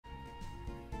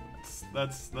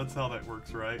That's how that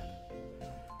works, right?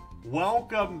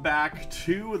 Welcome back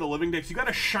to the Living Decks. You got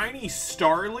a shiny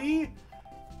Starly.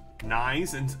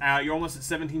 Nice, and you're almost at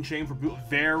 17 chain for boot.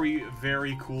 Very,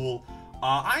 very cool.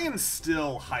 I am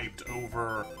still hyped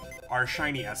over our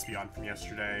shiny Espeon from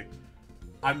yesterday.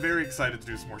 I'm very excited to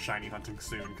do some more shiny hunting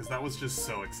soon, because that was just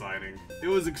so exciting. It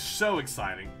was so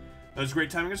exciting. That was a great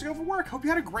time. I'm going to go for work. Hope you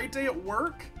had a great day at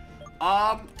work.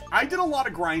 I did a lot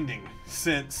of grinding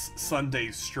since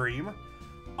Sunday's stream.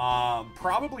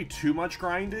 Probably too much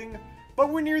grinding, but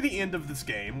we're near the end of this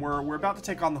game. We're about to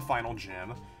take on the final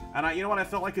gym, and you know what? I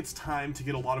felt like it's time to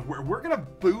get a lot of work. We're gonna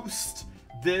boost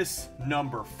this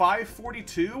number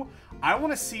 542. I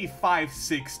want to see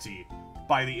 560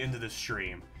 by the end of this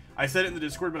stream. I said it in the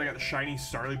Discord, but I got the shiny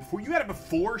Starly before. You got it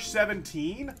before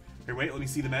 17. Here, wait. Let me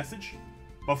see the message.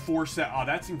 Before oh,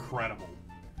 that's incredible.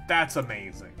 That's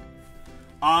amazing.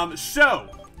 So,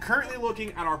 currently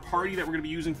looking at our party that we're going to be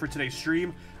using for today's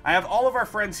stream. I have all of our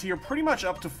friends here pretty much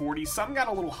up to 40. Some got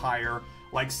a little higher,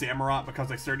 like Samurott,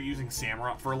 because I started using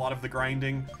Samurott for a lot of the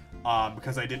grinding,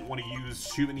 because I didn't want to use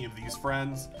too many of these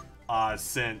friends,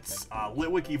 since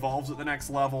Litwick evolves at the next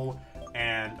level,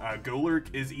 and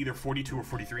Golurk is either 42 or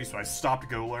 43, so I stopped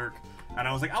Golurk, and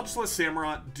I was like, I'll just let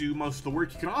Samurott do most of the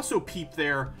work. You can also peep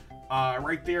there,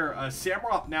 right there,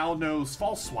 Samurott now knows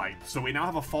False Swipe, so we now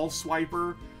have a False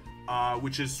Swiper,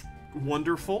 which is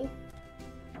wonderful.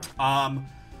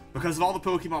 Because of all the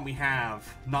Pokemon we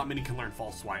have, not many can learn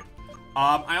False Swipe.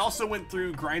 I also went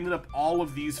through, grinded up all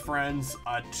of these friends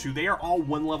they are all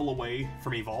one level away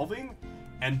from evolving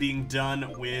and being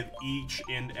done with each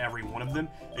and every one of them,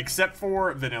 except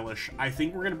for Vanillish. I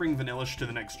think we're going to bring Vanillish to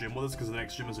the next gym with us, because the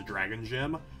next gym is a Dragon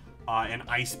Gym, and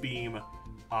Ice Beam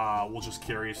will just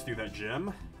carry us through that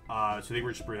gym. So I think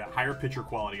we're just bring that higher pitcher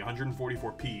quality,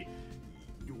 144p.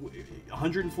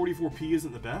 144p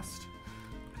isn't the best.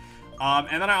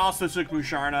 And then I also took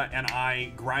Musharna and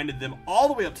I grinded them all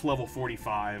the way up to level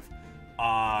 45,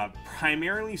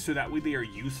 primarily so that way they are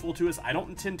useful to us. I don't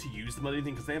intend to use them on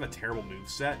anything because they have a terrible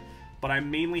moveset, but I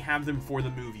mainly have them for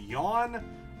the move Yawn,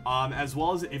 as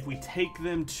well as if we take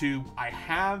them to, I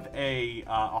have a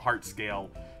heart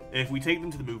scale. If we take them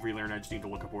to the move relearn, I just need to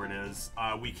look up where it is,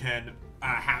 we can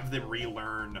have them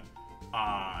relearn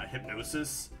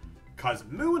Hypnosis. Because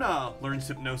Muna learns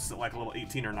Hypnosis at like level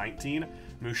 18 or 19.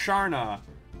 Musharna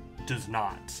does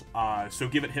not. So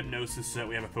give it Hypnosis so that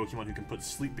we have a Pokemon who can put to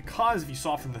sleep. Because if you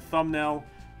saw from the thumbnail,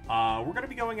 we're going to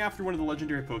be going after one of the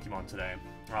legendary Pokemon today.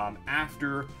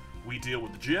 After we deal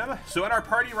with the gym. So in our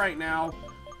party right now,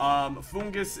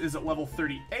 Fungus is at level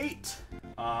 38.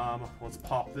 Let's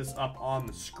pop this up on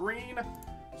the screen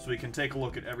so we can take a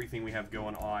look at everything we have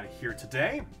going on here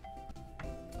today.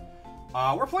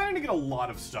 We're planning to get a lot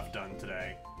of stuff done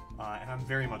today, and I'm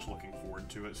very much looking forward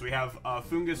to it. So we have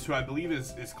Fungus, who I believe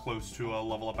is close to a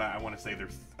level up. I want to say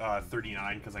they're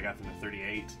 39 because I got them to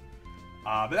 38.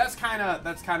 But that's kind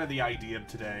of the idea of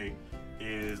today,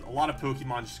 is a lot of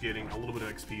Pokemon just getting a little bit of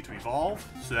XP to evolve,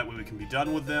 so that way we can be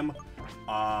done with them.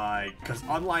 Because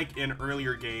unlike in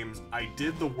earlier games, I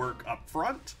did the work up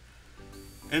front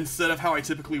instead of how I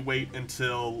typically wait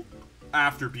until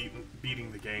after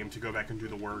beating the game to go back and do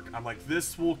the work. I'm like,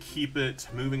 this will keep it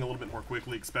moving a little bit more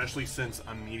quickly, especially since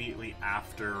immediately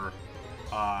after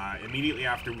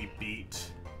we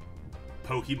beat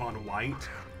Pokemon White,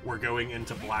 we're going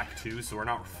into Black 2, so we're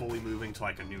not fully moving to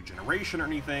like a new generation or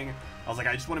anything. I was like,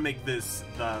 I just want to make this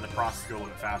the process go a little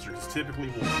bit faster, because typically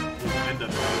we'll end up beating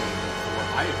the Elite Four.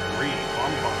 I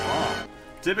agree.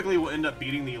 Typically we'll end up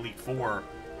beating the Elite Four,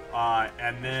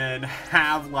 and then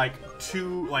have like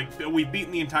we've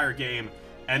beaten the entire game,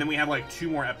 and then we have like 2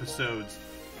 more episodes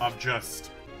of just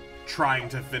trying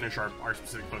to finish our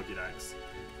specific Pokédex,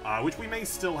 which we may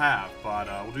still have, but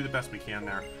we'll do the best we can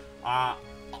there.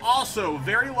 Also,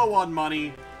 very low on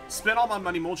money. Spent all my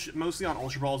money mostly on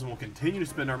Ultra Balls, and we'll continue to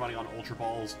spend our money on Ultra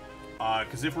Balls,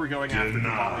 because if we're going after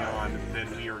Cobalion,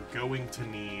 then we are going to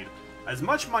need as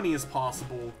much money as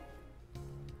possible.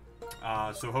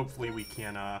 So hopefully we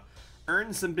can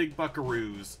earn some big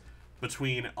buckaroos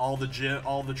between all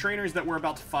the trainers that we're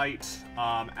about to fight,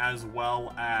 as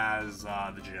well as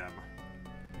the gym.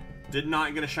 Did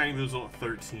not get a shiny Voozle at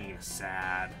 13.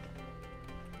 Sad.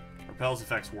 Repel's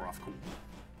effects wore off. Cool.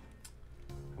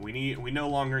 We no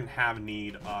longer have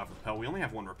need of Repel. We only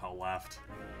have 1 Repel left.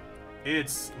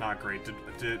 It's not great.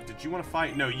 Did you want to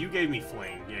fight? No, you gave me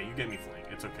Fling. Yeah, you gave me Fling.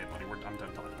 It's okay, buddy. I'm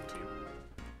done talking to you.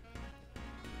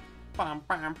 Bam,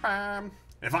 bam, bam.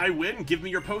 If I win, give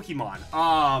me your Pokemon.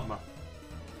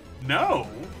 No.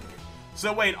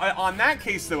 So wait, on that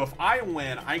case though, if I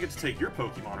win, I get to take your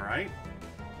Pokemon, right?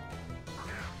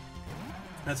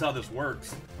 That's how this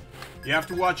works. You have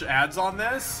to watch ads on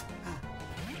this?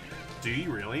 Do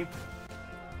you really?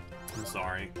 I'm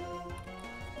sorry.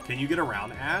 Can you get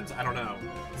around ads? I don't know.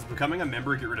 Does becoming a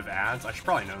member get rid of ads? I should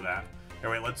probably know that. Here,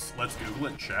 wait, let's Google it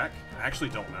and check. I actually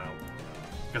don't know.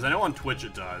 Because I know on Twitch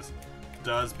it does.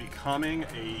 Does becoming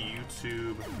a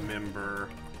YouTube member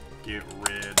get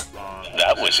rid of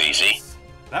That was easy.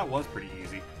 That was pretty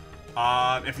easy.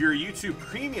 If you're a YouTube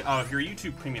premium, if you're a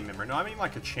YouTube premium member, no, I mean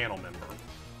like a channel member.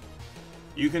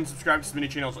 You can subscribe to as many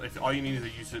channels. If all you need is a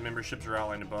YouTube memberships are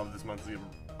outlined above this monthly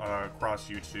across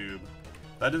YouTube.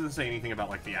 That doesn't say anything about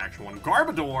like the actual one.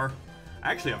 Garbador.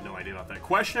 I actually have no idea about that.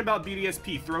 Question about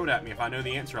BDSP. Throw it at me. If I know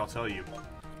the answer, I'll tell you.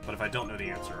 But if I don't know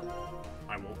the answer,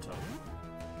 I won't tell you.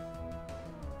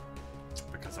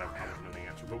 Because I don't know the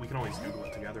answer. But we can always Google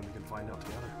it together and we can find out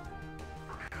together.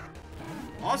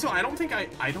 Also, I don't think I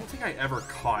ever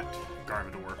caught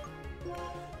Garbador.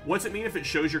 What's it mean if it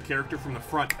shows your character from the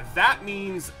front? That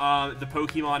means the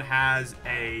Pokemon has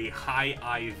a high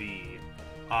IV.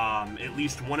 At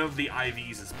least one of the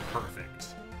IVs is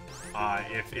perfect.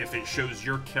 If it shows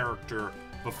your character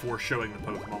before showing the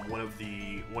Pokemon, one of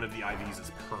the IVs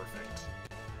is perfect.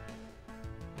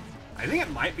 I think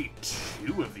it might be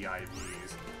 2 of the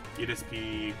IVs.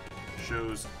 ESP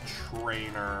shows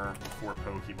trainer before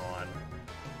Pokemon.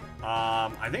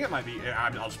 I think it might be.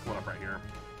 I'll just pull it up right here.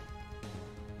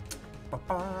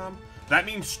 That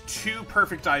means 2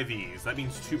 perfect IVs. That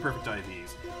means 2 perfect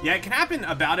IVs. Yeah, it can happen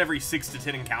about every 6 to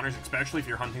 10 encounters, especially if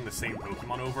you're hunting the same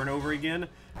Pokemon over and over again,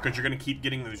 because you're going to keep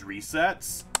getting those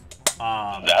resets.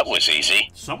 That was easy.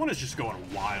 Someone is just going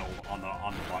wild on the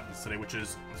buttons today, which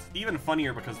is even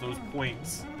funnier because those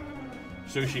points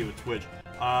associated with Twitch.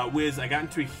 Wiz, I got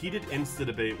into a heated Insta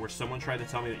debate where someone tried to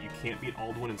tell me that you can't beat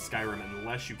Alduin in Skyrim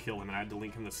unless you kill him, and I had to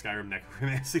link him to Skyrim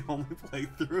Necromancy only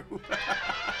playthrough.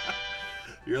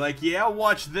 You're like, yeah,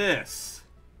 watch this.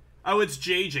 Oh, it's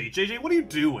JJ. JJ, what are you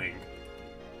doing?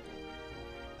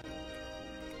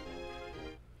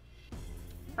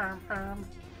 That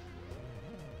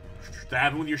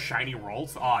happened with your shiny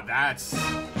rolls? Aw, oh, that's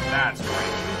right.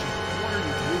 What are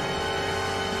you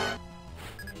doing?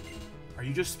 Are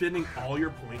you just spending all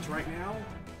your points right now?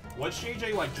 What's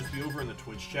JJ like? Just be over in the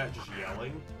Twitch chat just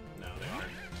yelling? No, they aren't.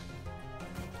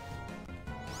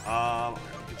 Okay,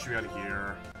 I'll get you out of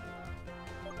here.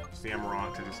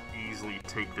 Samrock to just easily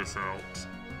take this out.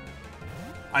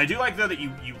 I do like, though, that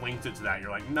you linked it to that.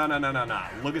 You're like, no.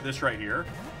 Look at this right here.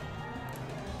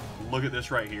 Look at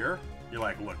this right here. You're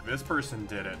like, look, this person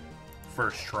did it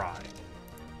first try.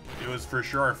 It was for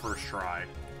sure our first try.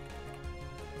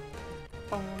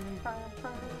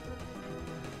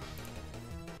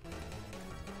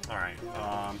 Alright,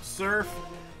 Surf.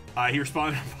 He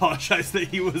responded and apologized that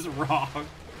he was wrong.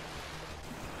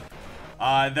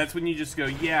 That's when you just go,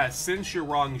 yeah, since you're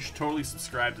wrong, you should totally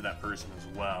subscribe to that person as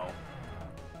well.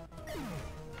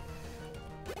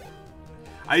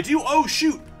 I do, oh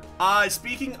shoot!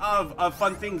 Speaking of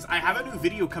fun things, I have a new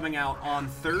video coming out on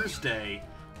Thursday.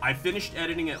 I finished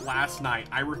editing it last night.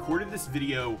 I recorded this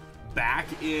video back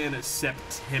in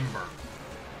September.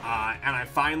 And I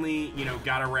finally,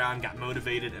 got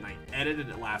motivated, and I edited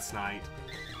it last night.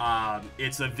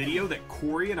 It's a video that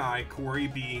Corey and I, Corey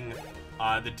being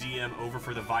the DM over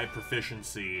for the Vibe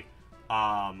Proficiency,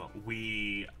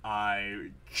 we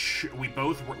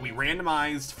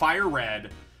randomized Fire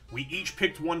Red. We each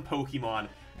picked one Pokemon,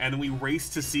 and then we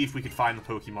raced to see if we could find the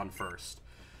Pokemon first.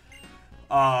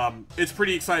 It's a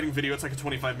pretty exciting video. It's like a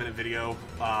 25-minute video.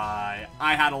 I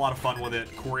had a lot of fun with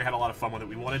it. Corey had a lot of fun with it.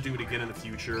 We want to do it again in the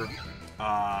future.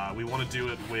 We want to do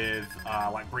it with,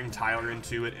 bring Tyler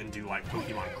into it and do,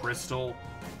 Pokemon Crystal.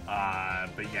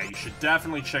 But yeah, you should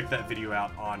definitely check that video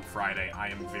out on Friday. I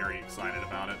am very excited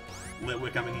about it.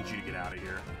 Litwick, I'm gonna need you to get out of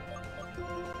here.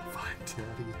 Fine,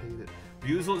 Daddy, hate it.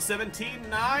 Buzel at 17,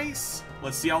 nice!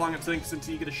 Let's see how long it takes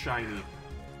until you get a shiny.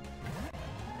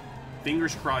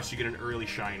 Fingers crossed you get an early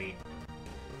shiny.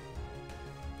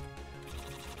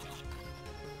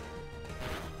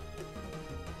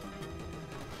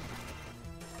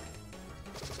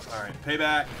 Alright,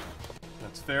 payback.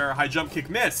 That's fair. High jump kick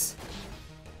miss!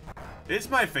 It's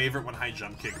my favorite when high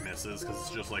jump kick misses, because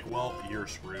it's just like, well, you're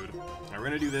screwed. Alright, we're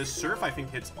gonna do this. Surf, I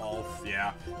think, hits all...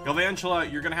 Yeah.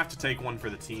 Galvantula, you're gonna have to take one for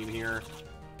the team here.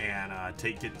 And,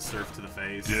 getting Surf to the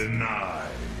face. Denied.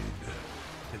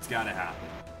 It's gotta happen.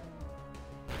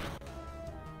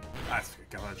 That's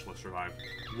Galvantula survived.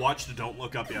 Watched Don't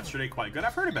Look Up yesterday, quite good.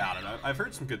 I've heard about it. I've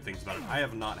heard some good things about it. I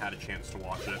have not had a chance to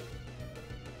watch it.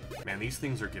 Man, these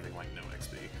things are giving, no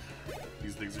XP.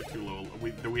 These things are too low.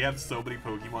 We have so many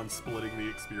Pokemon splitting the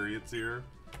experience here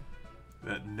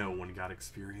that no one got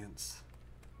experience.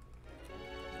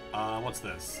 What's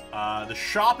this? The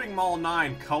Shopping Mall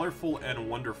 9, colorful and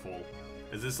wonderful.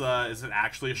 Is it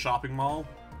actually a shopping mall?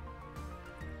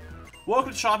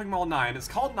 Welcome to Shopping Mall 9. It's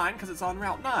called 9 because it's on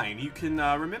Route 9. You can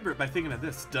remember it by thinking of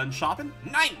this. Done shopping?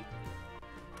 9!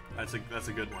 That's a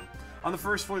good one. On the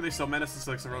first floor, they sell medicine.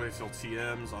 Second floor, they sell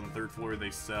TMs. On the third floor, they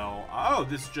sell... Oh,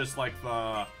 this is just like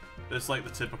the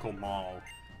typical mall.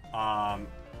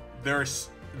 There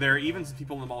are even some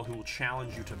people in the mall who will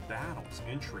challenge you to battles.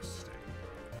 Interesting.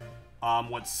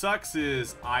 What sucks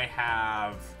is I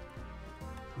have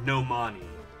no money.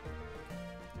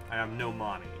 I have no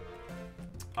money.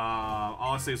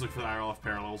 All I say is look for the IRLF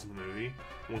parallels in the movie.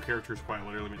 One character is quite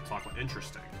literally meant to talk about.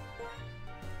 Interesting.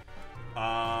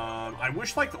 I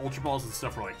wish like the Ultra Balls and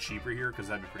stuff were like cheaper here because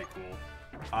that'd be pretty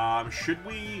cool. Should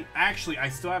we... Actually, I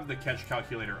still have the catch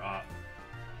calculator up.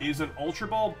 Is an Ultra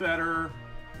Ball better...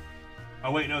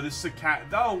 Oh wait, no, this is a cat...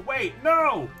 No, wait,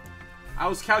 no! I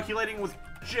was calculating with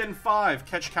Gen 5.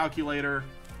 Catch calculator.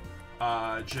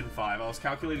 Gen 5. I was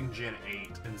calculating Gen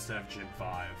 8 instead of Gen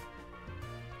 5.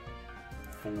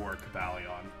 For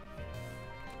Cabalion.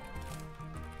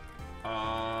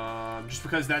 Just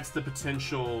because that's the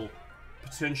potential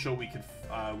we could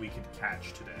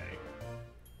catch today.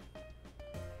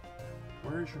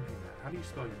 Where is your name at? How do you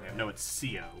spell your name? No, it's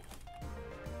C-O.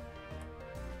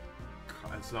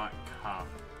 It's not Ka.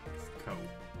 It's Co.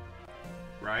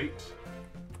 Right?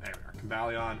 There we are.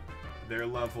 Cabalion. They're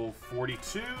level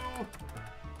 42.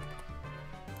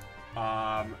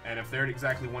 And if they're at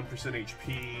exactly 1%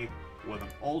 HP with an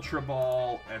Ultra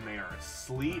Ball and they are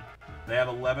asleep, they have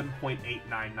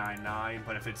 11.8999.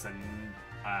 But if it's a...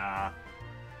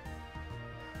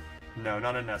 no,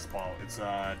 not a Nest Ball. It's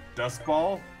a Dusk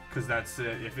Ball. Because that's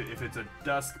it. If it's a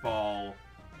Dusk Ball...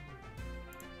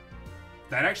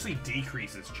 That actually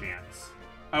decreases chance.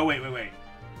 Oh, wait.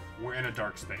 We're in a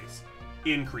dark space.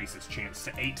 Increases chance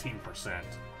to 18%.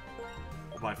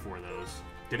 I'll buy 4 of those.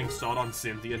 Getting stalled on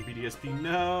Cynthia and BDSP.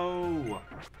 No!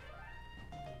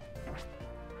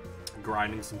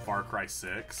 Grinding some Far Cry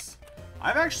 6.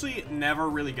 I've actually never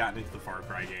really gotten into the Far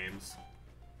Cry games.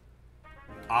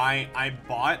 I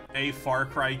bought a Far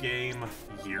Cry game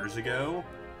years ago.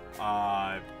 It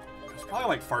was probably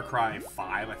like Far Cry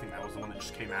 5. I think that was the one that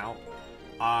just came out.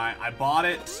 I bought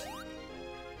it,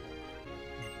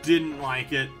 didn't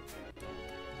like it,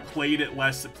 played it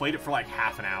for like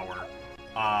half an hour,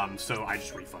 so I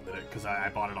just refunded it, because I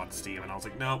bought it on Steam, and I was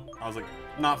like, nope,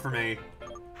 not for me,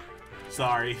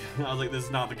 sorry, I was like, this is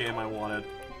not the game I wanted.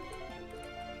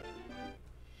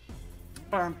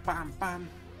 Bum, bum, bum.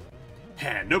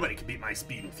 Hey, nobody can beat my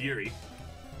speed and fury.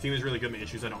 Team is really good, my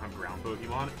issues I don't have ground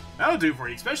Pokemon. That'll do for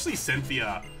you, especially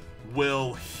Cynthia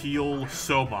will heal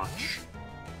so much.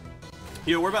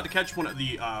 You know, we're about to catch one at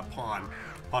the Ponard.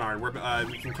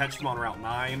 We can catch them on Route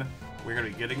 9. We're going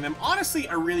to be getting them. Honestly,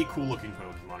 a really cool-looking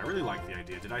Pokemon. I really like the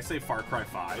idea. Did I say Far Cry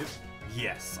 5?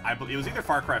 Yes. It was either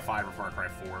Far Cry 5 or Far Cry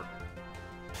 4.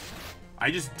 I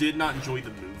just did not enjoy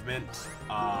the movement.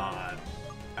 And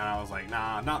I was like,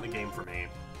 nah, not the game for me.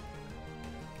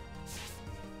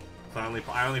 So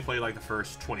I only played like the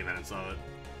first 20 minutes of it.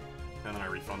 And then I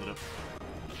refunded it.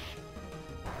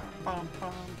 Bum,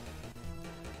 bum.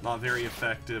 Not very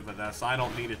effective, but I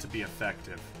don't need it to be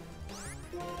effective.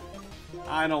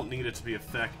 I don't need it to be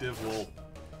effective. We'll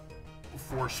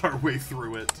force our way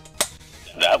through it.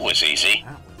 That was easy.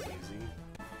 That was easy.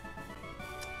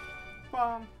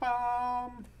 Bum,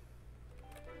 bum.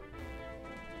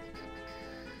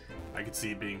 I could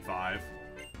see it being 5.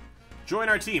 Join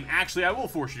our team. Actually, I will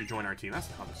force you to join our team.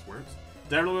 That's how this works.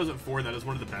 Definitely wasn't 4. That is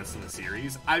one of the best in the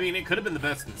series. I mean, it could have been the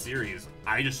best in the series.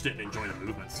 I just didn't enjoy the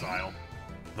movement style.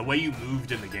 The way you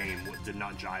moved in the game did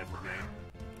not jive with me.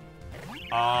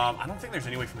 I don't think there's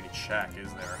any way for me to check, is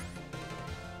there?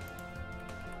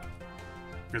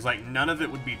 Because, like, none of it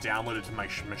would be downloaded to my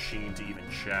machine to even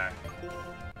check.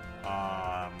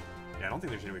 Yeah, I don't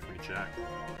think there's any way for me to check.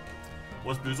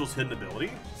 What's Boozle's hidden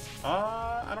ability?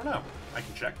 I don't know. I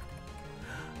can check.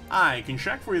 I can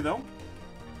check for you, though.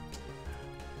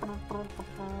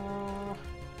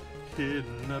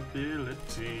 Hidden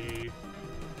ability.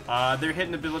 Their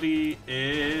hidden ability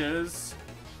is...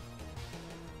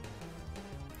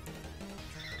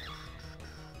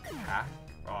 Hack?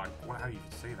 Oh, how do you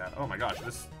even say that? Oh my gosh,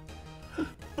 this...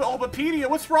 Bulbapedia,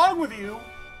 what's wrong with you?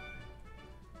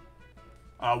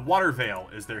 Water Veil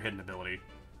is their hidden ability.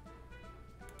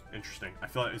 Interesting. I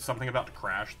feel like it's something about to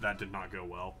crash. That did not go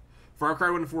well. Far Cry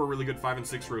 1 and 4 were really good. 5 and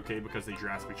 6 were okay because they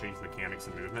drastically changed the mechanics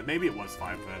and movement. Maybe it was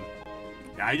 5 then.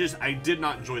 Yeah, I did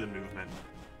not enjoy the movement.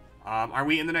 Are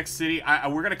we in the next city?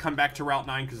 We're gonna come back to Route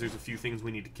 9 because there's a few things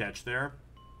we need to catch there.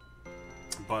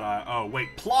 But, oh,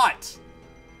 wait, plot!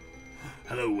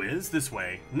 Hello, Wiz. This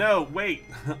way. No, wait.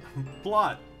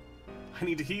 Plot. I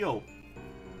need to heal.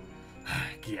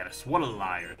 Yes, what a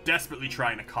liar. Desperately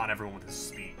trying to con everyone with his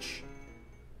speech.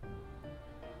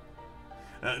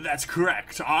 That's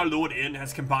correct. Our Lord In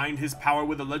has combined his power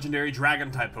with a legendary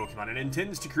Dragon-type Pokemon and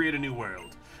intends to create a new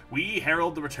world. We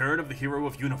herald the return of the hero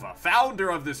of Unova, founder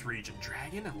of this region.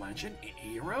 Dragon, a legend, a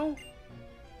hero?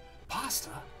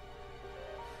 Pasta?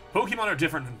 Pokemon are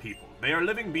different than people. They are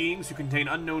living beings who contain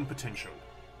unknown potential.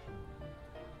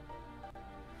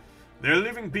 They're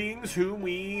living beings whom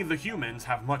we, the humans,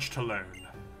 have much to learn.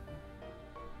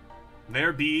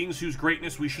 They're beings whose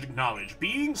greatness we should acknowledge.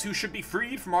 Beings who should be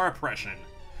freed from our oppression.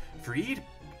 Freed?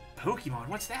 Pokemon,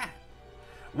 what's that?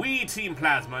 We, Team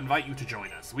Plasma, invite you to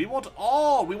join us. We want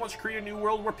to create a new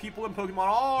world where people and Pokemon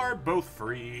are both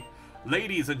free.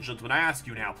 Ladies and gentlemen, I ask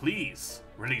you now, please,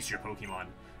 release your Pokemon.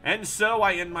 And so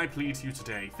I end my plea to you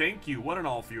today. Thank you, one and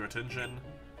all, for your attention.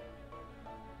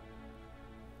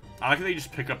 I like how they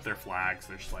just pick up their flags.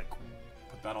 They're just like,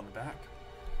 put that on the back.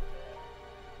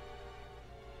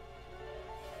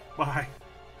 Bye.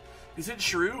 Is it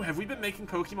true? Have we been making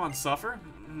Pokemon suffer?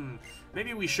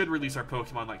 Maybe we should release our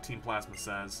Pokemon like Team Plasma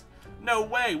says. No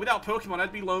way! Without Pokemon,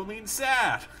 I'd be lonely and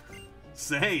sad!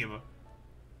 Same.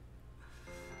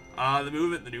 The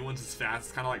movement, the new ones is fast.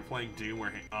 It's kind of like playing Doom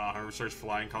where However starts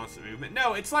flying, constant movement.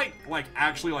 No, it's like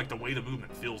actually like the way the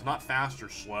movement feels, not fast or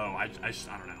slow. I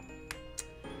don't know.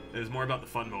 It was more about the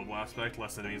fun mobile aspect,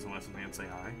 less enemies and less advanced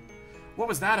AI. What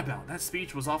was that about? That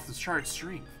speech was off the charts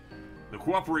strength. The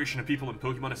cooperation of people and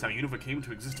Pokemon is how Unova came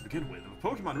to exist to begin with. If a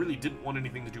Pokemon really didn't want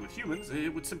anything to do with humans,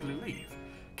 it would simply leave.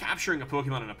 Capturing a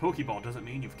Pokemon in a Pokeball doesn't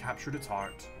mean you've captured its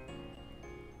heart.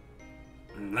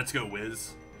 Let's go,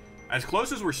 Wiz. As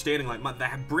close as we're standing, like, the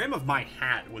brim of my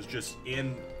hat was just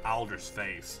in Alder's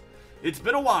face. It's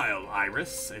been a while,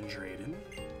 Iris and Drayden.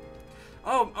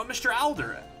 Oh, Mr.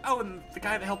 Alder. Oh, and the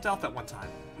guy that helped out that one time.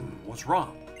 What's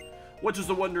wrong? What does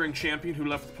the wandering champion who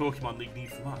left the Pokemon League need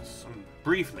from us?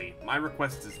 Briefly, my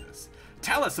request is this.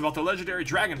 Tell us about the legendary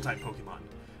Dragon-type Pokemon.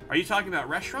 Are you talking about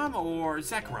Reshiram or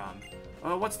Zekrom?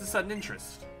 What's the sudden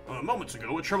interest? Moments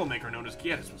ago, a troublemaker known as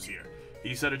Gyarados was here.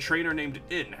 He said a trainer named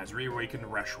In has reawakened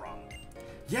Reshiram.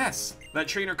 Yes, that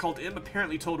trainer called Im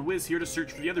apparently told Wiz here to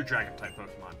search for the other Dragon-type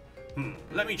Pokemon.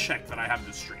 Let me check that I have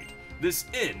this straight. This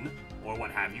In, or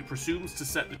what have you, presumes to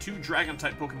set the two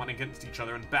Dragon-type Pokemon against each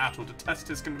other in battle to test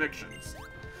his convictions.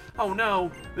 Oh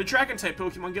no, the Dragon-type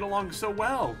Pokemon get along so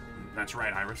well. That's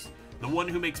right, Iris. The one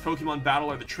who makes Pokemon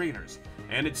battle are the trainers,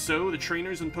 and it's so the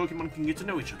trainers and Pokemon can get to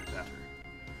know each other better.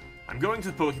 I'm going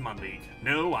to the Pokemon League.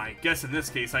 No, I guess in this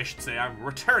case I should say I'm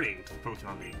returning to the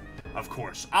Pokemon League. Of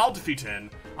course, I'll defeat In.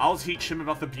 I'll teach him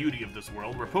about the beauty of this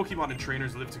world where Pokemon and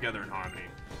trainers live together in harmony.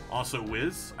 Also,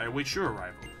 Wiz, I await your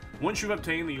arrival. Once you've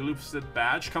obtained the elusive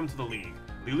badge, come to the League.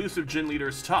 The elusive gym leader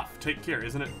is tough. Take care,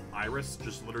 isn't it? Iris,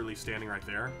 just literally standing right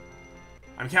there.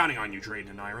 I'm counting on you,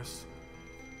 Drayden and Iris.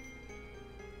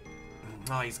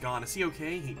 Oh, he's gone. Is he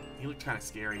okay? He looked kind of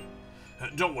scary.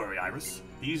 Don't worry, Iris.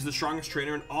 He's the strongest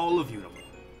trainer in all of Unova.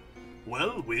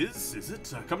 Well, Wiz, is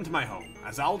it? Come to my home.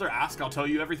 As Alder asked, I'll tell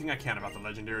you everything I can about the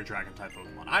legendary Dragon-type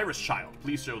Pokemon. Iris, child,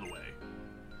 please show the way.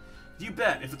 You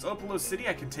bet. If it's Opalo City,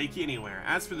 I can take you anywhere.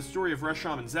 As for the story of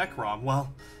Reshiram and Zekrom,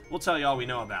 well, we'll tell you all we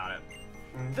know about it.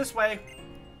 This way.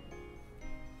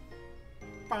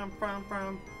 Oh,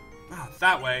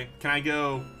 that way. Can I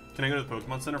go to the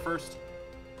Pokemon Center first?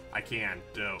 I can.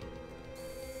 Dope.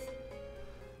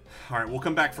 Alright, we'll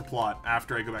come back for plot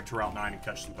after I go back to Route 9 and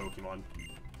catch some Pokemon.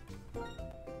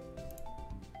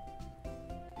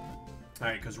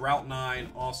 Alright, because Route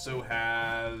 9 also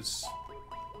has...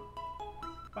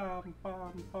 Then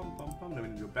we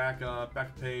need to go back up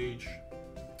page.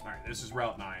 Alright, this is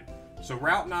Route 9. So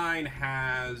Route 9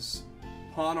 has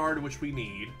Honard, which we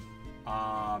need.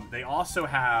 They also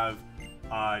have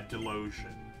Duocean,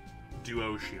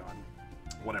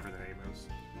 whatever the name is.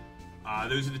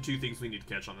 Those are the two things we need to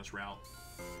catch on this route.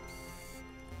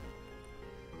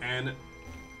 And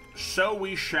so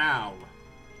we shall.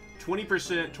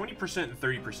 20% and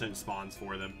 30% spawns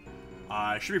for them.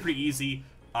 It should be pretty easy.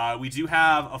 We do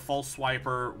have a false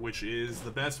swiper, which is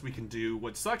the best we can do.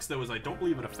 What sucks, though, is I don't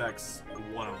believe it affects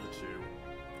one of the two.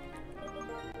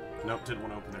 Nope, didn't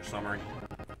want to open their summary.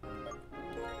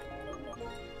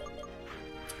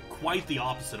 Quite the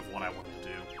opposite of what I wanted to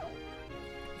do.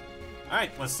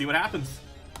 Alright, let's see what happens.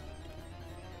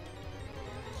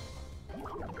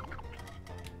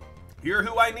 You're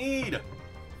who I need!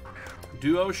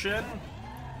 Duocean?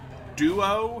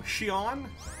 Duocean?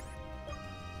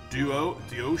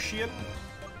 Duocean?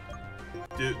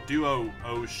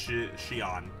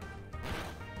 Duocean.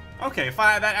 Okay,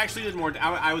 fine. That actually did more.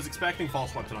 I was expecting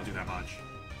False Swipe to not do that much.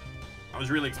 I was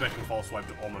really expecting False Swipe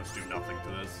to almost do nothing to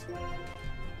this.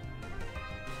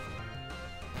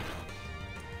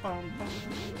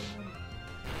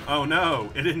 Oh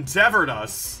no, it endeavored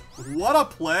us. What a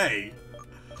play.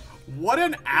 What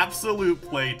an absolute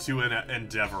play to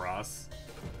endeavor us.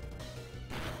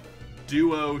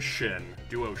 Duo Shin.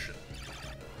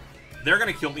 They're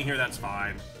gonna kill me here, that's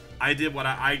fine. I did what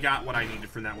I got what I needed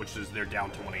from that, which is they're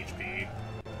down to 1 HP.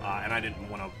 And I didn't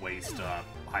want to waste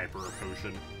Hyper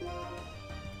Potion.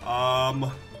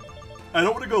 I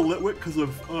don't want to go Litwick because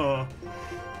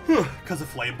of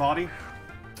Flame Body.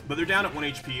 But they're down at 1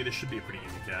 HP. This should be a pretty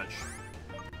easy catch.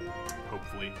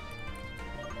 Hopefully.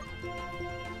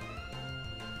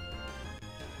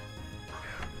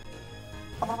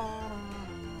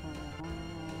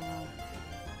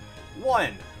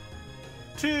 One,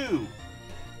 2,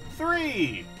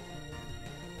 3.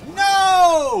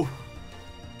 No!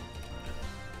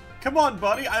 Come on,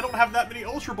 buddy. I don't have that many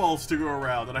Ultra Balls to go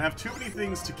around, and I have too many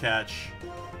things to catch.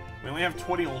 We only have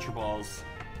 20 Ultra Balls.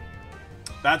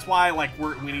 That's why, like,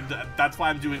 we need to. That's why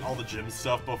I'm doing all the gym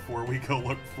stuff before we go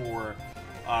look for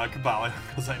Kabbalah,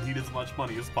 because I need as much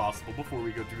money as possible before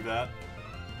we go do that.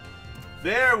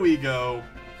 There we go.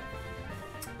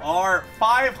 Our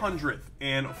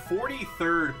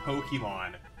 543rd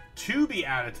Pokemon to be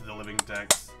added to the living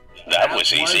dex. That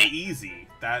was easy.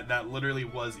 That literally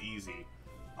was easy.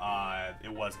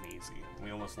 It wasn't easy.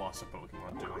 We almost lost a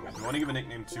Pokemon doing it. Do you want to give a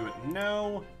nickname to it?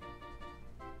 No.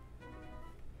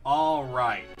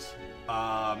 Alright.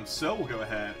 So we'll go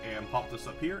ahead and pop this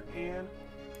up here and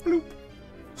bloop.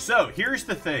 So, here's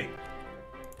the thing.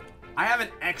 I have an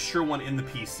extra one in the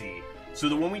PC. So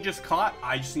the one we just caught,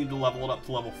 I just need to level it up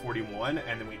to level 41,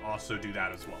 and then we also do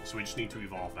that as well. So we just need to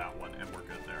evolve that one, and we're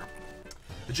good there.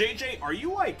 JJ, are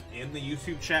you, like, in the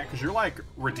YouTube chat? Because you're, like,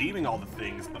 redeeming all the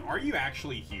things, but are you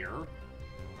actually here?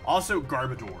 Also,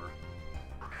 Garbodor.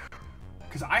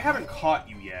 Because I haven't caught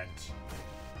you yet.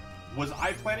 Was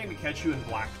I planning to catch you in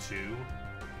Black 2?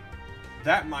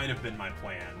 That might have been my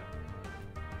plan.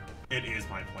 It is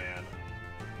my plan.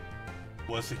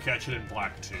 Was to catch it in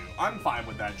Black 2. I'm fine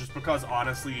with that, just because,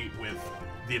 honestly, with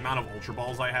the amount of Ultra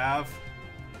Balls I have...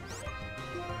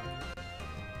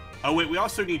 Oh, wait, we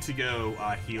also need to go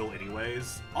heal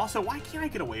anyways. Also, why can't I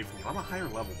get away from you? I'm a higher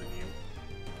level than you.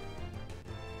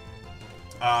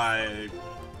 Fine.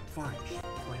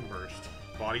 Flame Burst.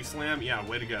 Body Slam? Yeah,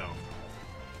 way to go.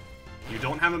 You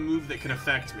don't have a move that can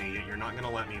affect me, yet you're not going to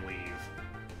let me leave.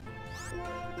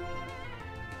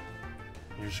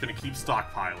 You're just going to keep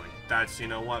stockpiling. That's, you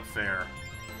know what, fair.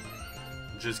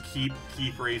 Just keep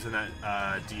raising that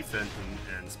defense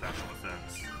and special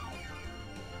defense.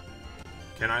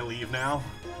 Can I leave now?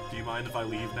 Do you mind if I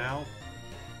leave now?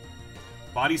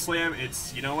 Body Slam,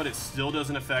 it's, you know what, it still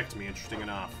doesn't affect me, interesting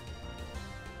enough.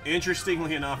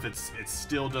 Interestingly enough, it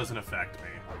still doesn't affect me.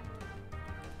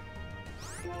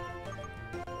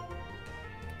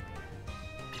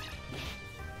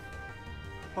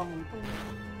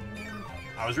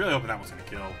 I was really hoping that was gonna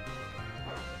kill.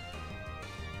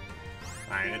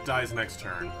 Alright, it dies next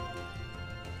turn.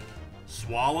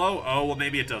 Swallow? Oh, well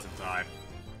maybe it doesn't die.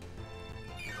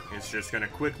 It's just gonna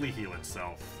quickly heal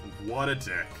itself. What a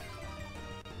dick.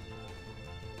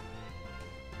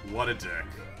 What a dick.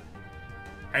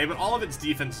 Hey, but all of its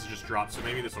defense is just dropped, so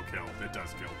maybe this will kill. It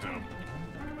does kill, dope.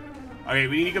 Okay,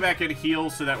 we need to go back and heal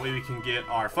so that way we can get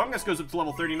our Fungus goes up to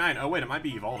level 39. Oh wait, it might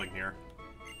be evolving here.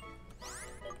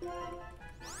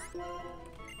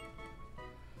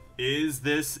 Is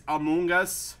this Among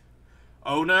Us?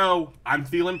 Oh no, I'm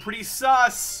feeling pretty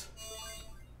sus.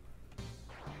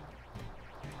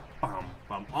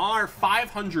 Our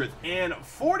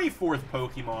 544th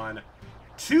Pokemon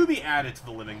to be added to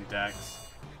the living dex.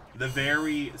 The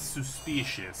very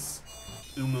suspicious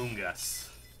Among Us.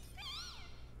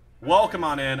 Welcome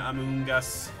on in, Among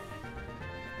Us.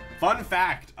 Fun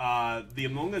fact, the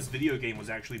Among Us video game was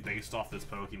actually based off this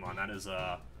Pokemon. That is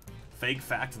a fake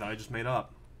fact that I just made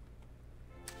up.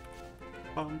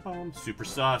 Super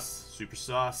sus. Super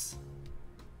sus.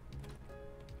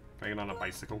 Can I get on a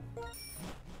bicycle?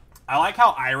 I like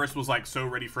how Iris was like so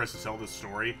ready for us to tell this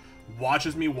story,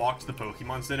 watches me walk to the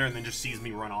Pokemon Center, and then just sees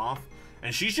me run off.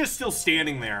 And she's just still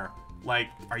standing there, like,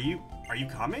 are you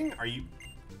coming?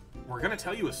 We're gonna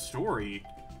tell you a story.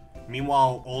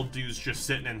 Meanwhile, old dude's just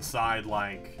sitting inside,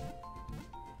 like,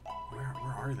 where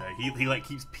are they? He like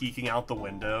keeps peeking out the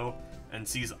window and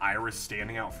sees Iris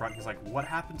standing out front. He's like, what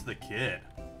happened to the kid?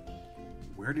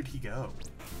 Where did he go?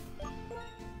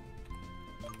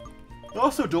 I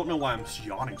also don't know why I'm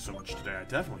yawning so much today. I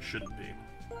definitely shouldn't be.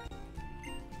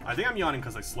 I think I'm yawning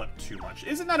because I slept too much.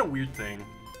 Isn't that a weird thing?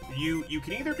 You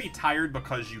can either be tired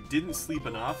because you didn't sleep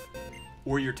enough,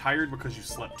 or you're tired because you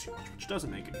slept too much, which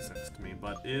doesn't make any sense to me,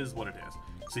 but is what it is.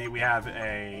 See, we have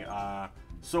a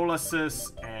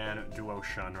Solasis and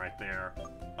Duoshun right there.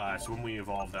 So when we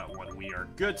evolve that one, we are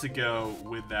good to go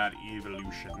with that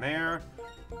evolution there.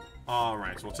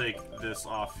 Alright, so we'll take this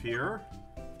off here.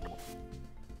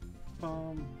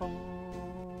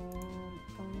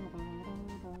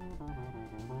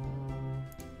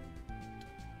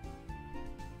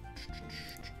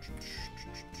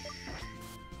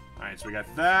 Alright, so we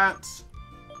got that.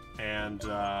 And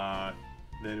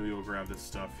then we will grab this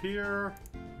stuff here.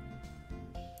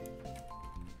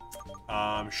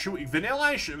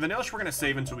 Vanilla we're gonna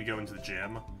save until we go into the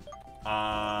gym.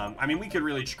 I mean, we could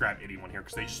really just grab anyone here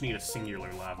because they just need a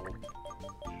singular level.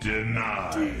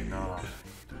 Denied.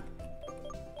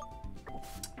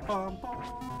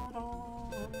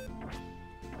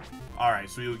 Alright,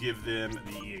 so we will give them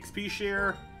the EXP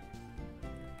share.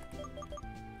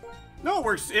 No, it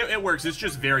works. It works. It's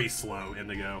just very slow,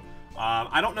 Indigo.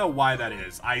 I don't know why that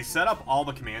is. I set up all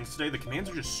the commands today. The commands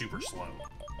are just super slow.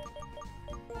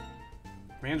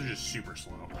 Commands are just super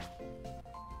slow.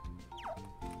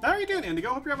 How are you doing, Indigo?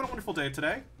 Hope you're having a wonderful day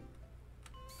today.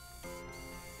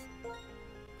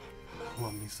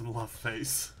 Love me some love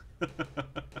face.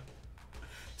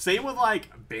 Same with, like,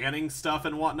 banning stuff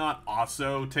and whatnot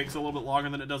also takes a little bit longer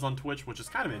than it does on Twitch, which is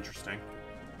kind of interesting.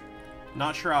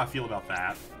 Not sure how I feel about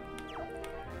that.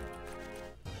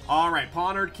 Alright,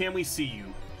 Ponard, can we see you?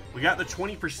 We got the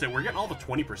 20%. We're getting all the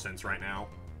 20% right now.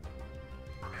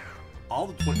 All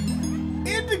the 20...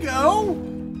 Indigo!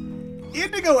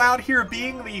 Indigo out here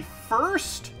being the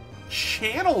first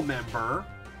channel member.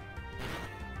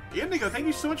 Indigo, thank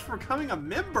you so much for becoming a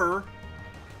member.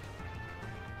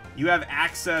 You have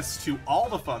access to all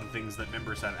the fun things that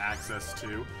members have access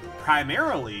to.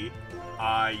 Primarily,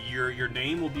 your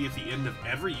name will be at the end of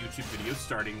every YouTube video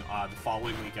starting the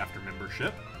following week after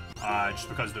membership. Just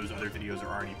because those other videos are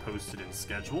already posted and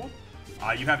scheduled.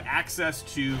 You have access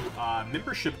to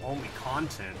membership-only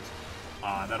content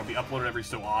that'll be uploaded every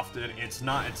so often. It's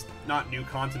not new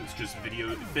content. It's just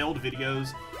failed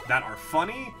videos that are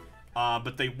funny,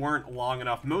 but they weren't long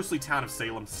enough. Mostly Town of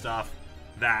Salem stuff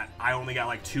that I only got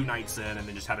like 2 nights in and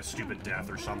then just had a stupid death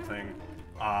or something.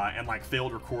 And like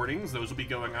failed recordings, those will be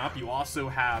going up. You also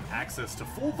have access to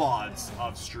full VODs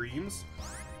of streams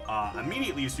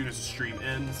immediately as soon as the stream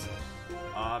ends.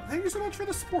 Thank you so much for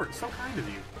the support. So kind of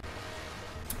you.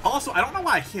 Also, I don't know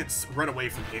why I can't run away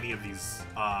from any of these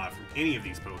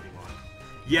Pokemon.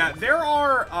 Yeah, there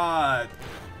are.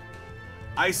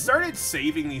 I started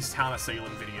saving these Town of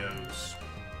Salem videos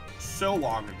so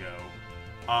long ago.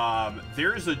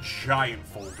 There's a giant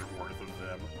folder worth of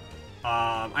them.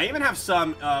 I even have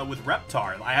some with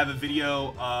Reptar. I have a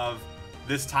video of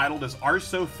this titled as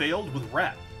Arso Failed with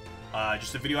Rep.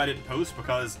 Just a video I didn't post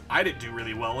because I didn't do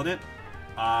really well in it.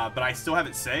 But I still have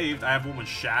it saved. I have one with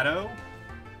Shadow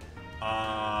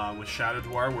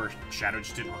Dwar, where Shadow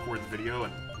just didn't record the video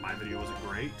and my video wasn't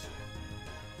great.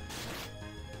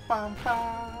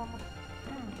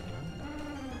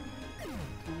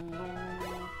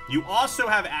 You also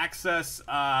have access,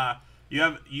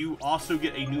 you also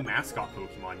get a new mascot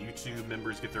Pokemon. YouTube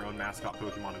members get their own mascot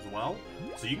Pokemon as well.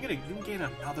 So you can gain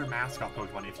another mascot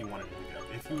Pokemon if you wanted to.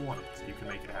 If you want it, you can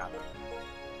make it happen.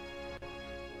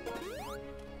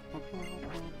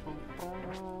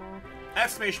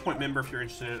 Exclamation point member if you're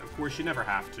interested in it. Of course, you never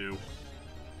have to.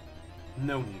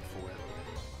 No need for it.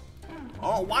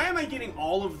 Oh, why am I getting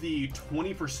all of the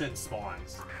 20%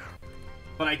 spawns?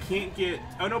 But I can't get...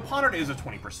 Oh, no, Ponard is a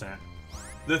 20%.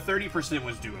 The 30%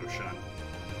 was Duoshun.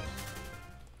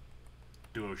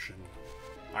 Duoshun.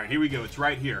 Alright, here we go. It's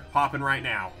right here. Popping right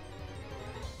now.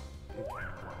 Okay.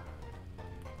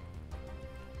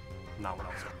 Not what I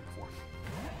was hoping for.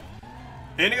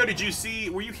 Indigo, did you see...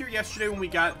 Were you here yesterday when we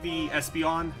got the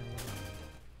Espeon?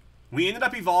 We ended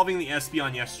up evolving the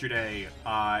Espeon yesterday,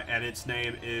 and its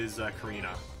name is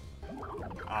Karina.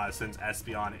 Since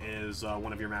Espeon is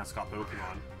one of your mascot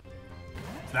Pokemon.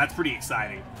 So that's pretty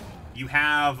exciting. You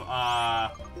have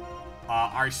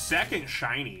our second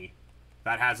shiny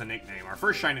that has a nickname. Our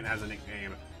first shiny that has a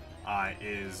nickname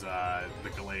is the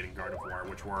Gallade and Gardevoir,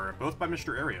 which were both by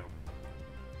Mr. Aereo.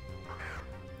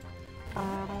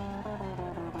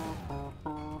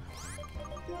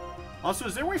 Also,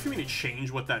 is there a way for me to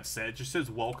change what that said? It just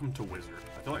says, welcome to Wizard.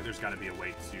 I feel like there's got to be a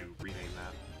way to rename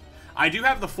that. I do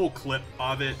have the full clip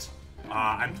of it.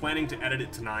 I'm planning to edit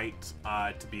it tonight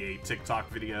to be a TikTok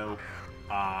video.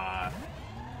 I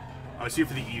was here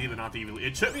for the Eevee, but not the Eevee.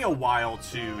 It took me a while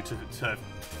to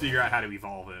figure out how to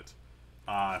evolve it.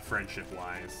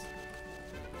 friendship-wise.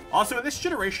 Also, in this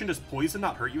generation, does poison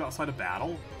not hurt you outside of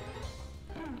battle?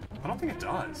 I don't think it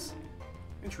does.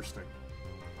 Interesting.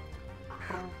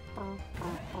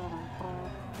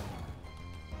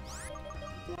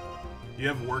 You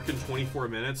have work in 24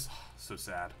 minutes? So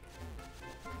sad.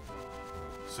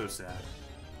 So sad.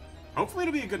 Hopefully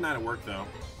it'll be a good night at work, though.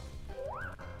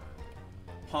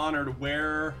 Honored,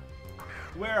 where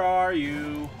are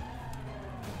you?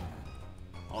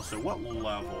 Also, what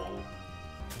level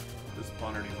does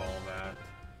Honored evolve at?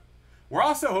 We're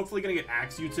also hopefully going to get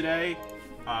Axew today,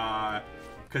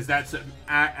 because that's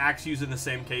Axew's in the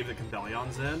same cave that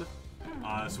Compellion's in,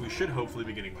 so we should hopefully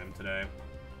be getting them today.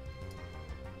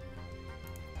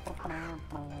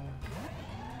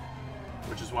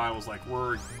 Which is why I was like,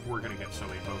 we're going to get so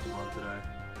many Pokemon today.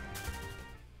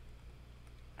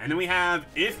 And then we have,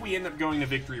 if we end up going to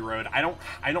Victory Road, I don't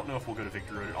know if we'll go to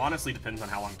Victory Road. It honestly depends on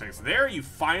how long it takes. There you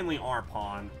finally are,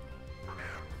 Pond.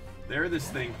 There this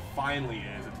thing finally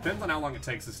is. It depends on how long it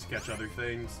takes us to catch other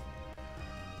things.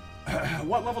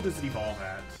 What level does it evolve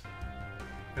at?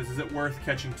 Because is it worth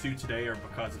catching 2 today, or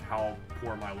because of how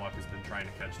poor my luck has been trying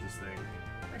to catch this thing?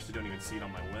 I actually don't even see it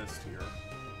on my list here.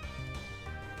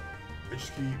 I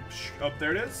just keep... Oh,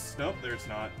 there it is. Nope, there it's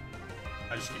not.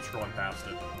 I just keep scrolling past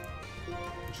it.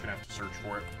 I'm just gonna have to search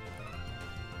for it.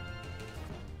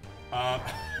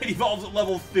 It evolves at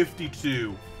level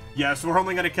 52. Yeah, so we're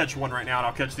only gonna catch 1 right now, and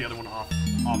I'll catch the other one off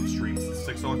stream.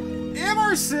 6 on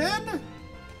Emerson!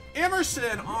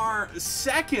 Emerson, our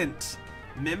 2nd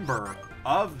member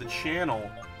of the channel.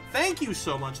 Thank you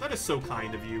so much. That is so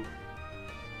kind of you.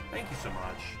 Thank you so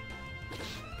much.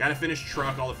 Gotta finish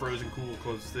truck. All the frozen cool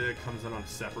clothes stick comes in on a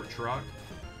separate truck.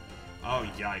 Oh,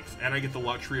 yikes. And I get the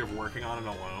luxury of working on it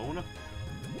alone.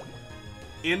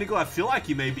 Indigo, I feel like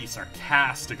you may be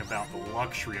sarcastic about the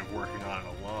luxury of working on it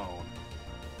alone.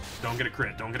 Don't get a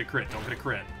crit. Don't get a crit. Don't get a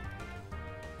crit.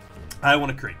 I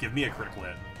want a crit. Give me a critical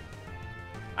hit.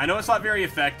 I know it's not very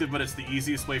effective, but it's the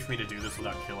easiest way for me to do this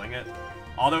without killing it.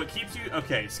 Although it keeps you...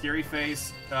 Okay, Scary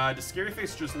Face. Does Scary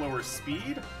Face just lower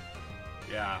speed?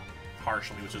 Yeah,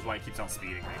 partially, which is why it keeps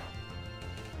outspeeding me.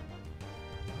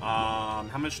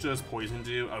 How much does poison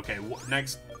do? Okay,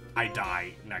 next, I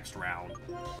die next round.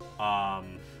 Do I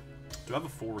have a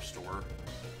full restore?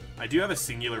 I do have a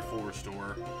singular full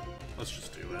restore. Let's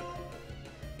just do it.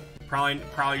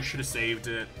 Probably should have saved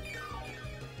it,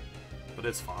 but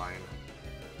it's fine.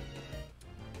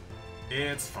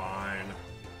 It's fine.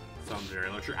 Sounds very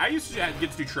luxury. I used to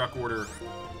get to do truck order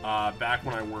back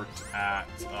when I worked at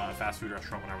a fast food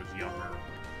restaurant when I was younger.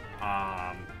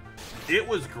 It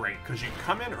was great because you'd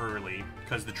come in early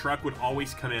because the truck would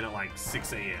always come in at like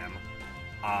 6 a.m.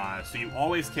 So you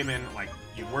always came in, like,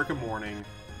 you'd work a morning,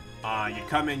 you'd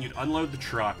come in, you'd unload the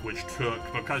truck, which took,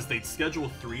 because they'd schedule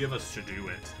 3 of us to do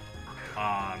it.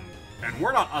 And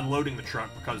we're not unloading the truck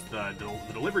because the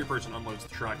delivery person unloads the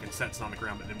truck and sets it on the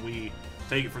ground, but then we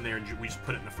take it from there and we just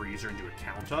put it in the freezer and do a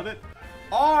count of it.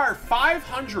 Our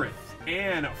 545th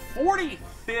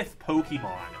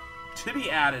Pokemon to be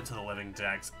added to the Living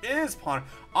Dex is Bonner.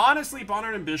 Honestly,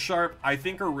 Bonner and Bisharp, I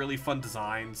think, are really fun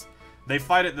designs. They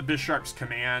fight at the Bisharp's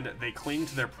command, they cling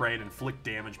to their prey and inflict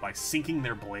damage by sinking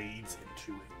their blades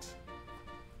into it.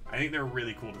 I think they're a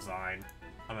really cool design.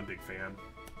 I'm a big fan.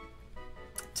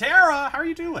 Tara, how are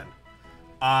you doing?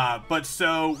 But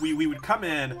so, we would come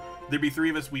in, there'd be 3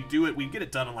 of us, we'd do it, we'd get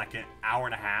it done in like an hour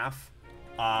and a half.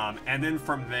 And then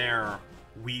from there,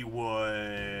 we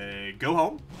would go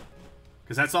home.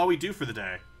 Because that's all we do for the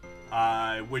day.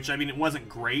 Which, I mean, it wasn't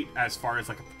great as far as,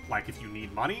 like if you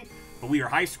need money. But we were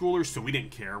high schoolers, so we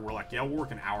didn't care. We're like, yeah, we'll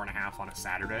work an hour and a half on a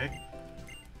Saturday.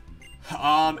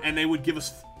 And they would give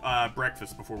us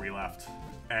breakfast before we left,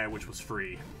 which was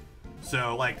free.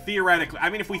 So, like, theoretically, I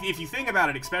mean, if you think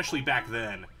about it, especially back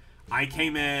then, I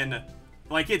came in,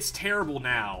 like, it's terrible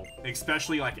now,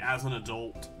 especially, like, as an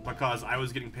adult, because I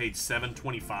was getting paid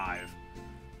 $7.25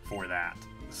 for that.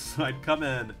 So I'd come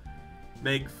in,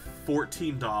 make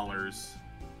 $14.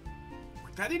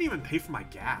 Like, that didn't even pay for my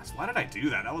gas. Why did I do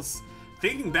that? That was,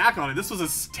 thinking back on it, this was a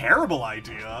terrible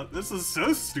idea. This is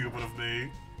so stupid of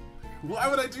me. Why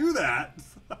would I do that?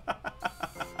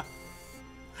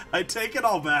 I take it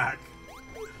all back.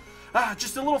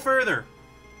 Just a little further.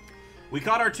 We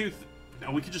caught our tooth.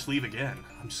 No, we could just leave again.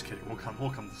 I'm just kidding. We'll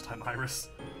come this time, Iris.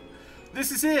 This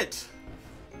is it.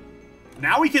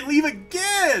 Now we can leave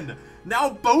again. Now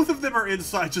both of them are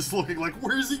inside, just looking like,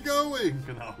 where's he going?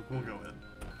 No, we'll go in.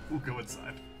 We'll go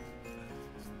inside.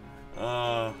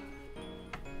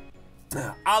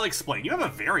 I'll explain. You have a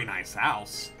very nice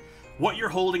house. What you're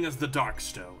holding is the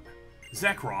Darkstone.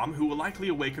 Zekrom, who will likely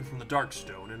awaken from the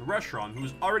Darkstone, and Reshiram, who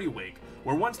is already awake,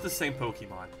 were once the same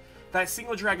Pokemon. That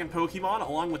single dragon Pokemon,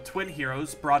 along with twin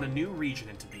heroes, brought a new region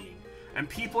into being, and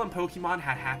people and Pokemon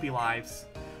had happy lives.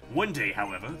 One day,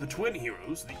 however, the twin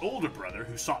heroes, the older brother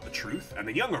who sought the truth, and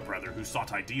the younger brother who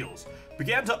sought ideals,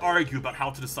 began to argue about how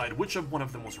to decide which of one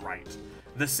of them was right.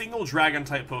 The single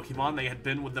dragon-type Pokemon they had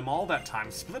been with them all that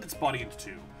time split its body into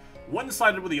two. One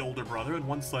sided with the older brother, and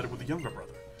one sided with the younger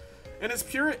brother. In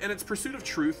its pursuit of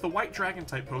truth, the white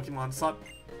dragon-type Pokemon sought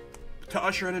to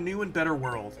usher in a new and better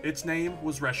world. Its name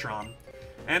was Reshiram.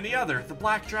 And the other, the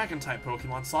black dragon-type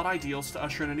Pokemon, sought ideals to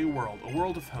usher in a new world, a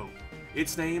world of hope.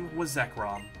 Its name was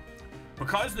Zekrom.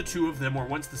 Because the two of them were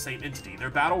once the same entity, their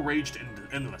battle raged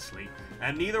endlessly,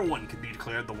 and neither one could be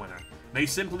declared the winner. They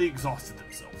simply exhausted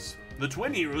themselves. The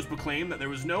twin heroes proclaimed that there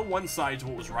was no one side to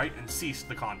what was right and ceased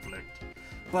the conflict.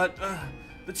 But,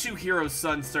 the two heroes'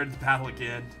 sons started the battle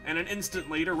again, and an instant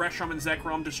later, Reshiram and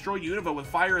Zekrom destroyed Unova with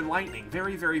fire and lightning.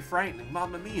 Very, very frightening.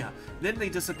 Mamma mia. Then they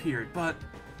disappeared, but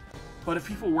if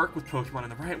people work with Pokemon in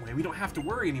the right way, we don't have to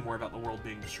worry anymore about the world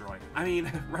being destroyed. I mean,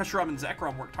 Reshiram and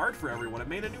Zekrom worked hard for everyone and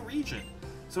made a new region,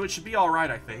 so it should be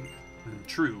alright, I think.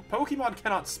 True. Pokemon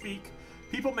cannot speak.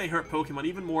 People may hurt Pokemon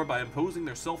even more by imposing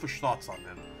their selfish thoughts on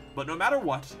them. But no matter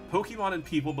what, Pokemon and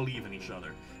people believe in each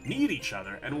other, need each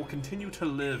other, and will continue to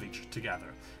live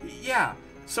together. Yeah,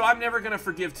 so I'm never gonna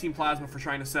forgive Team Plasma for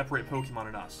trying to separate Pokemon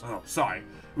and us. Oh, sorry.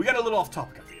 We got a little off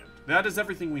topic at the end. That is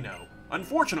everything we know.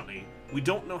 Unfortunately, we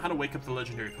don't know how to wake up the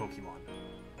legendary Pokemon.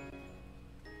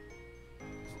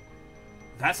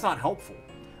 That's not helpful.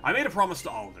 I made a promise to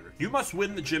Alder. You must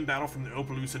win the gym battle from the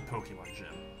Opelucid Pokemon Gym.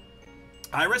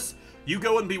 Iris, you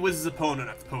go and be Wiz's opponent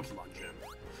at the Pokemon Gym.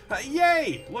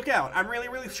 Yay! Look out, I'm really,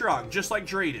 really strong, just like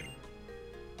Drayden.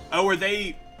 Oh, are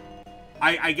they...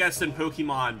 I guess in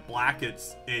Pokemon Black,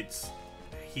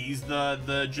 he's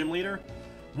the gym leader?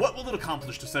 What will it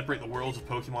accomplish to separate the worlds of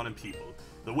Pokemon and people?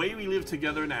 The way we live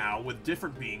together now, with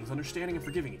different beings, understanding and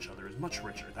forgiving each other, is much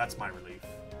richer. That's my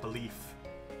belief.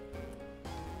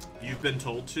 You've been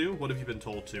told to? What have you been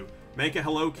told to? Make a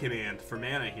hello command for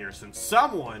mana here, since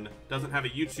someone doesn't have a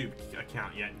YouTube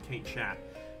account yet and can't chat.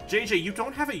 JJ, you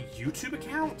don't have a YouTube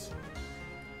account?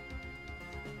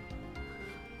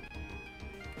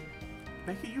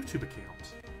 Make a YouTube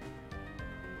account.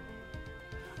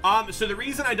 So the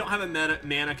reason I don't have a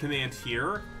mana command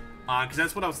here, because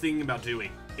that's what I was thinking about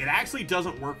doing. It actually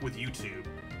doesn't work with YouTube.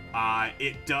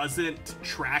 It doesn't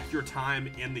track your time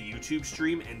in the YouTube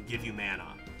stream and give you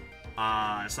mana.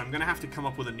 So I'm gonna have to come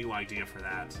up with a new idea for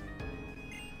that.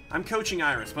 I'm coaching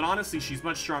Iris, but honestly, she's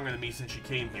much stronger than me since she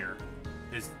came here.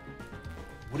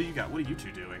 What do you got? What are you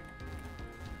two doing?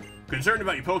 Concerned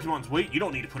about your Pokemon's weight? You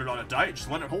don't need to put it on a diet,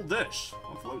 just let it hold this.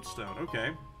 A floatstone,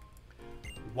 okay.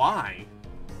 Why?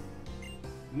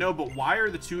 No, but why are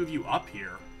the two of you up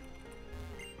here?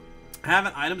 I have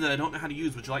an item that I don't know how to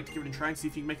use. Would you like to give it a try and see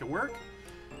if you can make it work?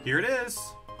 Here it is.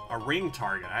 A ring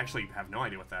target. I actually have no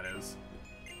idea what that is.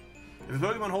 If a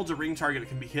Pokemon holds a ring target, it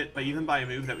can be hit even by a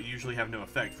move that would usually have no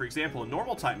effect. For example, a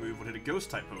normal type move would hit a ghost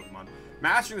type Pokemon.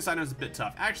 Mastering this item is a bit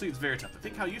tough. Actually, it's very tough.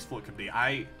 Think how useful it could be.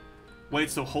 Wait,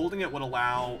 so holding it would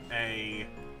allow a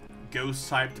ghost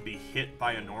type to be hit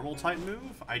by a normal type move?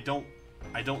 I don't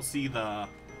see the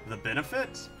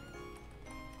benefit.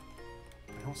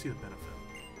 I don't see the benefit.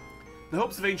 The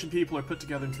hopes of ancient people are put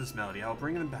together into this melody. I'll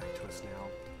bring them back to us now.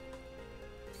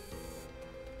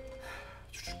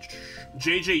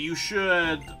 JJ, you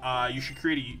should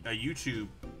create a YouTube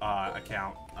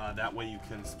account. That way you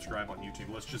can subscribe on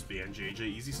YouTube. Let's just ban JJ.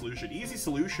 Easy solution. Easy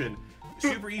solution.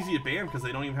 Super easy to ban because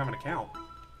they don't even have an account.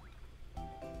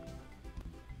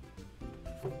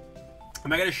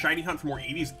 Am I gonna shiny hunt for more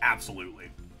Eevees? Absolutely.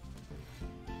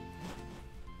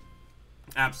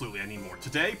 Absolutely, I need more.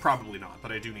 Today, probably not,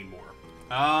 but I do need more.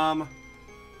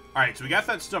 Alright, so we got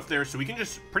that stuff there, so we can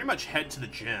just pretty much head to the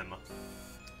gym.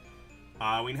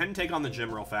 We can head and take on the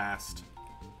gym real fast.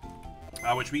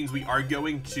 Which means we are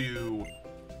going to...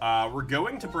 we're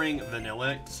going to bring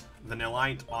Vanillite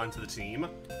onto the team.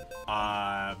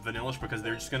 Vanillish, because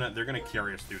they're gonna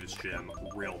carry us through this gym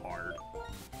real hard.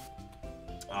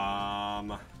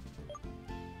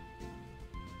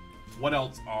 What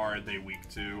else are they weak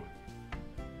to?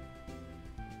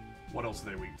 What else are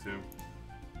they weak to?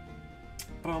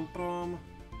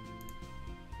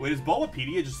 Wait, is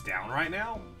Bulbapedia just down right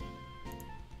now?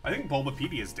 I think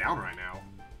Bulbapedia is down right now.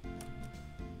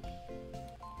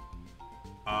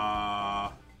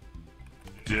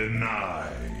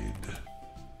 Denied.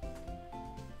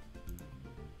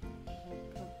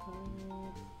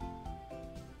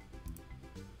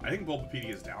 I think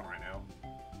Bulbapedia is down right now,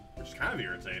 which is kind of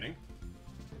irritating.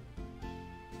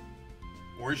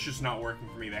 Or it's just not working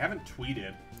for me. They haven't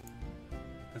tweeted.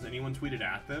 Has anyone tweeted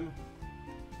at them?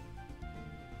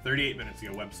 38 minutes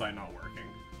ago, website not working.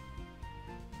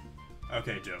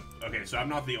 Okay, dope. Okay, so I'm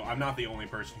not the only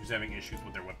person who's having issues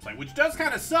with their website, which does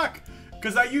kind of suck,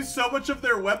 because I use so much of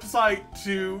their website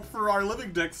for our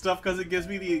living deck stuff, because it gives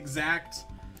me the exact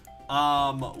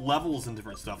levels and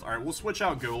different stuff. All right, we'll switch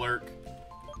out Golurk.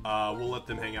 We'll let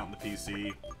them hang out in the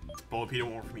PC. Bulbapedia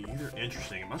won't work for me either.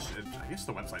 Interesting. I guess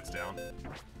the website's down.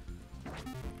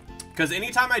 Because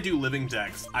anytime I do living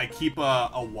decks, I keep a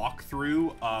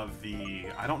walkthrough of the...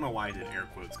 I don't know why I did air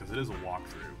quotes, because it is a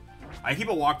walkthrough. I keep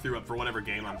a walkthrough up for whatever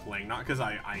game I'm playing, not because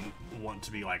I want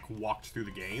to be, like, walked through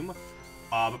the game,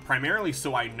 but primarily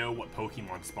so I know what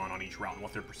Pokemon spawn on each route and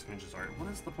what their percentages are.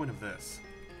 What is the point of this?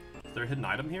 Is there a hidden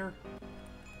item here?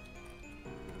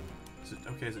 Is it,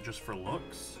 okay, is it just for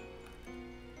looks?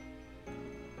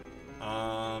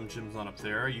 Gym's not up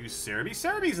there. I use Cerebi.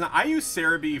 Cerebi's not... I use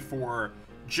Cerebi for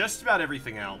just about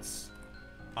everything else.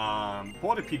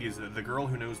 Bulbapedia is the girl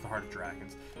who knows the heart of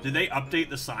dragons. Did they update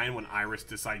the sign when Iris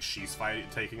decides she's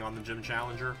taking on the gym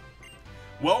challenger?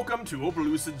 Welcome to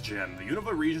Opelucid's Gym, the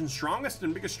Unova region's strongest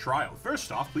and biggest trial.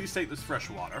 First off, please take this fresh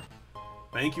water.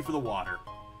 Thank you for the water.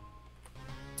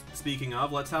 Speaking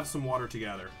of, let's have some water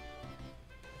together.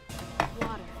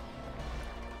 Water.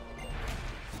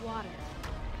 Water.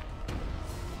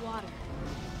 Water.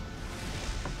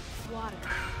 Water.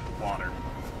 Water.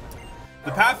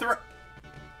 The path...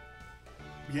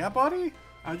 Yeah, buddy?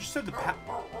 I just said the path...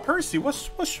 Percy, what?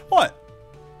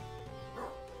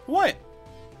 What?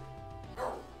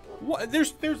 What?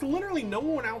 There's literally no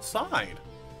one outside.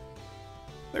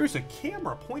 There's a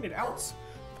camera pointed out.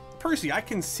 Percy, I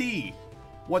can see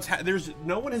what's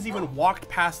no one has even walked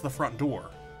past the front door.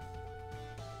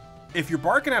 If you're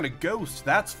barking at a ghost,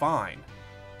 that's fine.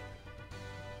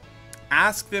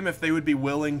 Ask them if they would be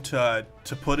willing to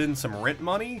put in some rent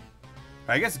money.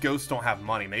 I guess ghosts don't have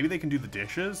money. Maybe they can do the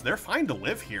dishes. They're fine to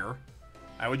live here.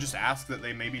 I would just ask that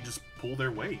they maybe just pull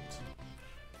their weight.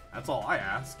 That's all I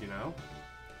ask, you know?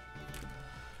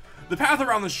 The path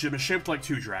around this gym is shaped like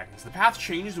two dragons. The path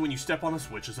changes when you step on the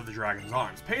switches of the dragon's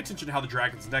arms. Pay attention to how the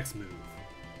dragon's necks move.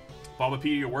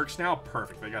 Bulbapedia works now?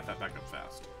 Perfect. They got that back up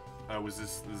fast. Was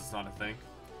this not a thing?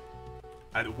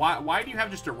 Why do you have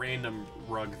just a random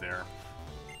rug there?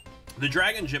 The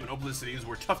Dragon Gym in Opelucid is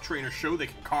where tough trainers show they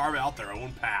can carve out their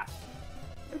own path.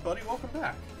 Hey buddy, welcome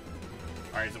back.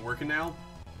 Alright, is it working now?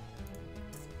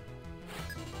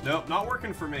 Nope, not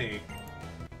working for me.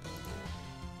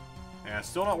 Yeah,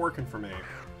 still not working for me.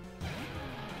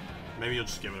 Maybe you'll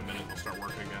just give it a minute and it'll start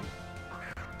working again.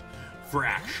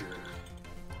 Fracture.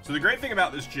 So the great thing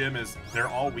about this gym is they're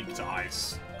all weak to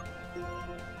ice.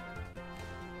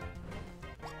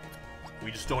 We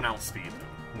just don't outspeed them,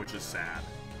 which is sad.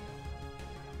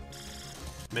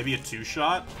 Maybe a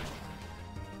two-shot?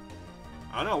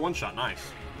 I don't know, one-shot, nice.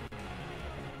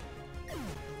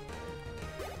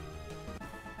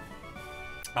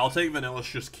 I'll take Vanillish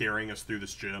just carrying us through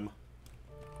this gym.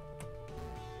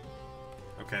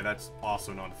 Okay, that's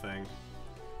also not a thing.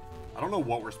 I don't know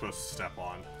what we're supposed to step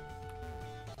on.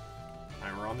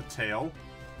 Alright, we're on the tail.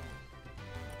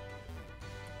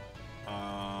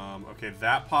 Okay,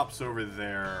 that pops over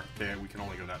there. Okay, we can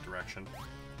only go that direction.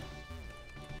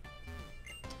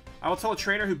 I will tell a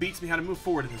trainer who beats me how to move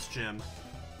forward in this gym.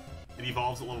 It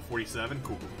evolves at level 47.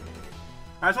 Cool.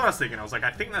 That's what I was thinking. I was like,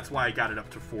 I think that's why I got it up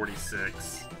to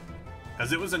 46.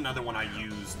 Because it was another one I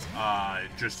used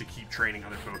just to keep training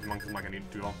other Pokemon because I'm like, I need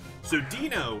to do it all. So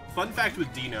Dino, fun fact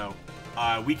with Dino,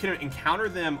 we can encounter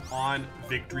them on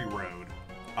Victory Road.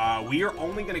 We are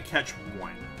only going to catch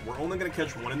one. We're only going to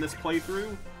catch one in this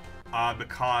playthrough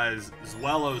because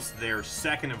Zwelos, their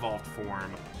second evolved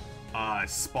form,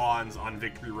 spawns on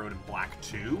Victory Road in Black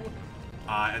 2.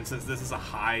 And since this is a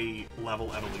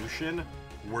high-level evolution,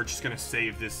 we're just going to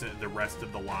save the rest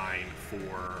of the line for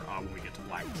when we get to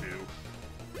Black 2.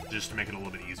 Just to make it a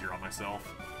little bit easier on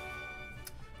myself.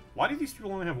 Why do these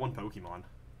people only have one Pokemon?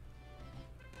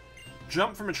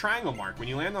 Jump from a triangle mark. When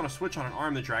you land on a switch on an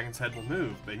arm, the dragon's head will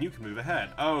move, and you can move ahead.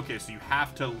 Oh, okay, so you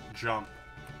have to jump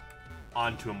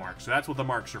onto a mark. So that's what the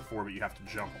marks are for, but you have to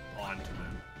jump onto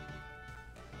them.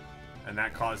 And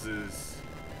that causes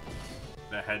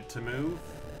the head to move.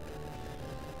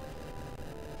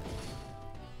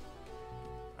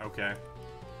 Okay.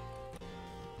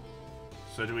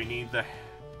 So do we need the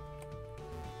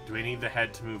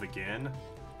head to move again?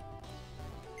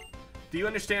 Do you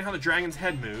understand how the dragon's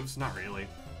head moves? Not really.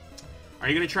 Are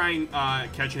you gonna try and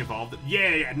catch and evolve?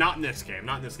 Yeah, not in this game.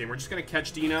 Not in this game. We're just gonna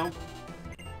catch Dino,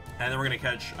 and then we're gonna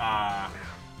catch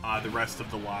the rest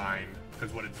of the line.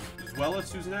 Because what it's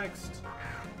Zwelos who's next.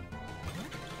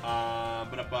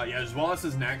 But yeah, as well as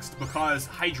his next, because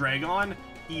Hydreigon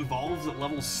evolves at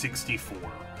level 64.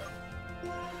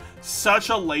 Such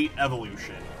a late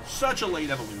evolution. Such a late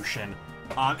evolution.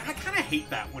 And I kind of hate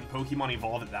that when Pokemon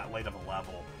evolve at that late of a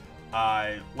level.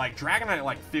 Like, Dragonite at,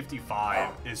 like,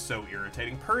 55 is so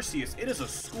irritating. Perseus, it is a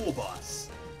school bus.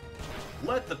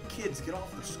 Let the kids get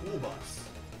off the school bus.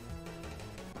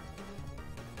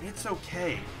 It's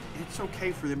okay. It's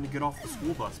okay for them to get off the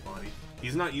school bus, buddy.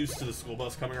 He's not used to the school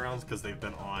bus coming around because they've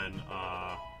been on,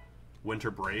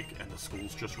 winter break and the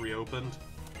school's just reopened.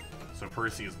 So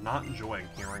Percy is not enjoying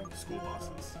hearing the school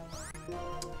buses.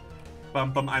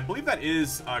 I believe that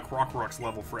is Krokorok's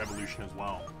level for evolution as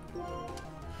well.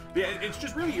 But yeah, it's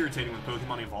just really irritating when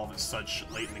Pokemon evolve at such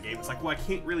late in the game. It's like, well, I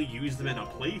can't really use them in a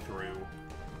playthrough.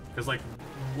 Because, like,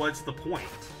 what's the point?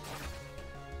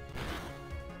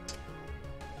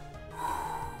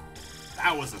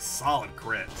 That was a solid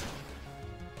crit.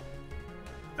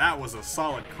 That was a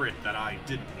solid crit that I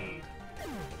didn't need.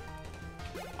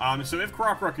 So if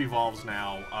Krokorok evolves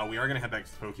now, we are going to head back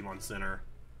to the Pokemon Center.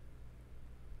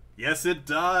 Yes, it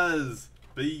does!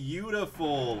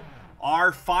 Beautiful!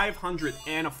 Our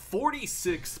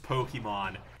 546th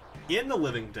Pokemon in the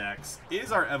Living Dex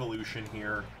is our evolution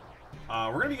here.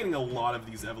 We're going to be getting a lot of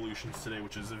these evolutions today,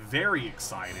 which is very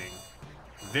exciting.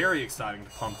 Very exciting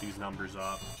to pump these numbers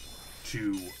up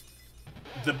to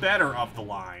the better of the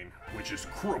line, which is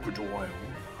Crocodile,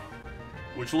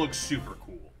 which looks super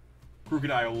cool.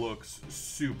 Crocodile looks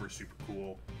super, super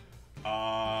cool.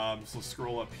 So let's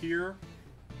scroll up here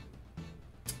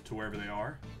to wherever they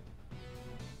are.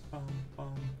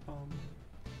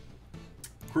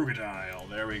 Crocodile,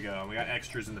 there we go. We got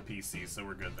extras in the PC, so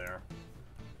we're good there.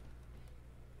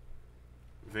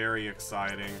 Very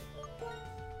exciting.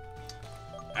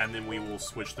 And then we will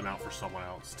switch them out for someone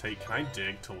else. Can I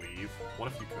dig to leave?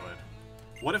 What if you could?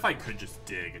 What if I could just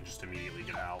dig and just immediately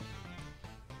get out?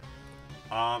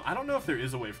 I don't know if there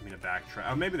is a way for me to backtrack.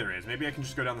 Oh, maybe there is. Maybe I can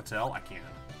just go down the tail. I can.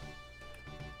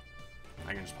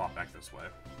 I can just pop back this way.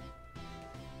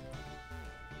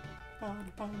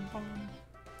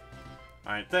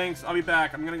 Alright, thanks. I'll be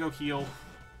back. I'm gonna go heal.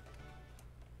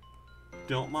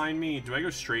 Don't mind me. Do I go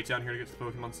straight down here to get to the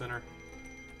Pokemon Center?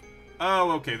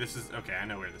 Oh, okay. This is... Okay, I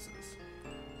know where this is.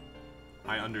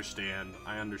 I understand.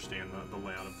 I understand the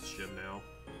layout of this gym now.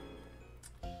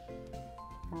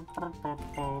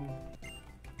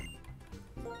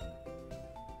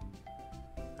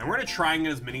 And we're going to try and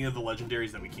get as many of the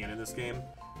legendaries that we can in this game.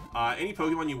 Any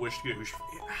Pokemon you wish to get...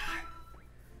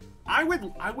 I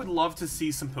would love to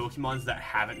see some Pokemons that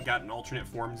haven't gotten alternate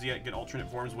forms yet get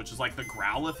alternate forms, which is like the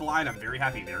Growlithe line. I'm very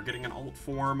happy they're getting an alt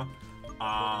form.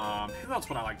 Who else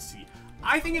would I like to see?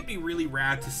 I think it'd be really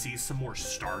rad to see some more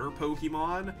starter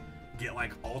Pokemon get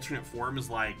like alternate forms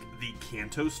like the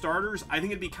Kanto starters. I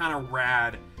think it'd be kind of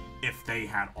rad if they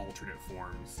had alternate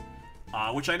forms.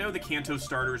 Which I know the Kanto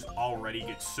starters already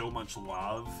get so much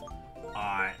love.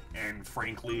 And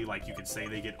frankly, like, you could say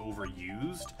they get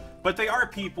overused. But they are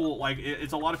people, like,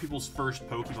 it's a lot of people's first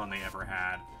Pokemon they ever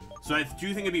had. So I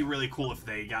do think it'd be really cool if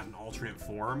they got an alternate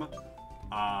form.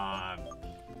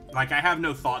 Like, I have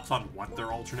no thoughts on what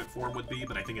their alternate form would be,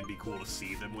 but I think it'd be cool to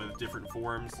see them with different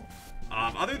forms.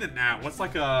 Other than that, what's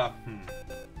like a...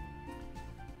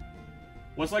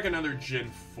 What's like another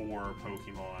Gen 4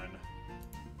 Pokemon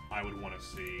I would want to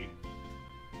see?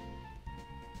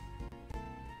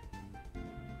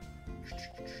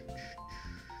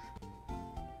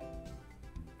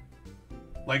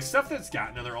 Like, stuff that's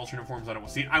gotten other alternate forms I don't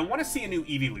want to see. I want to see a new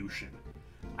Evolution.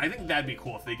 I think that'd be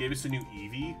cool if they gave us a new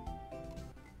Eevee.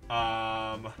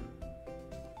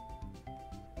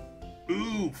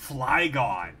 Ooh,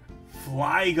 Flygon.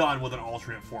 Flygon with an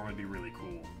alternate form would be really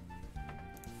cool.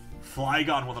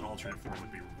 Flygon with an alternate form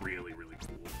would be really, really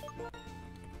cool.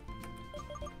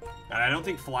 And I don't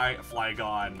think Flygon,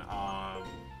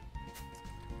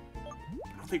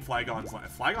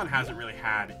 Flygon hasn't really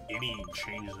had any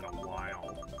changes in a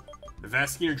while. The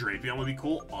Vespiquen or Drapion would be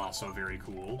cool. Also very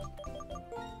cool.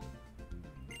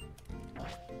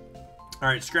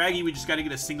 Alright, Scraggy, we just gotta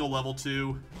get a single level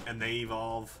 2, and they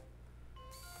evolve.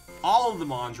 All of the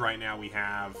Mons right now we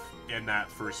have in that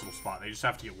first little spot. They just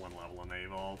have to get one level and they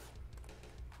evolve.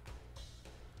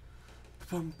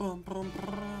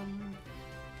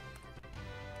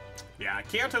 Yeah,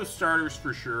 Kanto starters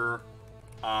for sure.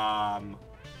 And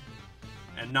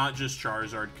not just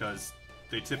Charizard, because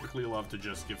they typically love to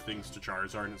just give things to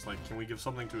Charizard, and it's like, can we give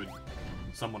something to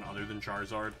someone other than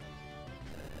Charizard?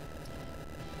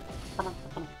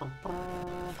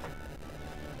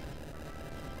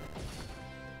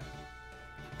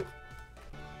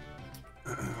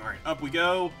 Alright, up we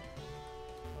go.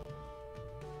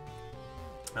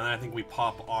 And then I think we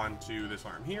pop onto this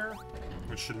arm here,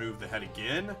 which should move the head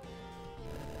again.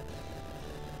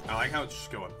 I like how it's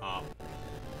just going up.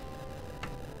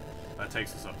 That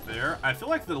takes us up there. I feel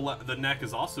like the neck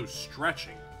is also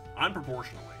stretching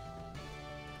unproportionally.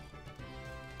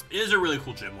 It is a really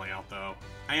cool gym layout, though.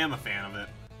 I am a fan of it.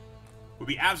 Would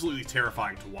be absolutely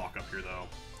terrifying to walk up here, though.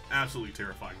 Absolutely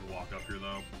terrifying to walk up here,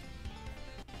 though.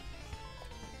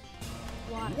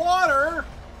 Water. Water!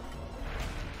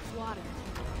 Water.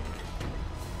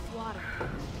 Water.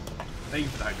 Thank you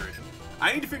for the hydration.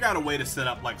 I need to figure out a way to set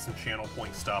up, like, some channel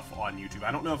point stuff on YouTube.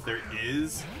 I don't know if there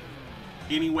is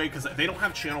any way, because they don't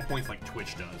have channel points like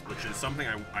Twitch does, which is something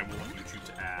I want YouTube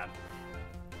to add.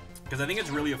 Because I think it's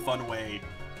really a fun way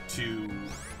to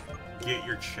get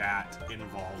your chat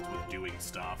involved with doing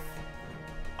stuff.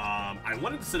 I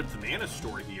wanted to set up the mana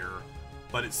store here,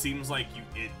 but it seems like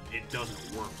it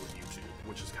doesn't work with YouTube,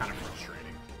 which is kind of frustrating.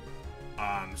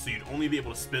 So you'd only be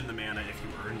able to spend the mana if you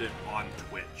earned it on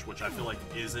Twitch, which I feel like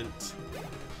isn't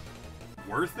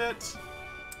worth it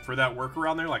for that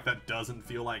workaround there. Like, that doesn't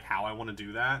feel like how I want to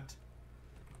do that.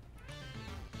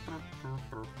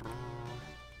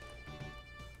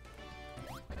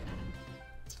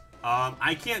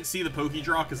 I can't see the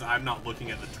Pokédraw because I'm not looking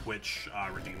at the Twitch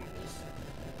redeemables,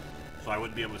 so I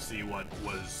wouldn't be able to see what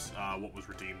was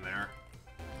redeemed there.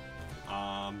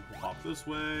 We'll pop this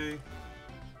way.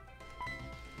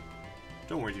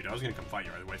 Don't worry, dude. I was gonna come fight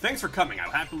you either way. Thanks for coming.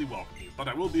 I'll happily welcome you, but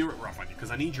I will be a bit rough on you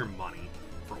because I need your money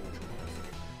for Ultra Balls.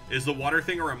 Is the water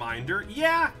thing a reminder?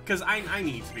 Yeah, because I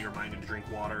need to be reminded to drink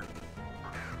water,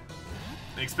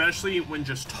 especially when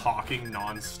just talking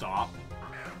non-stop.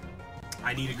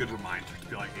 I need a good reminder to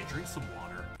be like, hey, drink some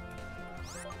water.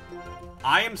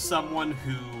 I am someone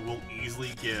who will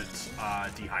easily get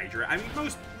dehydrated. I mean,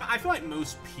 I feel like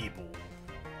most people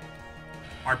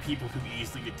are people who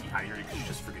easily get dehydrated because you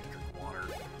just forget to drink water.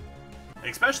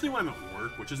 Especially when I'm at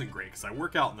work, which isn't great because I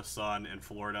work out in the sun in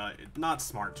Florida. It's not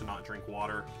smart to not drink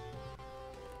water.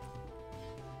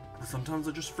 But sometimes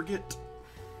I just forget.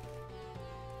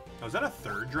 Oh, is that a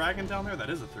third dragon down there?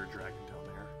 That is a third dragon down there.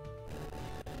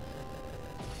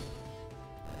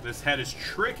 This head is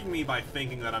tricking me by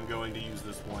thinking that I'm going to use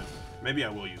this one. Maybe I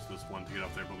will use this one to get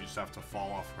up there, but we just have to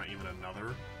fall off from even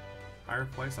another higher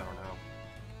place? I don't know.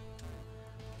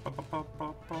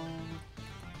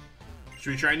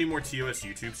 Should we try any more TOS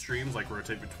YouTube streams, like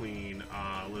rotate between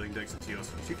Living Decks and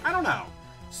TOS YouTube? I don't know.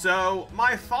 So,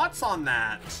 my thoughts on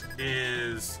that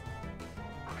is,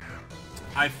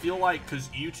 I feel like, because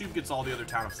YouTube gets all the other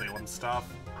Town of Salem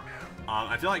stuff,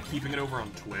 I feel like keeping it over on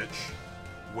Twitch,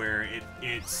 where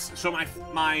it's... So my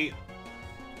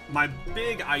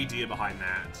big idea behind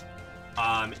that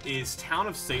is Town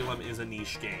of Salem is a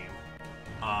niche game.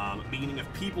 Meaning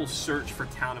if people search for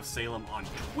Town of Salem on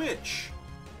Twitch,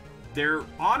 they're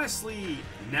honestly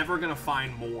never gonna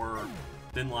find more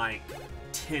than like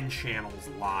 10 channels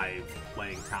live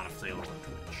playing Town of Salem on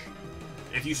Twitch.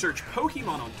 If you search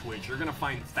Pokemon on Twitch, you're gonna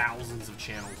find thousands of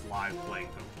channels live playing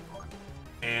Pokemon.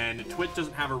 And Twitch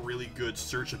doesn't have a really good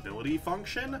searchability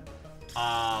function,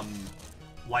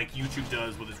 like YouTube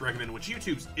does with its recommended, which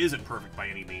YouTube's isn't perfect by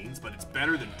any means, but it's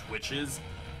better than Twitch's,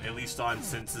 at least on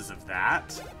senses of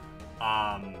that.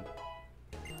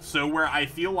 So where I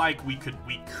feel like we could,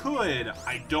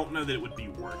 I don't know that it would be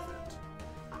worth it.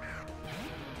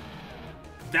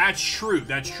 That's true,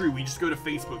 we just go to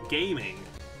Facebook Gaming,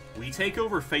 we take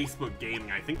over Facebook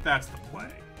Gaming, I think that's the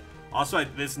play. Also,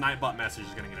 this Nightbot message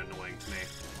is gonna get annoying to me.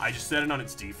 I just set it on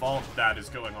its default, that is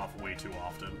going off way too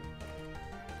often.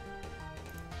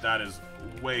 That is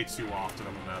way too often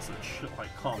of a message.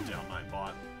 Like, calm down,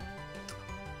 Nightbot.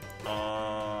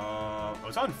 Oh,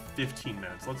 it's on 15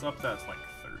 minutes. Let's up that to like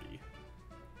 30.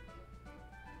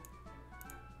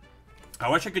 I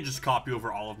wish I could just copy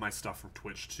over all of my stuff from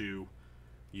Twitch to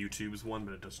YouTube's one,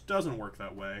 but it just doesn't work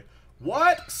that way.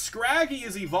 What? Scraggy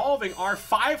is evolving our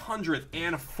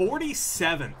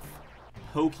 547th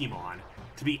Pokemon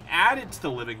to be added to the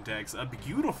Living Dex. A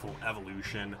beautiful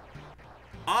evolution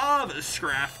of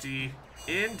Scrafty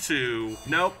into...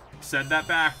 Nope, said that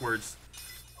backwards.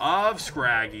 Of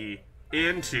Scraggy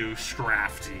into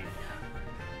Scrafty.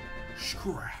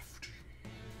 Scrafty.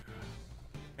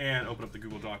 And open up the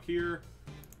Google Doc here.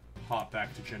 Hop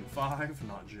back to Gen 5,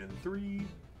 not Gen 3.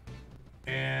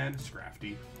 And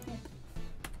Scrafty. Boop.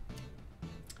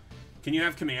 Can you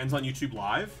have commands on YouTube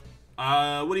Live?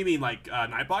 What do you mean, like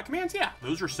Nightbot commands? Yeah,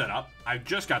 those are set up. I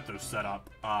just got those set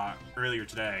up earlier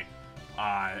today.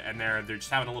 And they're just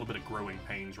having a little bit of growing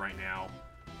pains right now,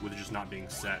 with it just not being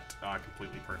set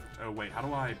completely perfect. Oh wait, how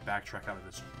do I backtrack out of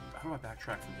this? How do I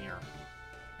backtrack from here?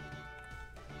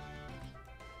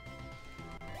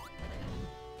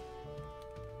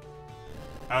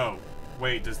 Oh,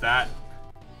 wait, does that...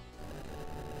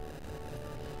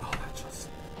 Oh, that just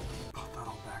put that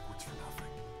all backwards for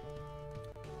nothing.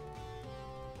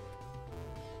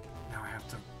 Now I have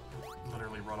to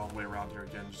literally run all the way around here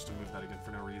again just to move that again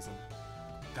for no reason.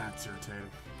 That's irritating.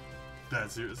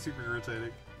 That's super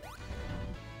irritating.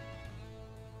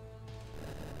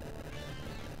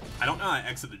 I don't know how to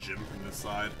exit the gym from this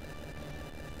side.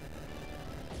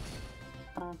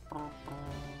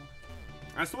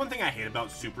 That's the one thing I hate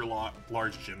about super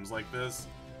large gyms like this,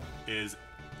 is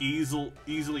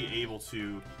easily able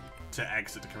to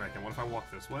exit to come back in. What if I walk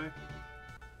this way?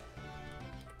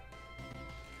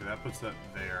 Okay, that puts that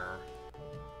there.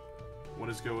 What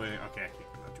is going? Okay, I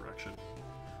can't go that direction.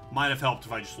 Might have helped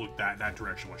if I just looked that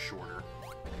direction was shorter.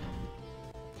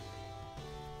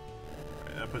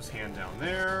 Alright, that puts hand down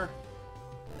there.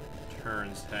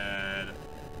 Turns head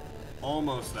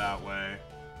almost that way.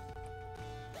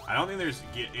 I don't think there's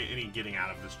any getting out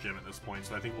of this gym at this point,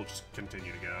 so I think we'll just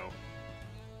continue to go.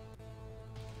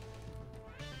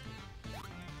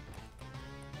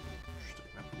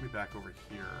 That put me back over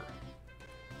here.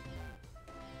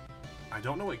 I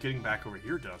don't know what getting back over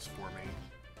here does for me.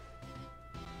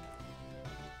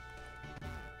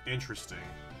 Interesting.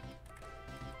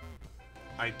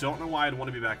 I don't know why I'd want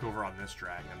to be back over on this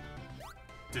dragon.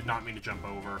 Did not mean to jump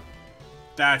over.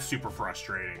 That's super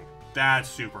frustrating. That's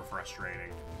super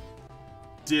frustrating.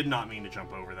 Did not mean to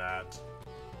jump over that.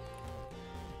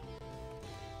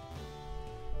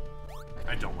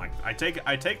 I don't like... I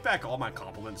take back all my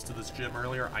compliments to this gym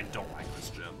earlier. I don't like this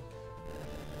gym.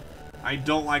 I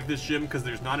don't like this gym because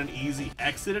there's not an easy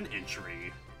exit and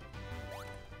entry.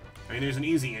 I mean, there's an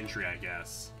easy entry, I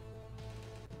guess.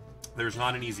 There's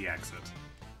not an easy exit.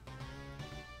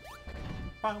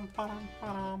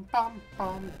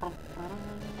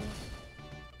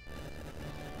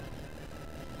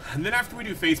 And then after we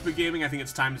do Facebook gaming, I think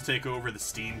it's time to take over the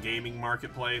Steam gaming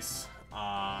marketplace.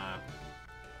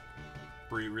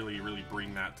 Really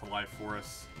bring that to life for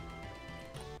us.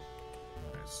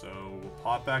 Okay, so we'll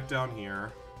pop back down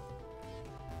here,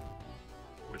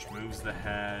 which moves the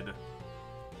head.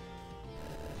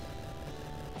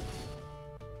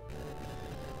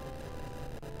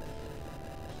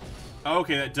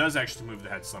 Okay, that does actually move the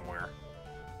head somewhere.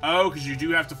 Oh, because you do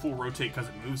have to full rotate because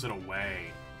it moves it away.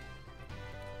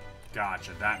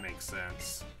 Gotcha, that makes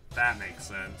sense. That makes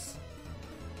sense.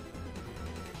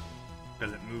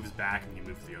 Because it moves back and you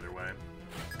move the other way.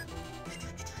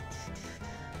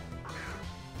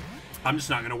 I'm just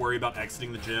not going to worry about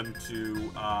exiting the gym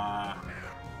to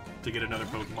get another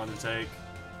Pokemon to take.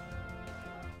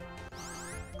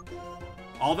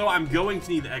 Although I'm going to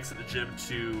need to exit the gym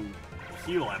to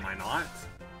heal, am I not?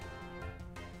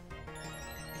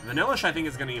 Vanillish, I think,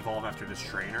 is going to evolve after this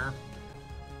trainer.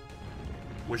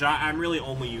 Which I'm really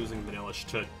only using Vanillish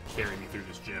to carry me through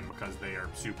this gym because they are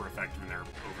super effective and they're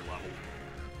over-leveled.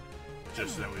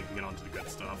 Just so that we can get onto the good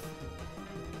stuff.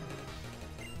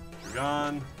 You're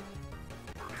gone.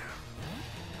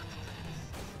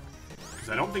 Because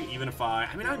I don't think even if I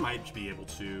mean, I might be able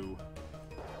to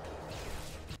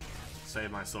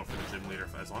save myself for the gym leader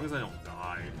as long as I don't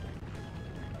die.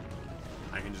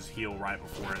 I can just heal right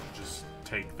before it, just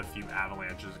take the few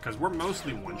avalanches, because we're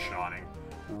mostly one-shotting.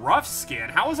 Rough skin?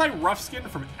 How was I rough skinned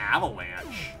from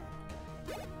avalanche?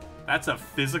 That's a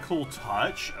physical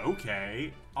touch?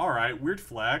 Okay. Alright, weird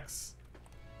flex.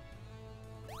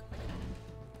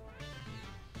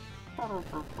 Alright,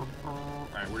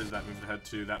 where does that move the head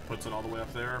to? That puts it all the way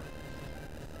up there.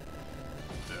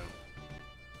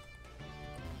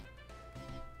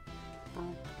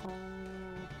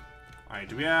 Alright,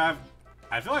 do we have...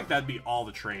 I feel like that'd be all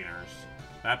the trainers.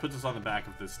 That puts us on the back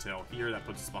of this tail here. That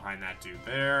puts us behind that dude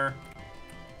there.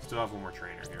 Still have one more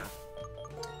trainer here.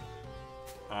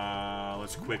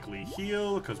 Let's quickly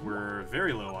heal, because we're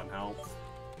very low on health.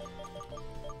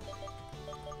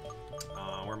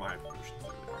 Where are my hyper potions?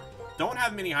 There they are. Don't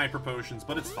have many hyper potions,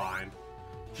 but it's fine.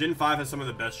 Gen 5 has some of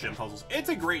the best gym puzzles. It's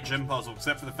a great gym puzzle,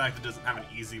 except for the fact it doesn't have an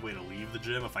easy way to leave the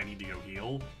gym if I need to go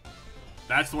heal.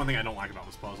 That's the one thing I don't like about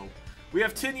this puzzle. We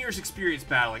have 10 years experience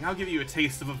battling. I'll give you a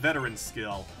taste of a veteran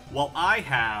skill. Well, I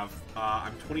have,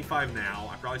 I'm 25 now.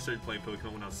 I probably started playing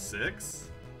Pokemon when I was 6.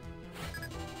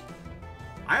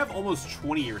 I have almost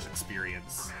 20 years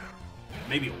experience.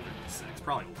 Maybe older than 6.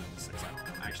 Probably older than 6. I don't know.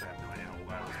 I actually have no idea how old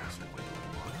I was when I started playing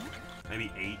Pokemon.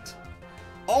 Maybe 8.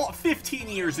 All 15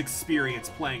 years experience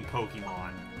playing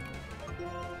Pokemon.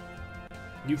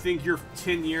 You think your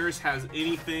 10 years has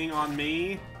anything on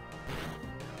me?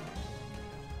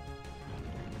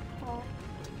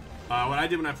 What I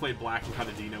did when I played Black and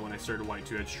Cutadino when I started White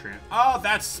 2-Edge Trans. Oh,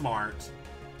 that's smart.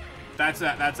 That's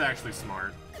actually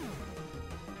smart.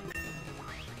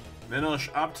 Minosh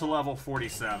up to level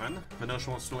 47. Minosh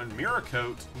wants to win Mirror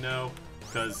Coat. No,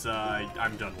 because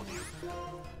I'm done with you.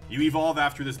 You evolve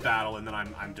after this battle, and then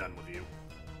I'm done with you.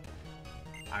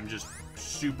 I'm just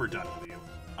super done with you.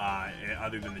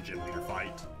 Other than the gym leader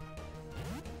fight.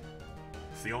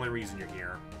 It's the only reason you're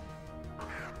here.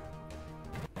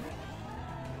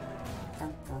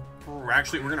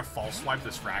 We're gonna false swipe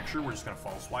this fracture. We're just gonna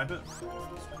false swipe it.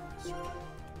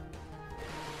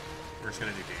 We're just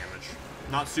gonna do damage.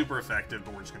 Not super effective,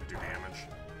 but we're just gonna do damage.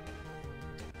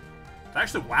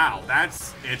 Actually, wow,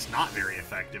 it's not very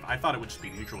effective. I thought it would just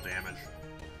be neutral damage.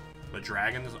 But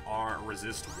dragons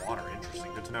resist water.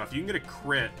 Interesting. Good to know. If you can get a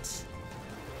crit,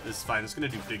 this is fine. It's gonna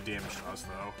do big damage to us,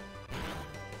 though.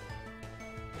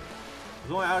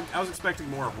 I was expecting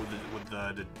more with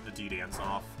the D-Dance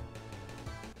off.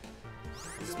 I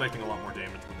was expecting a lot more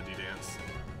damage with the D-Dance.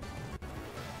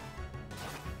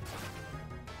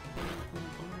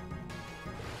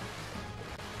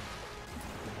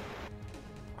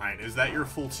 Alright, is that your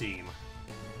full team?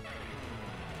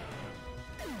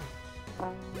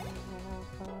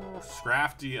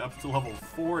 Scrafty up to level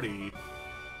 40.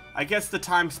 I guess the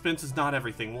time spent is not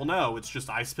everything. Well, no, it's just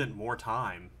I spent more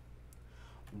time.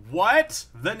 What?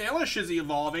 Vanillish is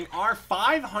evolving our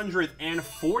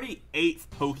 548th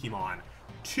Pokemon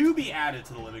to be added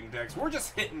to the Living Dex. We're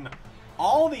just hitting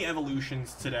all the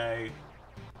evolutions today.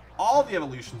 All the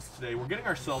evolutions today. We're getting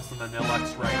ourselves some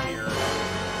Vanillux right here.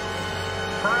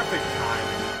 Perfect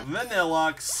timing.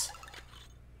 Vanillux.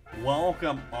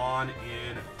 Welcome on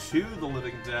in to the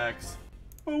Living Dex.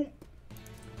 Boom.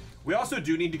 We also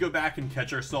do need to go back and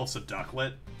catch ourselves a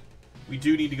Ducklet. We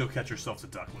do need to go catch ourselves a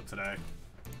Ducklet today.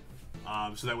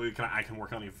 So that way I can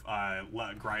work on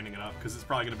grinding it up, because it's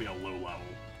probably going to be a low level.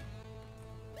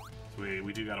 So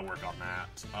we do got to work on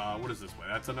that. What is this way?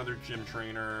 That's another gym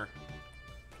trainer.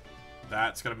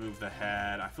 That's going to move the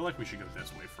head. I feel like we should go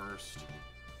this way first.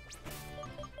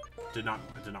 I did not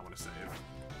want to save.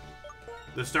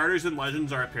 The starters and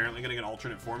legends are apparently going to get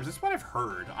alternate forms. That's what I've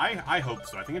heard. I hope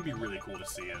so. I think it'd be really cool to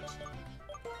see it. I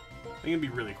think it'd be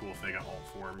really cool if they got alt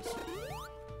forms.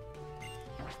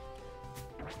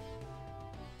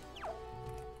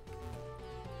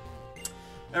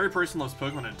 Every person loves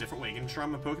Pokemon in a different way. You can try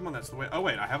my Pokemon, that's the way. Oh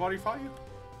wait, I have already fought you?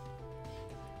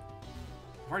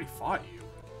 I've already fought you.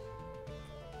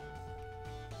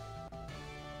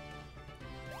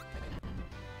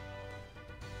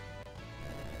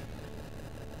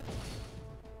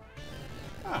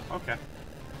 Oh, okay.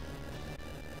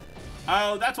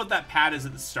 Oh, that's what that pad is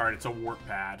at the start. It's a warp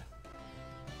pad.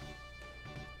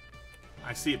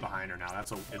 I see it behind her now.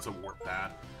 It's a warp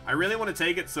pad. I really want to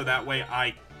take it so that way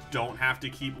I don't have to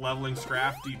keep leveling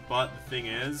Scrafty, but the thing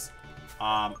is,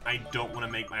 I don't want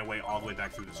to make my way all the way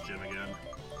back through this gym again.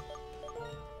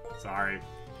 Sorry.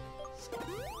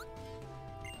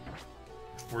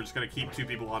 We're just gonna keep two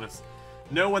people on us.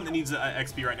 No one that needs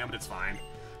XP right now, but it's fine.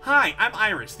 Hi, I'm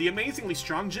Iris, the amazingly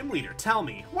strong gym leader. Tell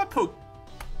me, what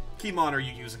Pokemon are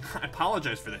you using? I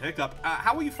apologize for the hiccup.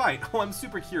 How will you fight? Oh, I'm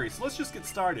super curious. Let's just get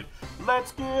started.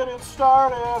 Let's get it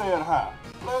started in high.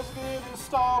 Let's get it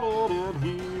started in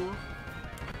here.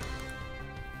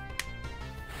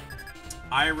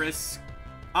 Iris.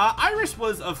 Iris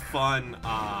was a fun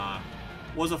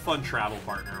travel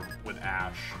partner with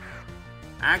Ash.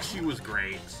 Actually was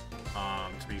great.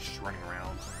 To be just running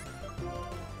around.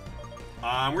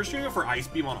 We're just gonna go for Ice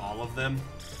Beam on all of them.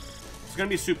 It's gonna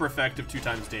be super effective, 2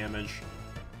 times damage.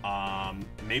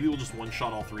 Maybe we'll just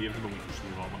one-shot all 3 of them and we can just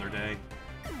move on with our day.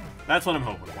 That's what I'm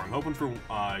hoping for. I'm hoping for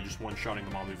just one-shotting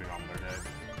them all, moving on with our day.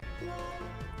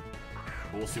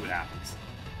 But we'll see what happens.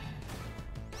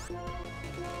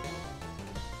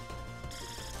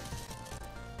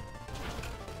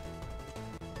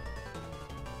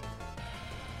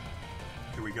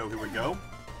 Here we go, here we go.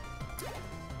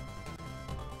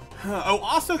 Oh,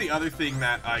 also the other thing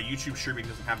that YouTube streaming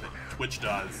doesn't have that Twitch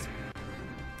does.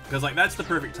 Because, like, that's the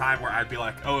perfect time where I'd be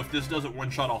like, oh, if this doesn't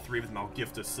one-shot all 3 of them, I'll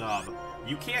gift a sub.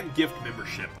 You can't gift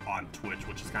membership on Twitch,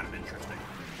 which is kind of interesting.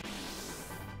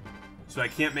 So I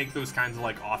can't make those kinds of,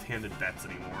 like, offhanded bets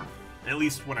anymore. At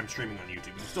least when I'm streaming on YouTube.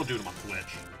 You can still do them on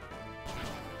Twitch.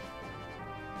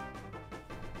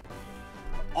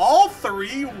 All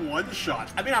 3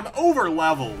 one-shots. I mean, I'm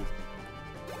over-leveled.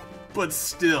 But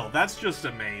still, that's just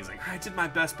amazing. I did my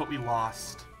best, but we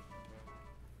lost.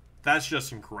 That's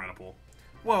just incredible.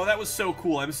 Whoa, that was so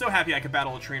cool. I'm so happy I could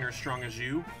battle a trainer as strong as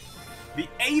you. The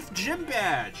 8th gym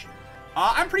badge.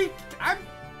 I'm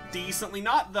decently,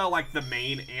 not the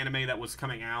main anime that was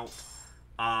coming out.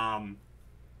 I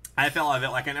fell out of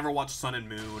it. Like, I never watched Sun and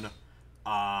Moon.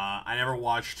 I never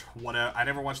watched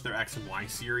their X and Y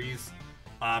series.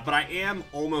 But I am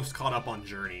almost caught up on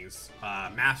Journeys.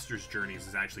 Master's Journeys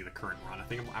is actually the current run. I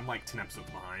think I'm like 10 episodes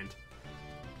behind.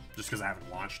 Just because I haven't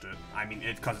watched it. I mean,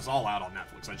 because it's all out on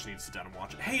Netflix. I just need to sit down and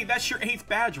watch it. Hey, that's your 8th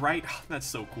badge, right? That's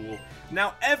so cool.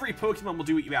 Now, every Pokemon will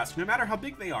do what you ask, no matter how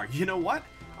big they are. You know what?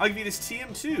 I'll give you this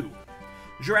TM2.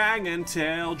 Dragon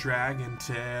Tail,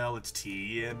 it's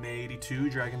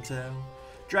TM82, Dragon Tail.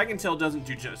 Dragon Tail doesn't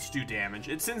just do damage.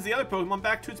 It sends the other Pokemon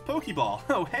back to its Pokeball.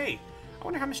 Oh, hey. I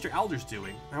wonder how Mr. Elder's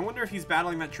doing. I wonder if he's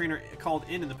battling that trainer called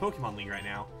in the Pokemon League right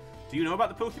now. Do you know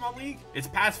about the Pokemon League? It's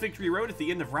past Victory Road at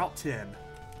the end of Route 10.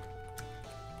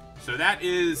 So that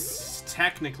is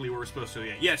technically where we're supposed to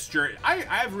get. Yes,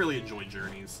 I've really enjoyed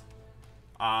Journeys.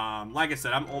 Like I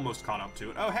said, I'm almost caught up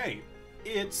to it. Oh, hey,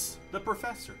 it's the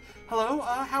professor. Hello,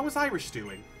 how is Irish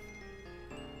doing?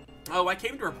 Oh, I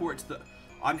came to report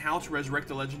on how to resurrect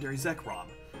the legendary Zekrom.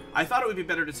 I thought it would be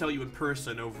better to tell you in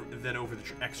person than over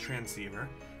the X-Transceiver.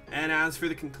 And as for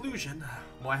the conclusion,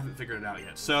 well, I haven't figured it out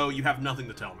yet, so you have nothing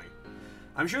to tell me.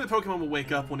 I'm sure the Pokemon will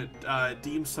wake up when it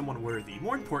deems someone worthy.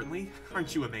 More importantly,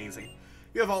 aren't you amazing?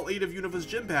 You have all 8 of Unova's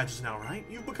gym badges now, right?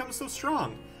 You've become so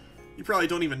strong. You probably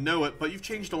don't even know it, but you've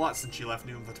changed a lot since you left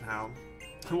Unova Town.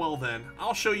 Well then,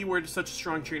 I'll show you where such a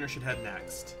strong trainer should head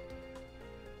next.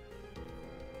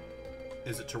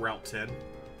 Is it to Route 10?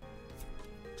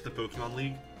 To the Pokemon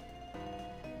League?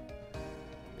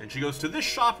 And she goes to this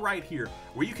shop right here,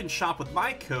 where you can shop with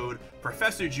my code,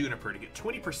 Professor Juniper, to get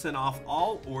 20% off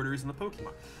all orders in the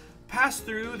Pokemon. Pass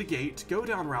through the gate, go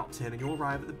down Route 10, and you'll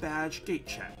arrive at the badge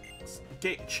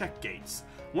check gates.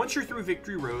 Once you're through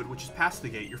Victory Road, which is past the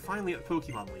gate, you're finally at the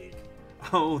Pokemon League.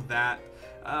 Oh, that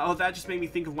just made me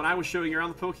think of when I was showing you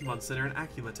around the Pokemon Center in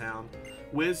Akula Town.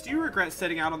 Wiz, do you regret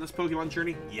setting out on this Pokemon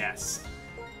journey? Yes.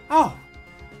 Oh,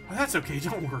 well, that's okay,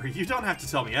 don't worry. You don't have to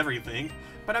tell me everything.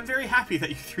 But I'm very happy that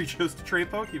you 3 chose to train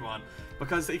Pokemon,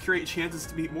 because they create chances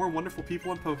to meet more wonderful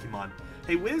people in Pokemon.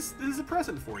 Hey Wiz, this is a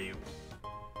present for you.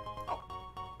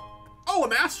 Oh, a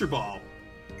Master Ball!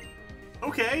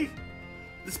 Okay.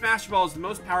 This Master Ball is the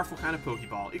most powerful kind of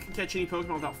Pokeball. It can catch any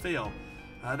Pokemon without fail.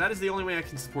 That is the only way I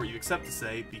can support you, except to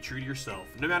say, be true to yourself.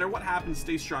 No matter what happens,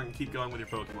 stay strong and keep going with your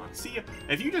Pokemon. See,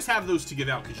 if you just have those to give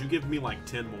out, could you give me like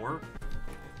 10 more?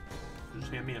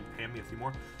 Just hand me a few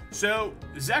more. So,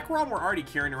 Zekrom we're already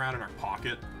carrying around in our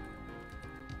pocket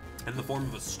in the form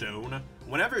of a stone.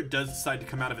 Whenever it does decide to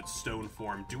come out of its stone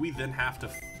form, do we then have to,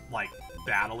 like,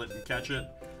 battle it and catch it?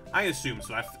 I assume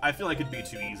so. I feel like it'd be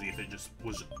too easy if it just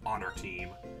was on our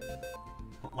team.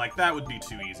 Like, that would be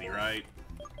too easy, right?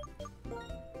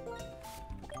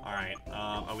 Alright,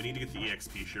 oh, we need to get the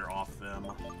EXP share off them.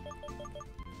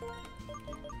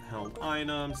 Held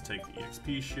items, take the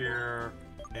EXP share.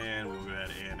 And we'll go ahead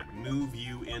and move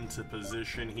you into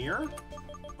position here.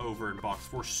 Over in box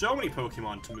 4. So many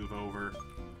Pokemon to move over.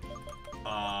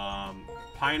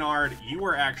 Pinard, you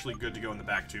are actually good to go in the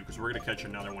back too, because we're going to catch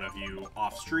another one of you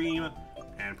off stream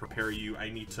and prepare you. I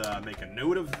need to make a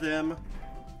note of them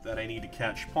that I need to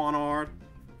catch Pinard.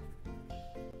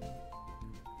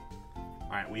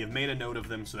 Alright, we have made a note of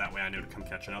them so that way I know to come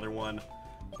catch another one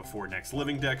before next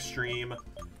Living Deck stream.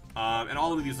 And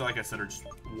all of these, like I said, are just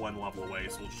 1 level away,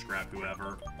 so we'll just grab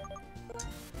whoever.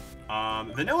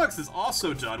 The Vanillix is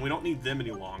also done. We don't need them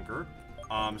any longer.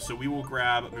 So we will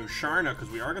grab Musharna, because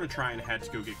we are going to try and head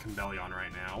to go get Conbellion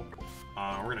right now.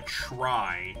 We're going to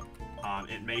try.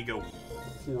 It may go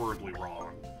horribly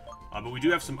wrong. But we do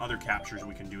have some other captures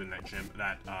we can do in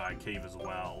that cave as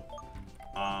well.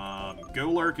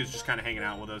 Golurk is just kind of hanging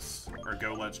out with us. Or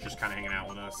Golet's just kind of hanging out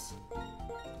with us.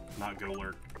 Not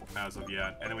Golurk as of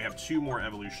yet. And then we have 2 more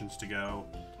evolutions to go.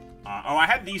 Oh, I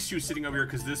had these 2 sitting over here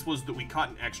because this was that we caught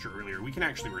an extra earlier. We can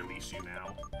actually release you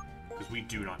now because we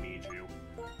do not need you.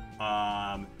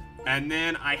 And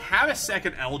then I have a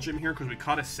second Elgym here because we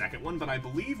caught a second one, but I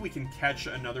believe we can catch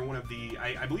another one of the...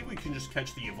 I believe we can just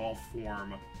catch the evolved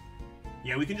form.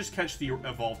 Yeah, we can just catch the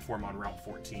evolved form on Route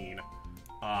 14.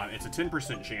 It's a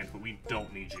 10% chance, but we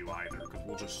don't need you either because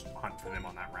we'll just hunt for them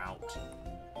on that route.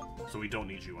 So we don't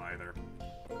need you either.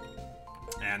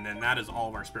 And then that is all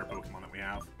of our spare Pokemon that we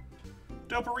have.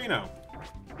 Doperino.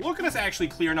 Look at us actually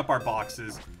clearing up our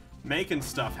boxes, making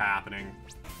stuff happening.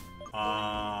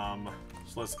 So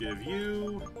let's give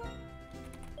you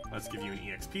an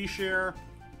EXP share.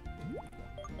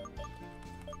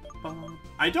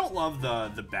 I don't love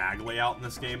the bag layout in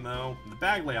this game, though. The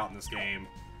bag layout in this game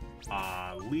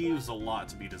leaves a lot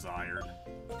to be desired.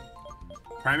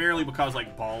 Primarily because,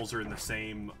 like, balls are in the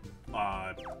same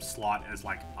slot as,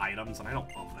 like, items, and I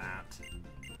don't love that.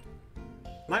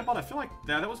 Nightbot, I feel like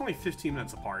that was only 15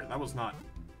 minutes apart. That was not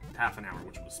half an hour,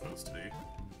 which it was supposed to be.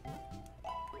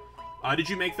 Did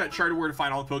you make that chart of where to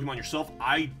find all the Pokemon yourself?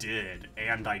 I did,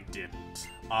 and I didn't.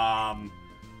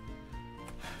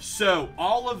 So,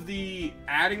 all of the...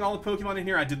 Adding all the Pokemon in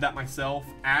here, I did that myself.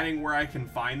 Adding where I can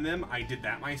find them, I did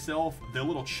that myself. The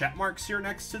little check marks here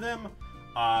next to them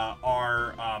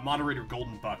are Moderator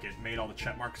Golden Bucket. Made all the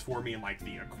check marks for me, and like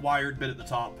the acquired bit at the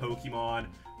top, Pokemon,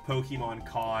 Pokemon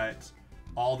caught,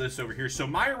 all this over here. So,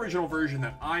 my original version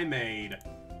that I made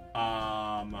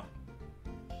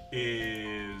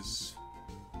is...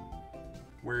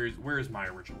 Where is my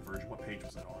original version? What page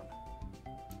was it on?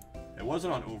 It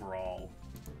wasn't on overall.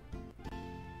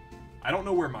 I don't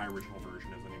know where my original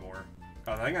version is anymore.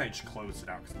 I think I just closed it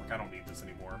out because like, I don't need this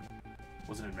anymore.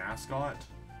 Was it in Mascot?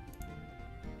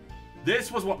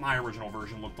 This was what my original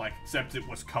version looked like, except it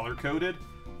was color-coded.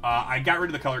 I got rid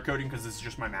of the color coding because this is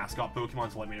just my mascot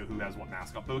Pokemon to let me know who has what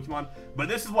mascot Pokemon. But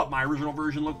this is what my original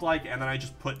version looked like, and then I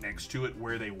just put next to it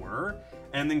where they were.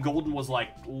 And then Golden was like,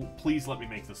 please let me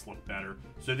make this look better.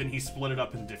 So then he split it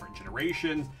up in different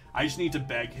generations. I just need to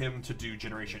beg him to do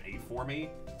Generation 8 for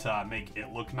me to make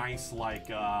it look nice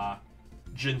like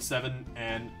Gen 7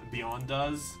 and beyond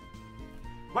does.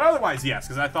 But otherwise, yes,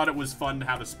 because I thought it was fun to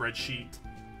have a spreadsheet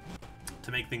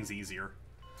to make things easier.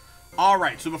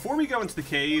 Alright, so before we go into the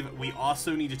cave, we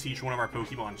also need to teach one of our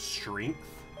Pokemon Strength,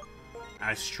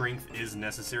 as Strength is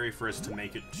necessary for us to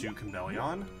make it to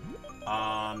Combeleon.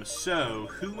 So,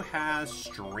 who has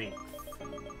Strength?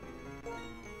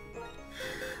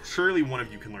 Surely one of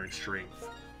you can learn Strength.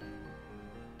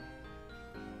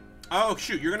 Oh,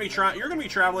 shoot, you're gonna be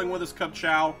traveling with us,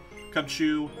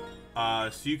 Cubchoo, so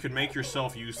you can make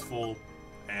yourself useful,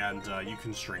 and you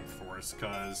can Strength for us,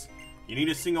 because... You need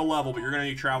a single level, but you're going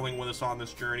to be traveling with us on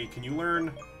this journey. Can you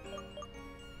learn...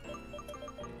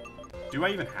 Do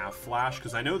I even have Flash?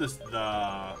 Because I know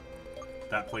that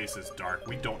place is dark.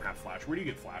 We don't have Flash. Where do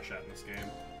you get Flash at in this game?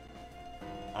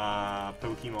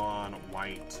 Pokemon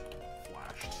White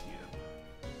Flash TM.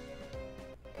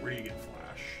 Where do you get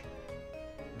Flash?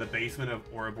 The basement of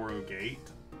Ouroboros Gate?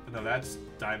 No, that's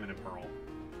Diamond and Pearl.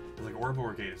 I was like,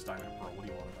 Ouroboros Gate is Diamond and Pearl. What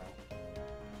do you want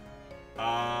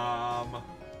about?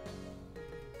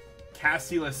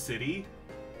 Cassila City,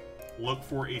 look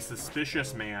for a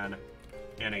suspicious man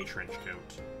in a trench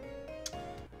coat.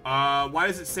 Why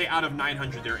does it say out of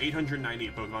 900? There are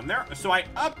 898 Pokemon there. So I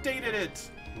updated it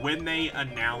when they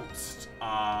announced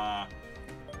Cassila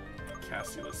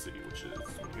City, which is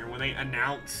here. When they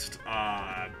announced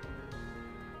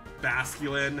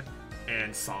Basculin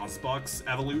and Sawsbuck's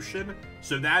evolution.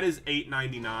 So that is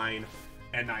 899.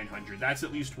 And 900. That's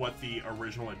at least what the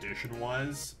original edition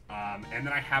was. And then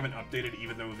I haven't updated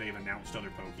even though they've announced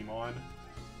other Pokemon.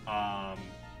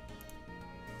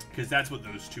 Because that's what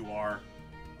those two are.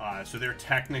 So they're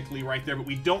technically right there, but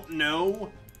we don't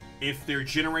know if they're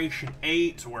Generation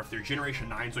 8 or if they're Generation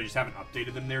 9, so I just haven't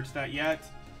updated them there to that yet.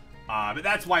 But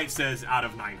that's why it says out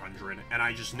of 900, and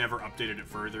I just never updated it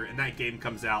further. And that game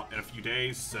comes out in a few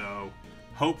days, so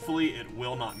hopefully it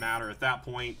will not matter at that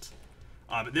point.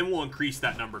 But then we'll increase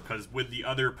that number, because with the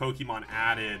other Pokemon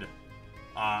added,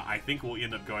 I think we'll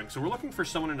end up going... So we're looking for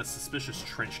someone in a suspicious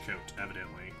trench coat,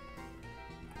 evidently,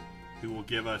 who will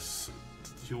give us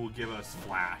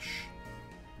Flash,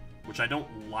 which I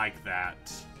don't like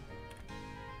that.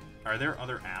 Are there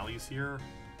other alleys here?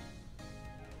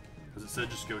 Because it said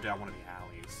just go down one of the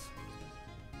alleys.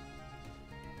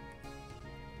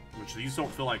 Which these don't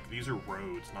feel like... These are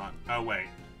roads, not... Oh, wait.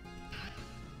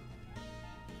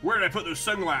 Where did I put those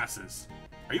sunglasses?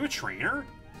 Are you a trainer?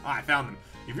 Ah, I found them.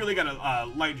 You've really got to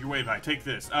light your way by. Take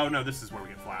this. Oh, no, this is where we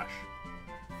get Flash.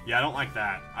 Yeah, I don't like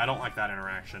that. I don't like that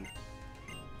interaction.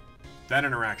 That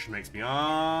interaction makes me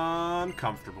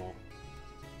uncomfortable.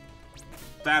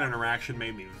 That interaction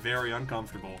made me very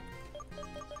uncomfortable.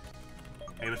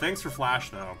 Hey, but thanks for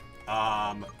Flash, though.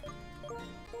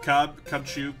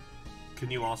 Cubchoo,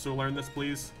 can you also learn this,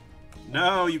 please?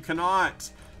 No, you cannot.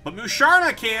 But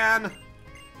Musharna can!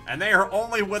 And they are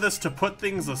only with us to put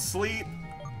things asleep.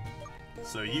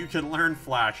 So you can learn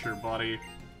Flasher, buddy.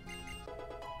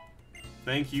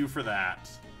 Thank you for that.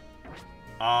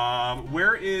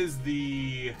 Where is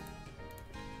the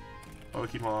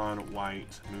Pokemon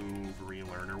White Move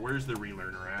Relearner? Where's the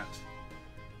Relearner at?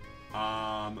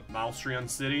 Malstrion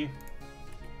City?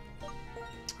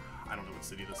 I don't know what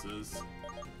city this is.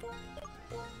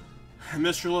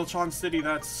 Mr. Lilchon City,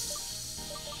 that's...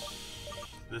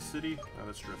 This city? No,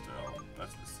 that's Driftel.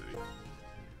 That's the city.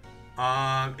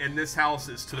 And this house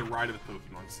is to the right of the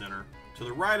Pokemon Center. To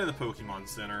the right of the Pokemon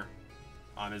Center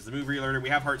is the Move Relearner. We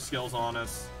have Heart Skills on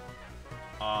us.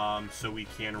 So we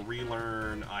can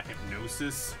relearn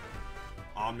Hypnosis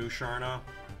on Musharna.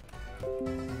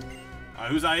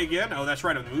 Who's I again? Oh, that's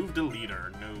right. I moved to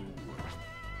leader. No.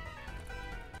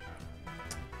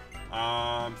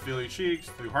 Feel your cheeks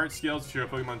through heart skills. If you're a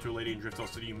Pokemon to a lady in Driftell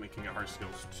City, making it heart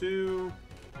skills too.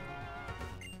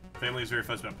 Family is very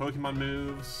fussed about Pokemon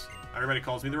moves. Everybody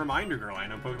calls me the reminder girl. I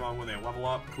know Pokemon when they level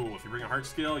up. Cool. If you bring a heart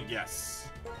skill, yes.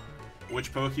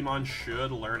 Which Pokemon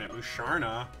should learn it?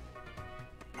 Musharna.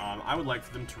 I would like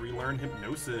for them to relearn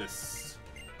Hypnosis.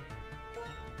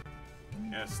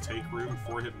 Yes, take room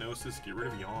for Hypnosis. Get rid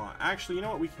of Yawn. Actually, you know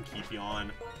what? We can keep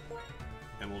Yawn.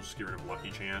 And we'll just get rid of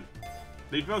Lucky Chant.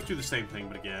 They both do the same thing,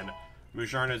 but again,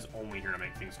 Musharna is only here to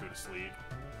make things go to sleep.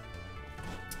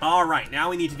 Alright, now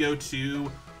we need to go to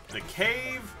the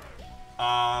cave.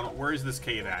 Where is this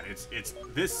cave at? It's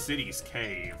this city's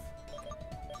cave.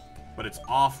 But it's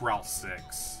off Route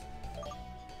 6.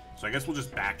 So I guess we'll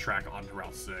just backtrack onto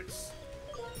Route 6.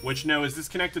 Which, no, is this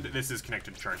connected? This is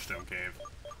connected to Chargestone Cave.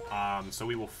 So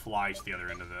we will fly to the other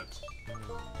end of it.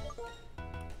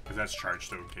 Because that's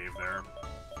Chargestone Cave there.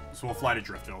 So we'll fly to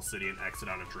Driftell City and exit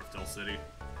out of Driftell City.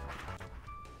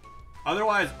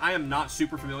 Otherwise, I am not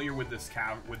super familiar with this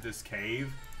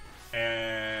cave.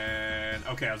 And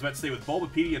okay, I was about to say with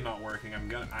Bulbapedia not working,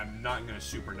 I'm not gonna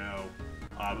super know.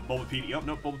 But Bulbapedia, oh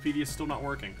no, Bulbapedia is still not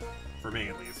working for me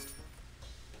at least.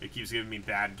 It keeps giving me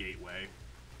bad gateway.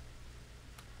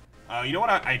 You know what?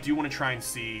 I do want to try and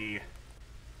see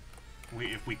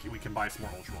if we can buy some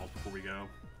more Ultra Balls before we go.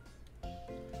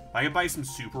 If I could buy some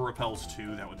Super Repels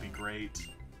too, that would be great.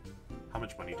 How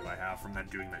much money do I have from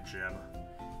doing that gym?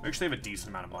 I actually have a decent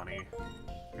amount of money.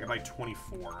 I can buy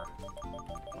 24.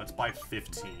 Let's buy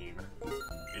 15.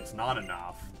 It's not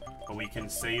enough, but we can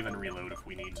save and reload if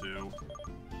we need to.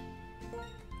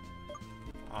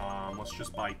 Let's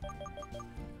just buy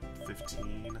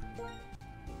 15.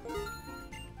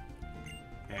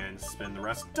 And spend the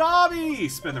rest. Dobby!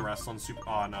 Spend the rest on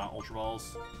Ultra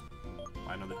Balls.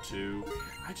 Buy another 2.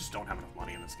 I just don't have enough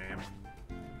money in this game.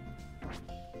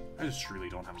 I just truly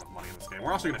don't have enough money in this game.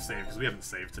 We're also going to save because we haven't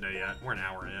saved today yet. We're an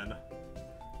hour in.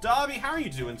 Dobby, how are you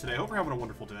doing today? Hope you're having a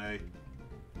wonderful day.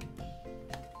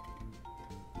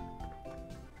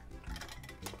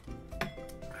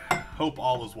 Hope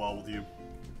all is well with you.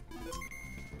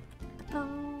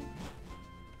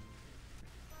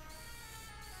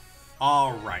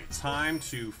 Alright, time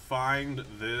to find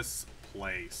this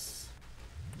place.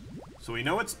 So we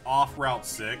know it's off Route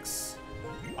 6.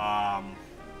 And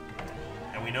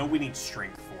we know we need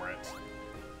strength for it.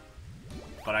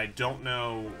 But I don't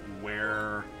know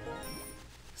where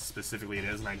specifically it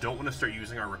is, and I don't want to start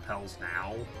using our repels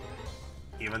now,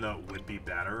 even though it would be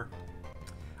better.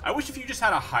 I wish if you just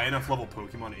had a high enough level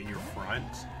Pokemon in your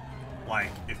front, like,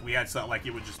 if we had something, like,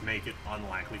 it would just make it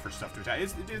unlikely for stuff to attack.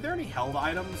 Are there any held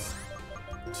items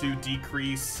to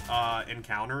decrease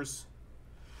encounters?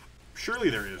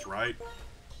 Surely there is, right?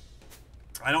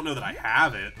 I don't know that I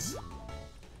have it.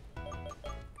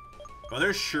 But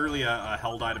there's surely a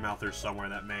held item out there somewhere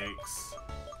that makes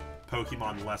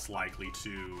Pokemon less likely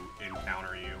to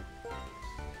encounter you.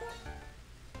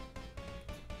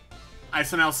 I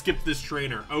somehow skipped this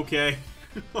trainer. Okay.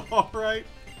 Alright.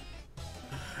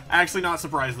 Actually not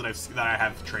surprised that I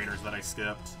have trainers that I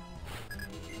skipped.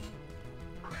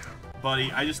 Buddy,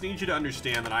 I just need you to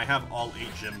understand that I have all 8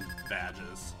 gym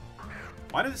badges.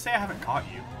 Why did it say I haven't caught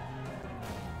you?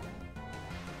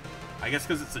 I guess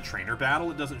because it's a trainer battle,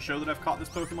 it doesn't show that I've caught this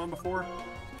Pokemon before.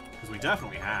 Because we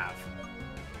definitely have.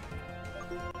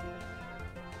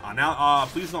 Now,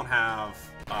 please don't have,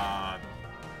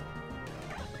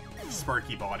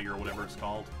 Sparky Body or whatever it's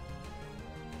called.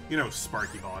 You know,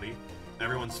 Sparky Body.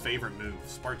 Everyone's favorite move,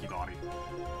 Sparky Body.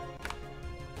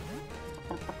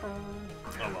 Oh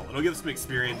well, it'll give some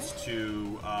experience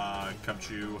to,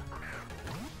 Cubchoo.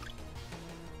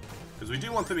 Because we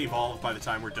do want them evolved by the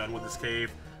time we're done with this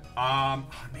cave. Man,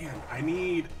 I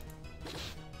need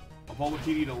a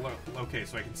Bulbapedia to load. Okay,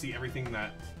 so I can see everything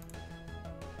that...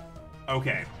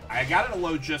 Okay, I got it to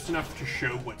load just enough to show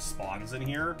what spawns in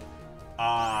here.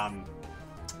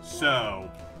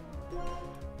 So...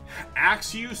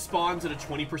 Axew spawns at a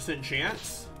 20%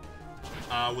 chance.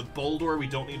 With Boldore, we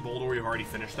don't need Boldore, we've already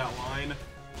finished that line.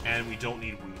 And we don't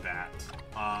need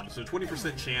Woobat. So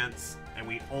 20% chance, and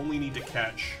we only need to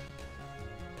catch...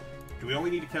 Do we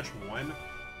only need to catch one?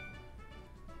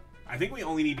 I think we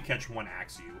only need to catch one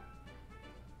Axew.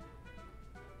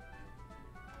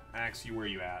 Axew, where are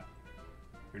you at?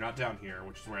 You're not down here,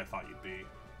 which is where I thought you'd be.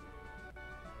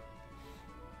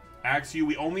 Axew,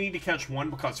 we only need to catch one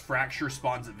because Fracture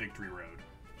spawns at Victory Road.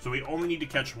 So we only need to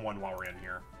catch one while we're in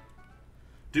here.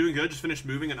 Doing good, just finished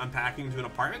moving and unpacking into an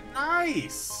apartment.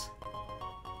 Nice!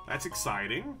 That's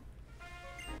exciting.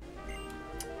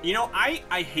 You know,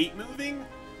 I hate moving.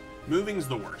 Moving's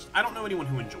the worst. I don't know anyone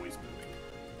who enjoys moving.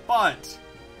 But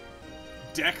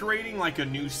decorating like a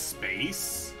new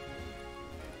space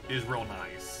is real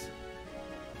nice.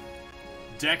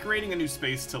 Decorating a new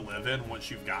space to live in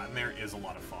once you've gotten there is a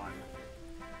lot of fun.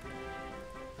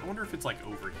 I wonder if it's like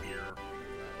over here.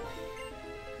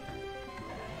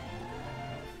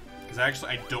 Because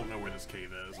actually, I don't know where this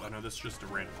cave is. I know this is just a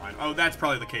random line. Oh, that's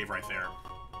probably the cave right there.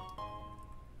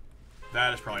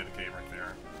 That is probably the cave right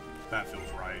there. That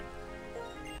feels right.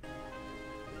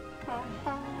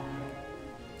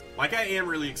 Like, I am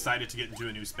really excited to get into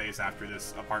a new space after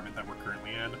this apartment that we're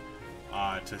currently in.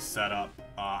 To set up,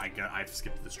 I've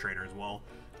skipped this trainer as well.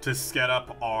 To set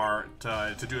up our,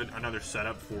 to do another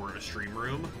setup for a stream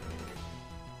room.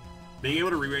 Being able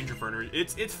to rearrange your furniture,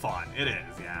 it's fun. It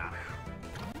is, yeah.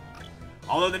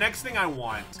 Although the next thing I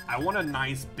want a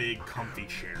nice, big, comfy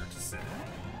chair to sit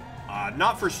in.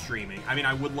 Not for streaming. I mean,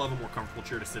 I would love a more comfortable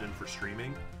chair to sit in for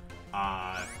streaming.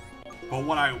 But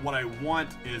what I want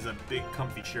is a big,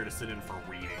 comfy chair to sit in for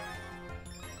reading.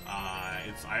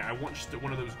 I want just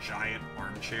one of those giant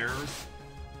armchairs,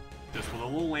 just with a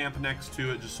little lamp next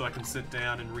to it, just so I can sit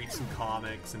down and read some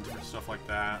comics and different stuff like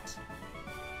that.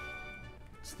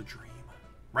 It's the dream.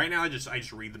 Right now, I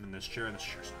just read them in this chair, and this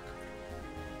chair's not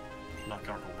comfortable. I'm not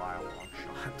comfortable by a long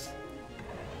shot.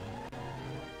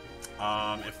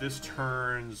 If this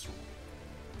turns...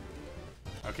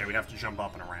 Okay, we have to jump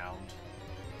up and around.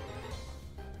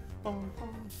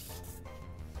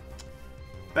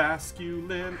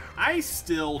 Basculin. I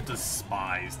still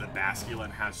despise that Basculin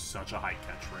has such a high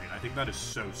catch rate. I think that is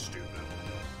so stupid.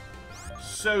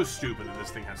 So stupid that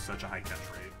this thing has such a high catch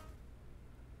rate.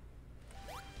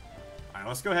 Alright,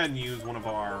 let's go ahead and use one of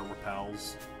our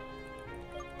repels.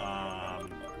 There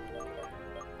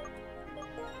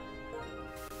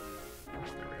we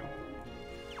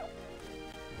go.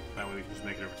 That way we can just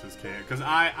make it over to this cave. Because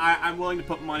I'm willing to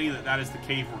put money that is the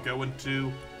cave we're going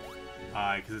to.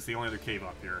 Because it's the only other cave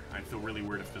up here. I'd feel really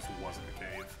weird if this wasn't a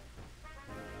cave.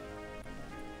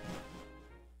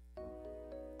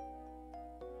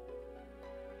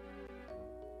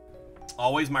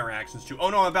 Always my reactions to... Oh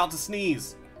no, I'm about to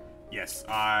sneeze! Yes,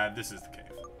 this is the cave.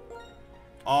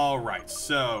 Alright,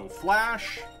 so,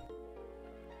 Flash.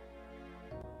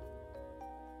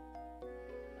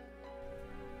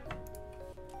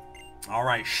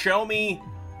 Alright, show me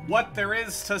what there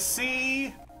is to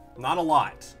see. Not a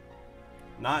lot.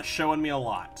 Not showing me a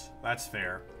lot. That's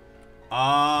fair.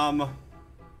 Well,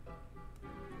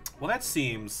 that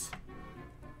seems...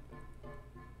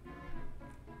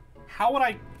 How would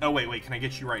I... Oh, wait, can I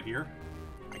get you right here?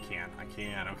 I can.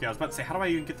 Okay, I was about to say, how do I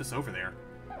even get this over there?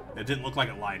 It didn't look like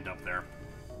it lined up there.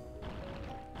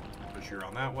 Push you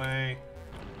around that way.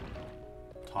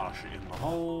 Toss you in the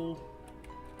hole.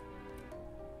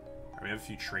 Right, we have a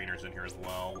few trainers in here as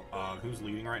well. Who's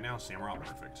leading right now? Samurai.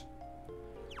 Perfect.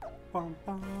 Bum,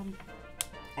 bum.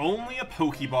 Only a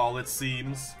Pokeball, it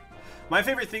seems. My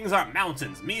favorite things are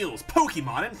mountains, meals,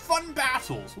 Pokemon, and fun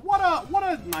battles. What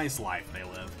a nice life they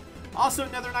live. Also,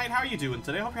 Nether Knight, how are you doing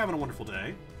today? Hope you're having a wonderful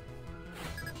day.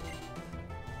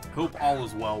 Hope all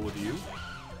is well with you.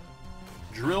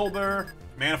 Drillbur.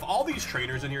 Man, if all these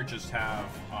trainers in here just have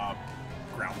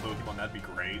ground Pokemon, that'd be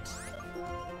great.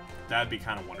 That'd be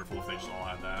kind of wonderful if they just all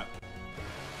had that.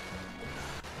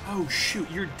 Oh,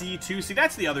 shoot, you're D2. See,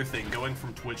 that's the other thing, going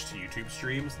from Twitch to YouTube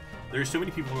streams. There's so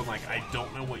many people who are like, I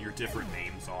don't know what your different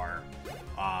names are,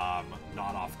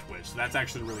 not off Twitch. So that's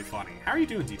actually really funny. How are you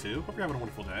doing, D2? Hope you're having a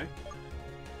wonderful day.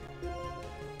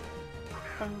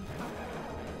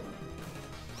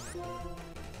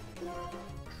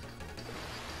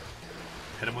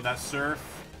 Hit him with that Surf.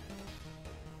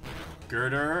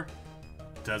 Girder.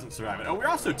 Doesn't survive it. Oh, we're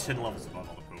also 10 levels above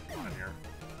all the Pokemon in here.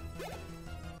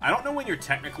 I don't know when you're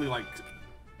technically, like,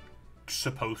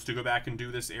 supposed to go back and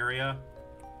do this area.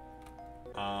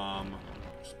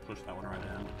 Just push that one right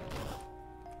in.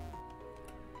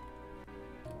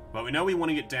 But we know we want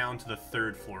to get down to the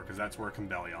 3rd floor, because that's where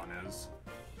Combellion is.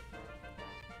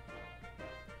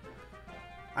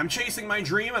 I'm chasing my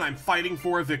dream, and I'm fighting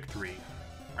for a victory.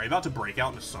 Are you about to break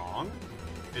out in a song?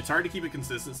 It's hard to keep it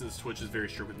consistent since Twitch is very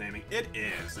strict with naming. It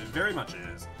is. It very much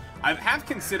is. I have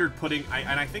considered putting,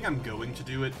 and I think I'm going to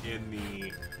do it in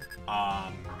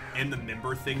the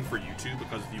member thing for YouTube,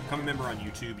 because if you become a member on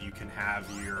YouTube, you can have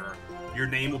your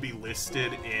name will be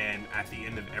listed at the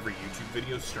end of every YouTube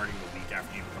video starting the week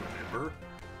after you become a member.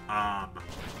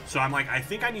 So I'm like, I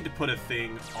think I need to put a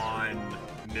thing on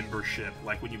membership,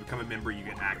 like when you become a member, you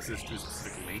get access to a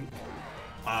specific link.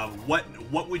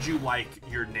 What would you like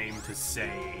your name to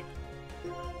say?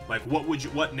 Like,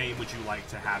 what name would you like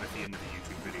to have at the end of the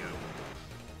YouTube video?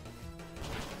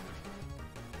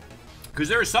 Because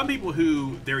there are some people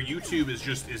who their YouTube is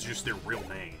just their real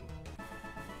name.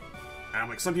 And I'm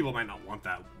like, some people might not want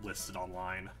that listed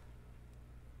online.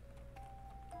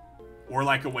 Or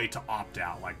like a way to opt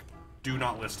out, like, do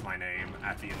not list my name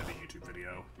at the end of the YouTube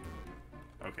video.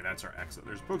 Okay, that's our exit.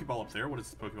 There's a Pokeball up there. What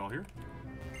is this Pokeball here?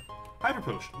 Hyper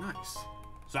Potion, nice.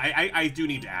 So I do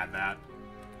need to add that.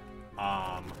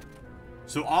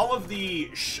 So all of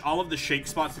the shake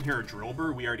spots in here are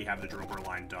Drillbur. We already have the Drillbur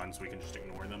line done, so we can just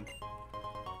ignore them.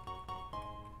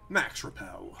 Max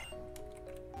Repel.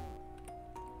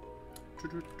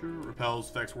 Repel's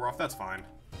effects were off. That's fine,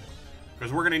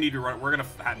 because we're gonna need to run. We're gonna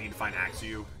need to find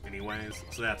Axew anyways,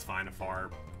 so that's fine if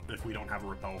we don't have a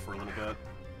Repel for a little bit.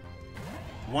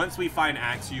 Once we find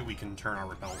Axew, we can turn our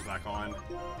Repels back on,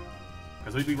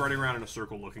 because we'd be running around in a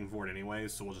circle looking for it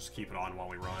anyways. So we'll just keep it on while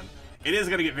we run. It is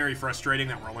gonna get very frustrating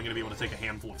that we're only gonna be able to take a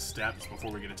handful of steps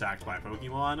before we get attacked by a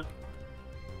Pokemon.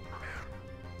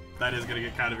 That is gonna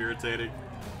get kind of irritating,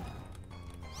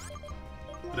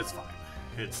 but it's fine.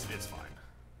 It's fine.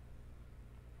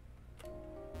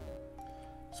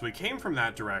 So we came from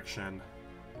that direction.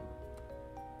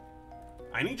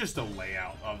 I need just a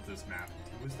layout of this map.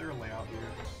 Was there a layout here?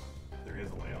 There is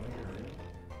a layout here.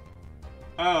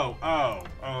 Oh,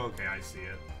 okay, I see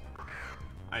it.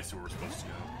 I see where we're supposed to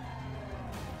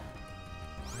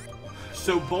go.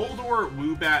 So Boldore,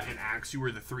 Woobat, and Axew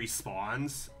are the 3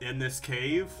 spawns in this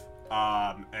cave.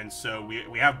 And so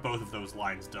we have both of those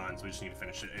lines done, so we just need to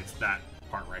finish it. It's that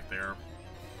part right there.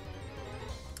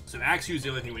 So Axew is the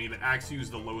only thing we need, but Axew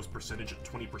is the lowest percentage at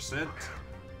 20%,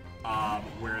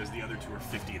 whereas the other 2 are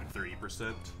 50 and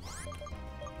 30%.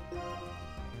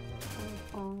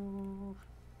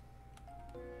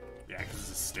 Yeah, because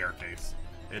it's a staircase.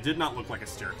 It did not look like a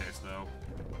staircase, though.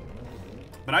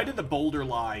 But I did the boulder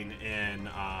line in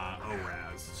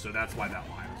ORAS, so that's why that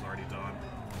line was already done.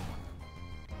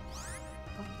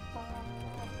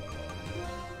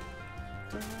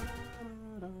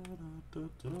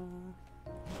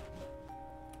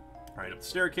 Alright, up the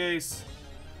staircase.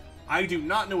 I do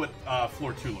not know what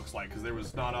floor 2 looks like, because there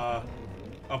was not a...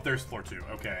 Oh, there's floor 2.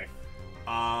 Okay.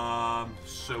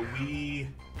 So we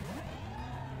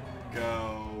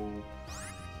go...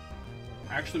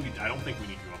 Actually, I don't think we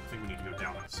need to go up. I think we need to go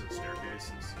down that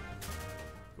staircase.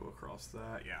 Go across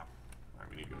that. Yeah. Alright,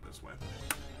 we need to go this way.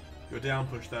 Go down,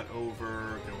 push that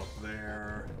over, go up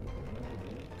there,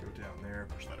 go down there,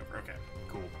 push that over. Okay,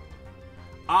 cool.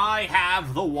 I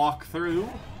have the walkthrough.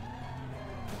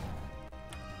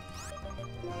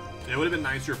 It would have been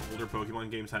nicer if older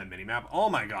Pokemon games had a minimap. Oh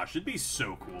my gosh, it'd be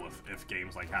so cool if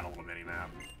games like had a little minimap.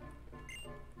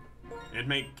 It'd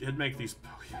make some of these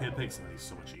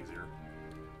so much easier.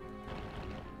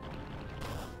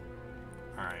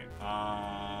 Alright,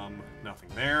 nothing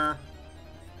there.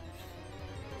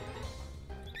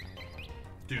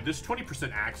 Dude, this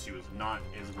 20% Axew is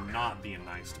not being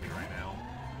nice to me right now.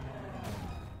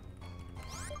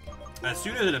 As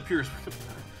soon as it appears,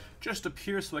 just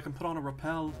appears so I can put on a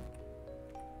Repel.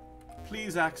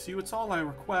 Please, Axew, it's all I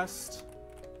request.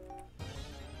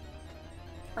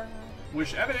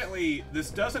 Which, evidently, this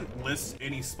doesn't list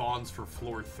any spawns for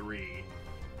floor 3.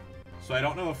 So I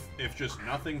don't know if just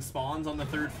nothing spawns on the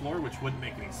 3rd floor, which wouldn't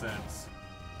make any sense.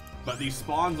 But these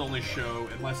spawns only show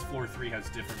unless floor 3 has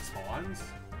different spawns.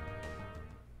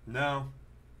 No.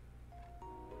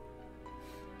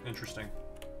 Interesting.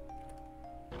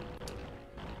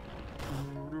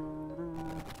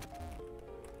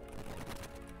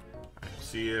 Alright,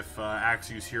 see if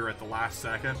Axew's here at the last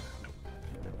second. Nope.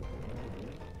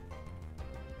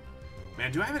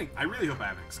 Man, do I have any... I really hope I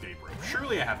have an escape rope.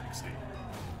 Surely I have an escape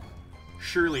rope.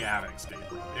 Surely I have an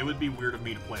escape rope. It would be weird of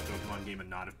me to play a Pokemon game and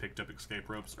not have picked up escape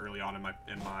ropes early on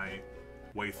in my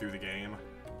way through the game.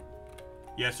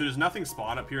 Yeah, so does nothing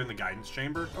spawn up here in the guidance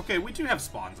chamber? Okay, we do have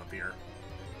spawns up here.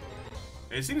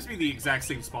 It seems to be the exact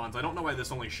same spawns. I don't know why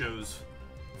this only shows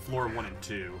floor 1 and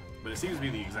 2, but it seems to be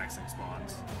the exact same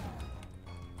spawns.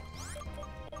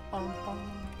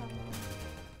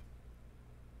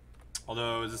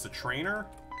 Although, is this a trainer?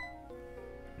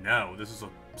 No, this is a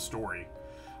story.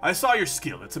 I saw your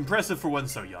skill. It's impressive for one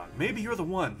so young. Maybe you're the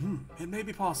one. It may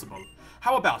be possible.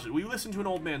 How about it? We listen to an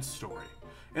old man's story.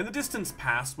 In the distance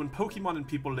past, when Pokemon and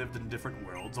people lived in different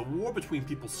worlds, a war between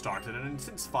people started, an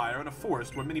intense fire in a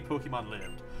forest where many Pokemon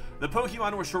lived. The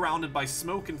Pokemon were surrounded by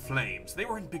smoke and flames. They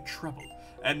were in big trouble.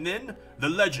 And then, the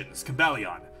legends,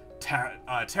 Cambalion,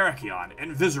 Terrakion,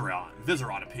 and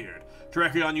Vizeron appeared.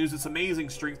 Terrakion used its amazing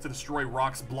strength to destroy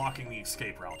rocks blocking the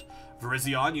escape route.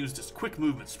 Virizion used its quick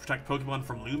movements to protect Pokemon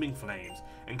from looming flames,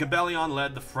 and Cambalion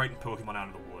led the frightened Pokemon out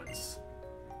of the woods.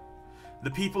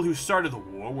 The people who started the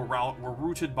war were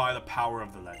rooted by the power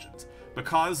of the legends.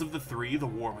 Because of the three, the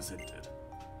war was ended.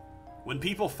 When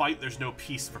people fight, there's no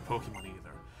peace for Pokemon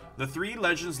either. The three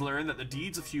legends learned that the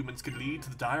deeds of humans could lead to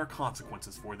the dire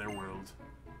consequences for their world.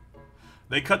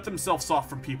 They cut themselves off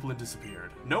from people and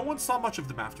disappeared. No one saw much of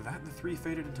them after that, and the three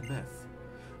faded into myth.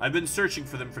 I've been searching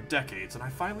for them for decades, and I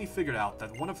finally figured out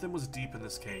that one of them was deep in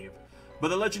this cave. But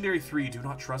the legendary three do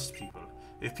not trust people.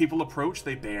 If people approach,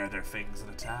 they bare their fangs and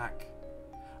attack.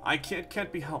 I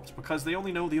can't be helped, because they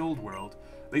only know the old world.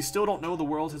 They still don't know the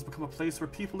world has become a place where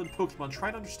people and Pokemon try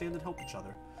to understand and help each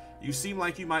other. You seem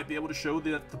like you might be able to show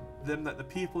them that the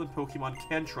people and Pokemon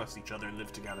can trust each other and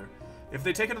live together. If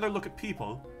they take another look at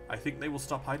people, I think they will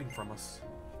stop hiding from us.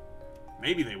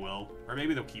 Maybe they will, or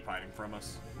maybe they'll keep hiding from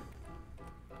us.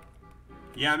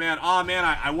 Yeah, man. Aw, man,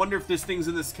 I wonder if this thing's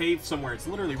in this cave somewhere. It's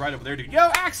literally right over there, dude.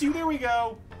 Yo, Axew, there we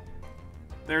go!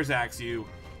 There's Axew.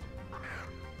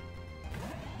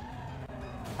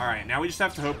 Alright, now we just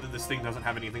have to hope that this thing doesn't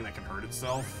have anything that can hurt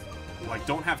itself. Like,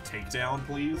 don't have takedown,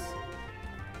 please.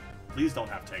 Please don't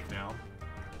have takedown.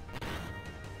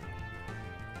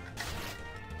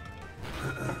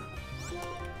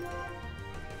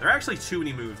 There are actually too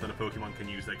many moves that a Pokemon can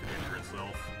use that can injure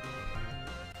itself.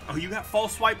 Oh, you got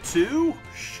False Swipe too?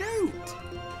 Shoot!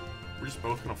 We're just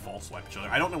both gonna False Swipe each other.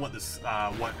 I don't know what this,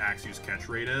 what Axew's catch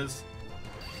rate is.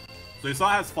 So you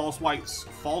saw it has False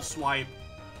Swipe,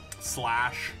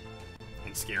 Slash,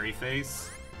 and Scary Face.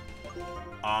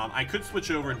 I could switch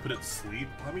over and put it to sleep.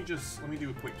 Let me do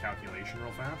a quick calculation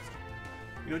real fast.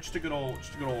 You know, just a good old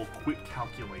quick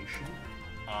calculation.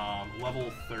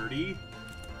 Level 30.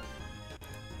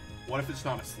 What if it's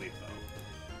not asleep though?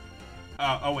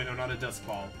 Oh wait, no, not a Dusk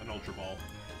Ball, an Ultra Ball.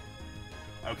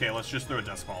 Okay, let's just throw a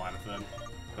Dusk Ball at it then,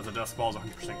 because a Dusk Ball is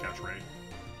 100% catch rate.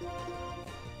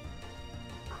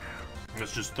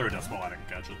 Let's just throw a Dusk Ball at it and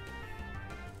catch it.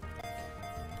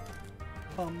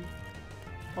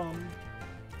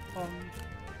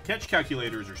 Catch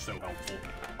calculators are so helpful.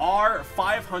 Our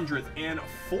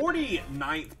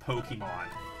 549th Pokemon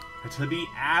to be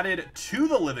added to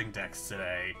the Living Dex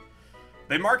today.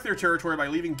 They mark their territory by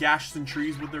leaving gashes in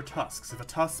trees with their tusks. If a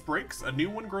tusk breaks, a new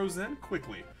one grows in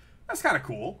quickly. That's kind of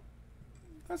cool.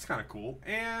 That's kind of cool.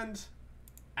 And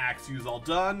Axew's all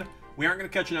done. We aren't going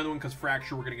to catch another one because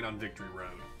Fracture we're going to get on Victory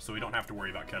Road. So we don't have to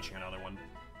worry about catching another one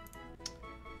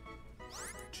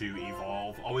to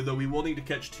evolve. Although we will need to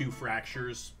catch 2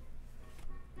 Fractures.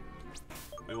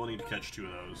 We will need to catch 2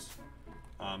 of those.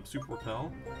 Super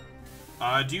Repel.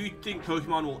 Do you think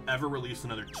Pokemon will ever release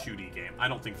another 2D game? I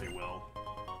don't think they will.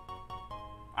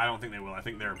 I don't think they will. I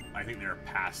think they're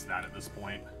past that at this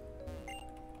point.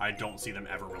 I don't see them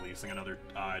ever releasing another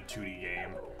 2D game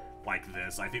like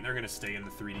this. I think they're going to stay in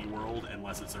the 3D world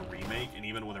unless it's a remake, and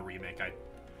even with a remake,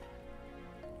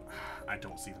 I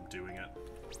don't see them doing it.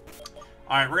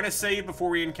 Alright, we're going to save before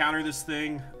we encounter this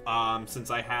thing,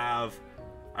 since I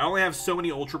only have so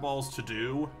many Ultra Balls to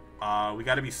do. We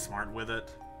got to be smart with it.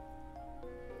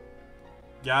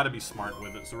 Gotta be smart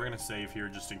with it, so we're going to save here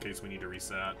just in case we need to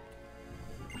reset.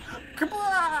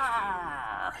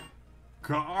 Kablah!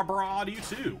 Cabra, you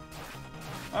too.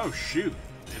 Oh, shoot.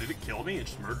 Did it kill me? It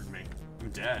just murdered me.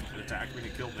 I'm dead. It attacked me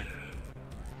and it killed me.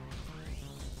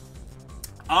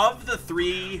 Of the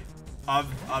 3 of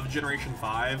Generation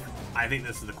 5, I think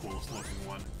this is the coolest looking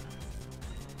one.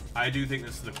 I do think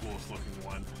this is the coolest looking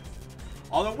one.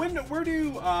 Although, where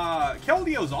do,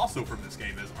 Keldeo is also from this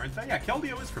game, aren't they? Yeah,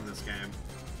 Keldeo is from this game.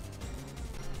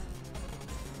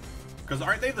 Because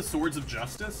aren't they the Swords of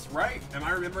Justice, right? Am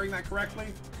I remembering that correctly?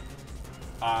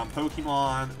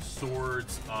 Pokemon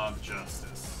Swords of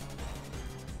Justice.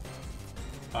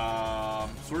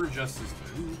 Sword of Justice.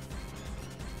 Ooh.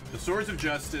 The Swords of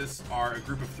Justice are a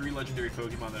group of 3 legendary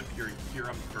Pokemon that appear in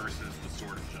Kyurem versus the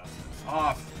Sword of Justice.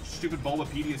 Ah, oh, stupid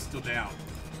Bulbapedia is still down.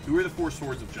 Who are the 4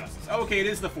 Swords of Justice? Oh, okay, it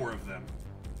is the 4 of them.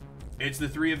 It's the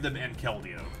 3 of them and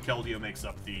Keldeo. Keldeo makes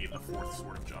up the 4th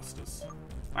Sword of Justice.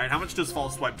 Alright, how much does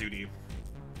False Swipe do to you?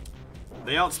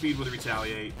 They outspeed with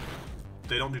Retaliate.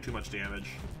 They don't do too much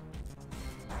damage.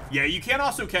 Yeah, you can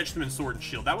also catch them in Sword and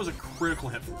Shield. That was a critical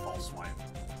hit from False Swipe.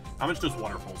 How much does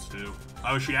Water Pulse do?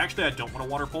 Oh, actually, I don't want to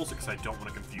Water Pulse it because I don't want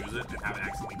to confuse it and have it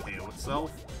accidentally KO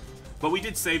itself. But we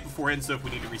did save beforehand, so if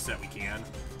we need to reset, we can.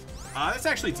 That's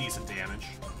actually decent damage.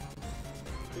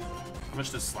 How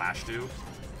much does Slash do?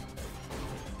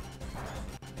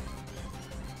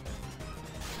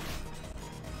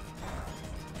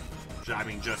 I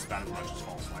mean, just about as much as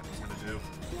False Swipe is going to do.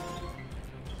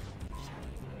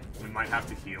 We might have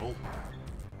to heal.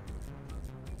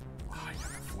 Oh, I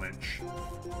gotta flinch.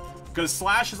 Because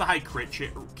Slash has a high crit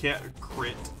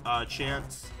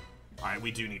chance. Alright,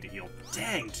 we do need to heal.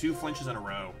 Dang, 2 flinches in a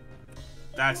row.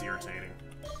 That's irritating.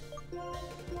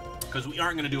 Because we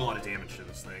aren't going to do a lot of damage to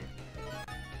this thing.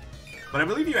 But I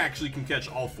believe you actually can catch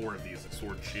all 4 of these at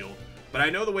Sword and Shield. But I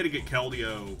know the way to get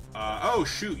Keldeo... oh,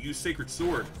 shoot, use Sacred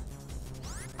Sword.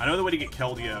 I know the way to get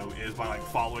Keldeo is by, like,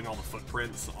 following all the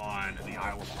footprints on the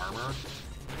Isle of Armor.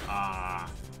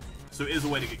 So it is a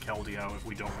way to get Keldeo if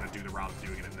we don't want to do the route of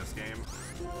doing it in this game.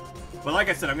 But like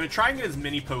I said, I'm going to try and get as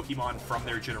many Pokemon from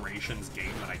their generations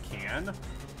game that I can.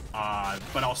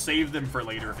 But I'll save them for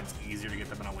later if it's easier to get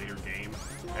them in a later game.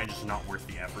 And just not worth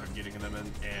the effort of getting them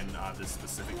in this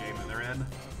specific game that they're in.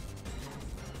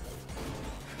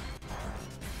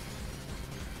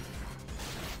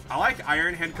 I like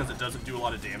Iron Head because it doesn't do a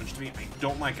lot of damage to me. I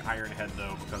don't like Iron Head,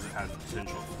 though, because it has the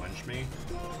potential to flinch me.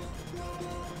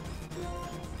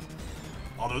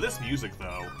 Although this music,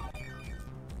 though...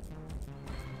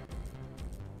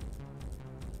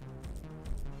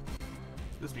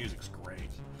 This music's great.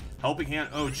 Helping Hand.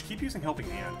 Oh, just keep using Helping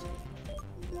Hand.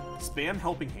 Spam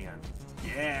Helping Hand.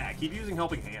 Yeah, keep using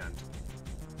Helping Hand.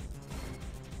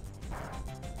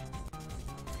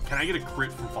 Can I get a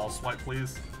crit from False Swipe,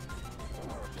 please?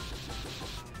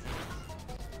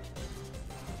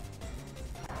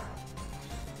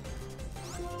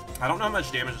 I don't know how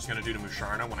much damage it's going to do to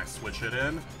Musharna when I switch it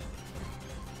in.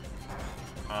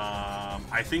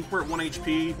 I think we're at 1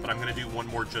 HP, but I'm going to do one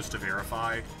more just to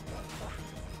verify.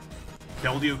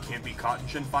 Keldeo can't be caught in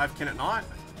Gen 5, can it not?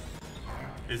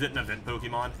 Is it an event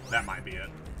Pokemon? That might be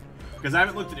it. Because I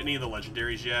haven't looked at any of the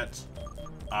legendaries yet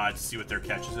to see what their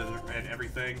catches and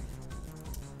everything.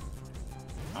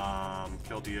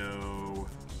 Keldeo...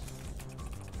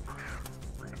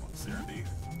 Bring it on Cerebi.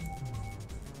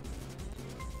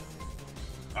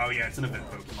 Oh yeah, it's an event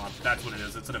Pokemon. That's what it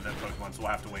is. It's an event Pokemon, so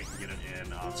we'll have to wait and get it in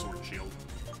Sword and Shield.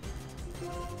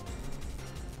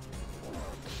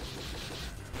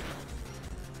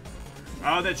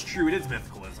 Oh, that's true. It is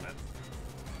mythical, isn't it?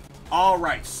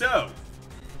 Alright, so...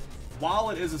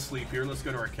 While it is asleep here, let's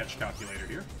go to our catch calculator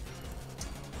here.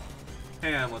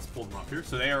 And let's pull them up here.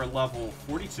 So they are level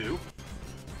 42.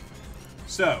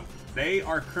 So, they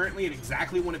are currently at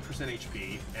exactly 1%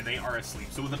 HP, and they are asleep.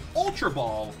 So with an Ultra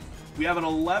Ball, we have an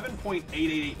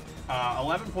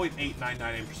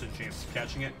 11.899% chance of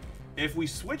catching it. If we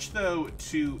switch, though,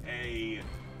 to a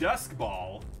Dusk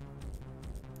Ball,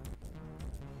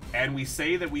 and we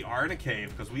say that we are in a cave,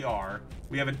 because we are,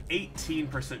 we have an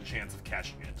 18% chance of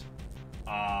catching it.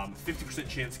 50%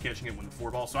 chance of catching it with the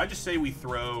 4-ball. So I just say we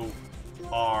throw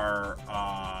our,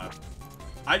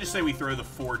 I just say we throw the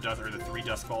 3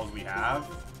 Dusk Balls we have,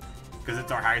 because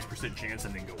it's our highest percent chance,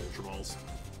 and then go Ultra Balls.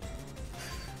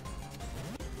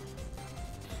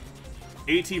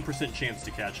 18% chance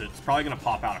to catch it. It's probably going to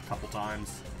pop out a couple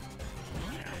times.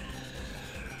 Yeah.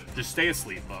 Just stay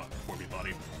asleep for me,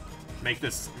 buddy. Make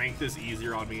this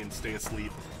easier on me and stay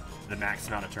asleep the max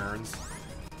amount of turns.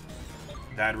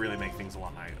 That'd really make things a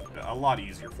lot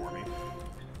easier for me.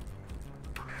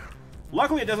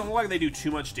 Luckily, it doesn't look like they do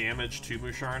too much damage to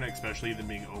Musharna, especially them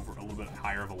being over a little bit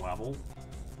higher of a level.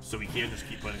 So we can just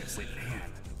keep putting it to sleep.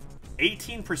 Man,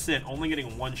 18% only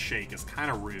getting 1 shake is kind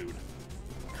of rude.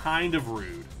 Kind of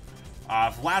rude.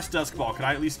 For last Dusk Ball, could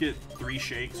I at least get 3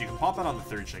 shakes? You can pop that on the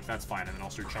 3rd shake, that's fine, and then I'll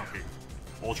start chunking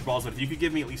Ultra Balls. But if you could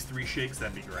give me at least 3 shakes,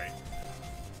 that'd be great.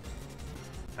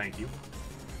 Thank you.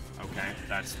 Okay,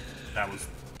 that was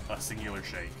a singular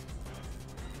shake.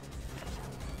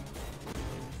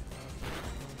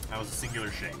 That was a singular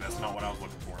shake. That's not what I was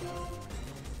looking for.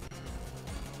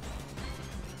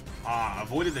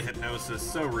 Avoided the Hypnosis.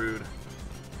 So rude.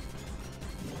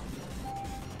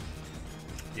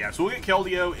 Yeah, so we'll get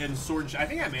Keldeo and Sword and Shield. I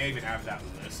think I may even have that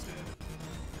listed.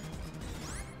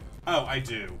 Oh, I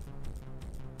do.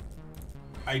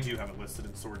 I do have it listed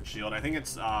in Sword and Shield. I think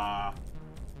it's, Island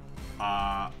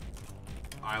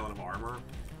of Armor.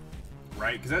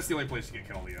 Right? Because that's the only place to get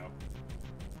Keldeo.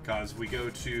 Because we go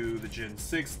to the Gen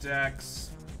 6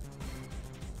 decks.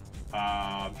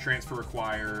 Transfer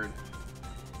required.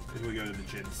 Then we go to the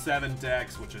Gen 7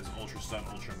 decks, which is Ultra Sun,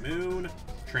 Ultra Moon.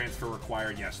 Transfer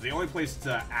required. Yeah, so the only place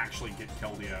to actually get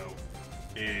Keldeo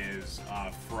is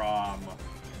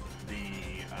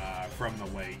from the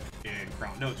lake in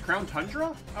Crown. No, it's Crown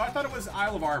Tundra? Oh, I thought it was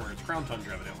Isle of Armor. It's Crown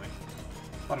Tundra, evidently.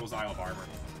 I thought it was Isle of Armor.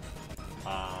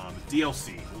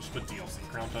 DLC. We'll just put DLC.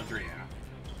 Crown Tundra,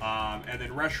 yeah. And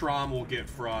then Reshiram we'll get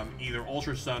from either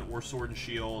Ultra Sun or Sword and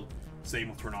Shield. Same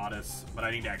with Tornadus, but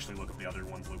I need to actually look up the other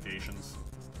one's locations.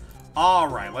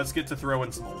 Alright, let's get to throw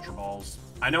in some Ultra Balls.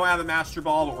 I know I have a Master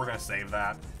Ball, but we're going to save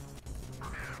that.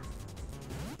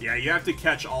 Yeah, you have to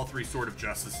catch all 3 Sword of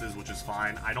Justices, which is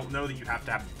fine. I don't know that you have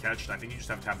to have them catched. I think you just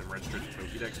have to have them registered in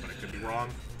Pokédex, but I could be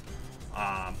wrong.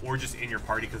 Or just in your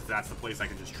party, because that's the place I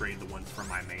can just trade the ones from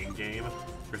my main game.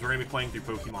 Because we're going to be playing through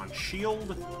Pokemon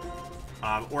Shield.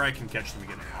 Or I can catch them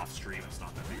again off stream. It's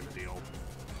not that big of a deal.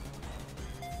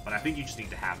 But I think you just need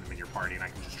to have them in your party, and I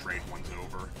can just trade ones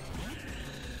over.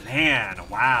 Man,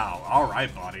 wow.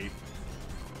 Alright, buddy.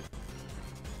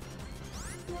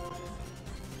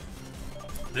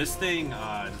 This thing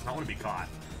does not want to be caught.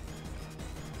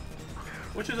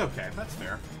 Which is okay. That's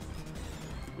fair.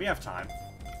 We have time.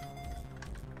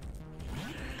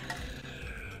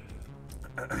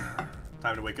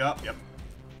 Time to wake up. Yep.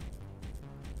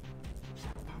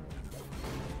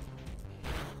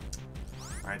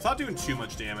 Alright, it's not doing too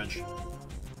much damage.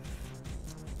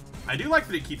 I do like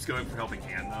that it keeps going for Helping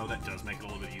Hand, though. That does make it a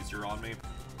little bit easier on me.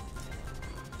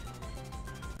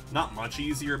 Not much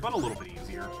easier, but a little bit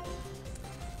easier.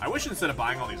 I wish instead of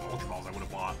buying all these Ultra Balls, I would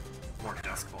have bought more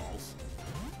Dusk Balls.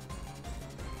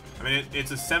 I mean, it's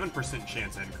a 7%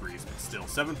 chance increase, but still,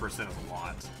 7% is a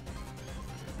lot.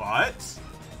 But...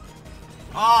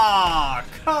 ah,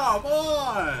 come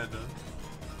on!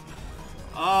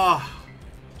 Ah,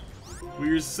 we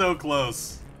were so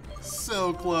close.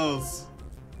 So close.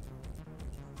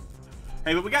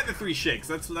 Hey, but we got the 3 shakes.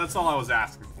 That's all I was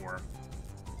asking for.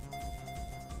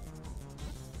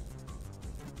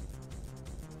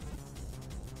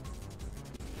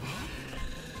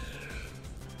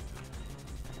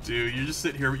 Dude, you're just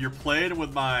sitting here. You're playing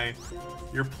with my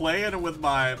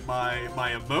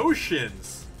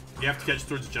emotions. You have to catch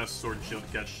Swords of Justice, Sword and Shield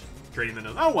to catch trading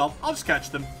them. Oh well, I'll just catch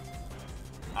them.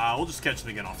 We'll just catch them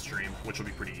again off stream, which will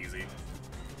be pretty easy.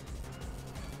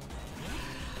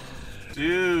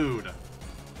 Dude,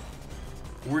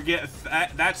 we're getting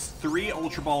that's 3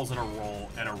 Ultra Balls in a row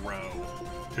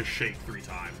to shake 3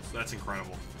 times. That's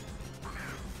incredible.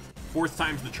 4th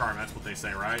time's the charm. That's what they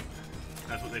say, right?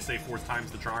 That's what they say, 4th time's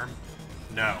the charm?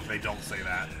 No, they don't say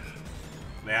that.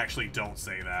 They actually don't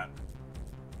say that.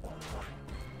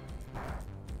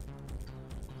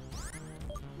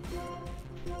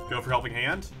 Go for Helping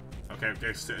Hand. Okay,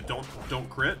 don't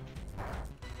crit.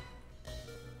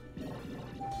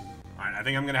 Alright, I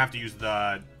think I'm gonna have to use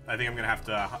the... I think I'm gonna have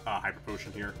to Hyper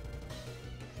Potion here.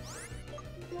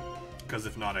 Because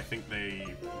if not, I think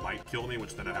they might kill me,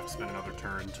 which then I'd have to spend another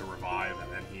turn to revive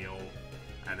and then heal.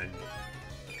 And then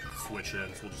switch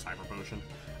in, so we'll just Hyper Potion.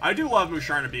 I do love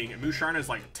Musharna being... Musharna is,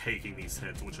 like, taking these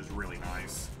hits, which is really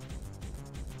nice.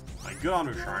 Like, good on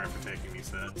Musharna for taking these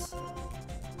hits.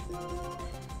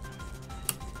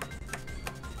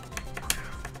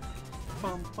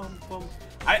 Bum, bum, bum.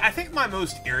 I think my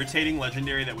most irritating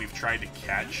legendary that we've tried to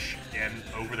catch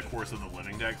over the course of the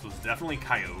Living Dex was definitely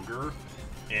Kyogre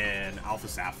in Alpha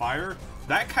Sapphire.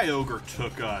 That Kyogre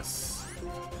took us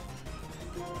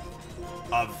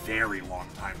a very long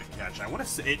time to catch. I want to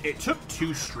say it took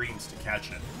 2 streams to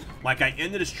catch it. Like, I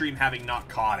ended a stream having not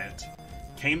caught it,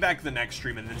 came back the next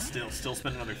stream, and then still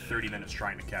spent another 30 minutes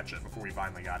trying to catch it before we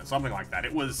finally got it. Something like that.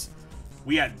 It was...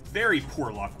 we had very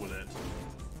poor luck with it.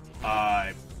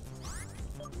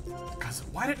 Because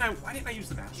why didn't I use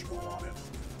the Master Ball on it?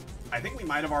 I think we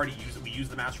might have already used it. We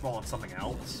used the Master Ball on something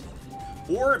else.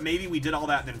 Or maybe we did all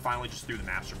that and then finally just threw the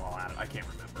Master Ball at it. I can't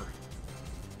remember.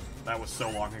 That was so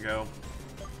long ago.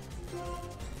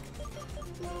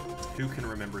 Who can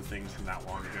remember things from that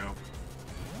long ago?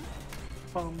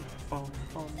 Bum, bum,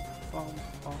 bum, bum,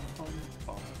 bum, bum,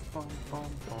 bum, bum,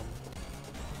 bum, bum.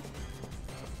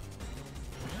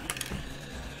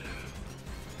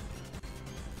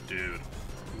 Dude,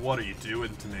 what are you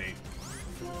doing to me?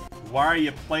 Why are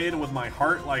you playing with my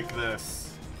heart like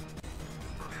this?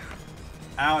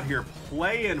 Out here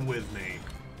playing with me.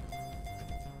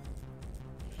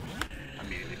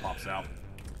 Immediately pops out.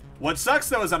 What sucks,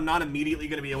 though, is I'm not immediately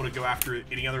going to be able to go after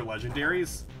any other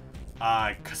legendaries.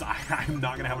 Because I'm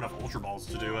not going to have enough Ultra Balls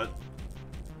to do it.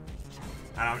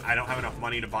 I don't have enough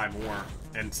money to buy more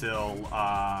until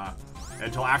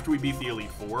after we beat the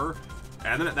Elite Four.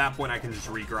 And then at that point, I can just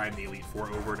regrind the Elite Four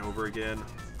over and over again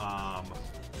off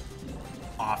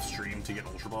stream to get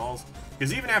Ultra Balls.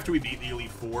 Because even after we beat the Elite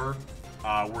Four,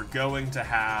 we're going to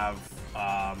have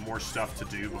more stuff to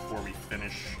do before we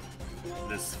finish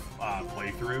this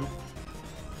playthrough.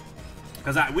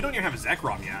 Because we don't even have a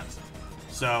Zekrom yet.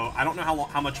 So I don't know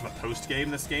how much of a post-game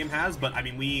this game has, but I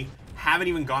mean, we haven't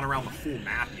even gone around the full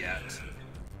map yet.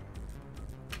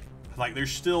 Like,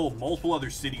 there's still multiple other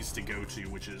cities to go to,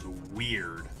 which is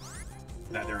weird.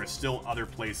 That there are still other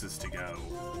places to go.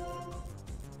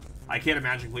 I can't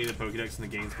imagine playing the Pokédex in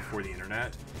the games before the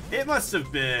internet. It must have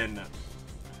been...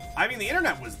 I mean, the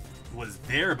internet was was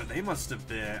there, but they must have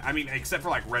been... I mean, except for,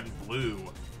 like, red and blue.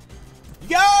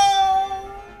 Yo!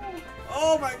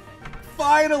 Oh, my...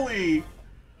 Finally!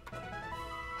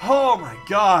 Oh, my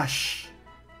gosh.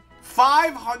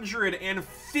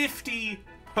 550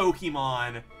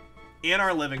 Pokemon in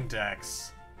our living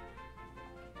dex.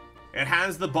 It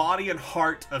has the body and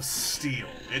heart of steel.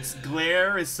 Its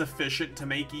glare is sufficient to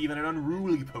make even an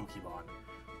unruly Pokemon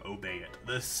obey it.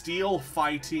 The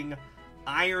steel-fighting,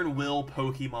 iron-will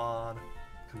Pokemon,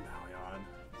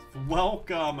 Cambalion.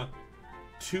 Welcome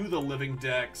to the living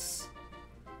dex.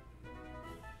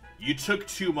 You took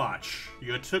too much.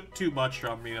 You took too much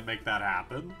from me to make that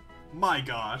happen. My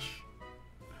gosh.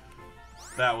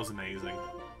 That was amazing.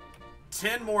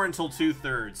 10 more until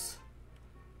 2/3.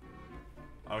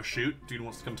 Oh shoot, dude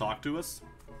wants to come talk to us.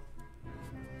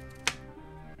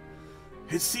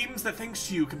 It seems that thanks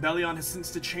to you, Cambalion has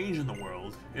sensed a change in the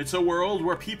world. It's a world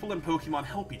where people and Pokemon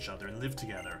help each other and live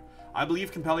together. I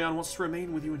believe Cambalion wants to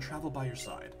remain with you and travel by your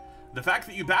side. The fact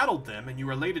that you battled them and you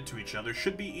related to each other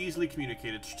should be easily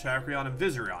communicated to Tachyon and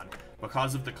Viserion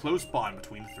because of the close bond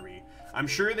between the three. I'm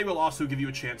sure they will also give you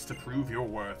a chance to prove your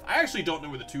worth. I actually don't know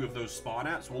where the two of those spawn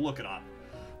at, so we'll look it up.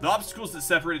 The obstacles that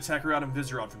separated Tachyon and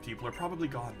Viserion from people are probably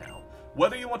gone now.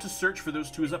 Whether you want to search for those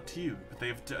two is up to you, but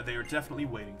they are definitely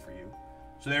waiting for you.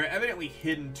 So they're evidently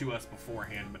hidden to us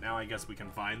beforehand, but now I guess we can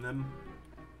find them.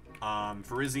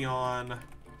 Virizion,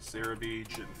 Cerebi,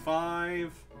 Gen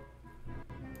 5.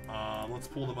 Let's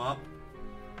pull them up.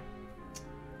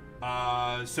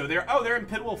 So they're in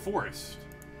Pidwell Forest.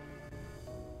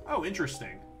 Oh,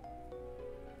 interesting.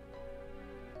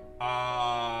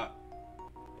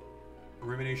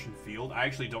 Rumination Field. I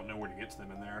actually don't know where to get to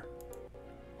them in there.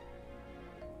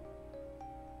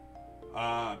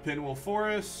 Pidwell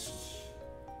Forest.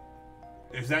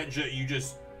 Is that you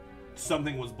just...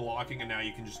 Something was blocking and now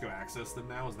you can just go access them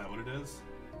now? Is that what it is?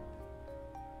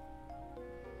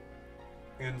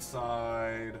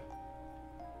 Inside...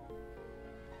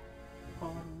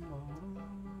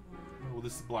 Oh,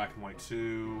 this is Black and White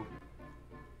 2.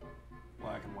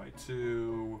 Black and White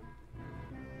 2.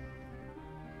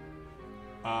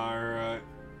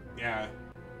 Yeah.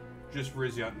 Just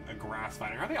Virizion, a grass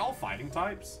fighting. Are they all fighting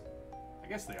types? I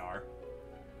guess they are.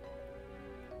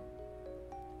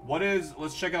 What is...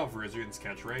 Let's check out Virizion's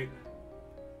catch rate.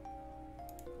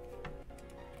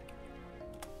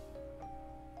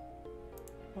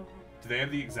 Do they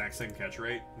have the exact same catch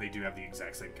rate? They do have the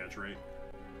exact same catch rate.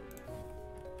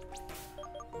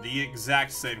 The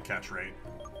exact same catch rate.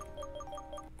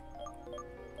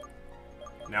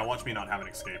 Now watch me not have an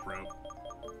escape rope.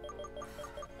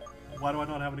 Why do I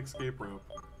not have an escape rope?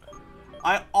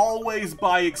 I always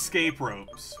buy escape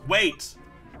ropes. Wait!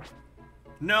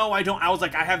 No, I don't. I was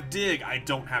like, I have dig. I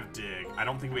don't have dig. I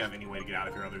don't think we have any way to get out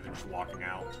of here other than just walking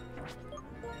out.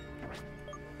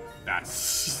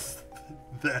 That's...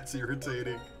 That's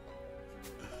irritating.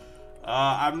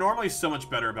 I'm normally so much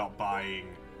better about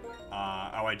buying...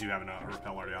 oh, I do have a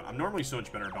rappel already on. I'm normally so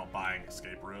much better about buying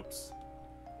escape ropes.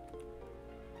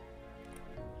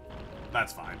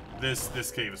 That's fine.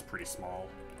 This cave is pretty small.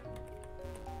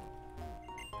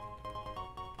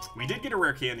 We did get a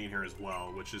rare candy in here as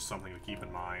well, which is something to keep in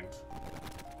mind.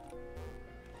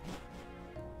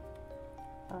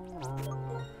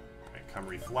 Okay,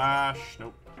 Cumry Flash.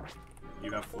 Nope.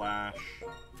 You have Flash.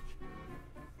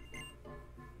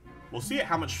 We'll see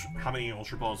how many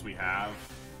Ultra Balls we have,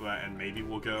 and maybe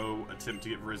we'll go attempt to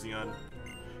get Virizion.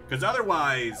 Because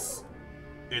otherwise,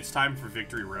 it's time for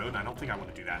Victory Road, and I don't think I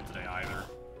want to do that today either.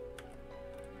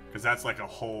 Because that's like a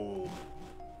whole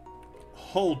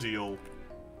deal.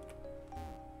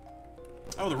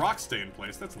 Oh, the rocks stay in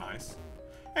place. That's nice.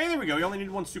 Hey, there we go. You only need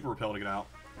one Super Repel to get out.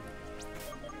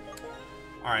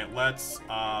 Alright, let's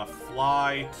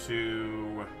fly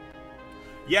to...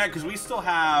 Yeah, because we still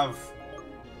have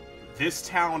this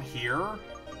town here,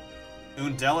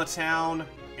 Undella Town,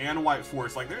 and White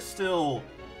Forest. Like, there's still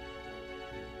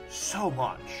so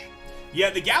much. Yeah,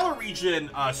 the Galar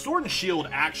region, Sword and Shield,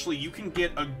 actually, you can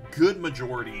get a good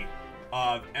majority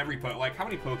of every like, how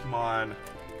many Pokemon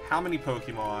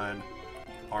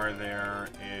are there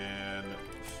in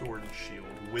Sword and Shield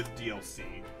with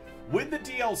DLC? With the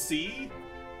DLC,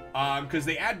 because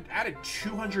they added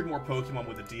 200 more Pokemon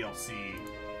with the DLC,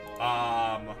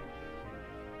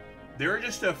 there are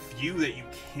just a few that you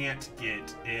can't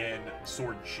get in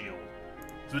Sword and Shield.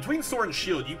 So between Sword and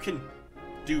Shield, you can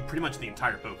do pretty much the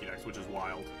entire Pokédex, which is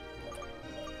wild.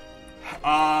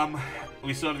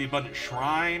 We still have the Abundant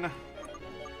Shrine.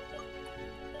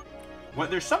 What?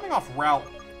 There's something off Route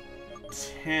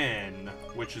 10,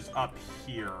 which is up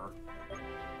here.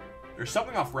 There's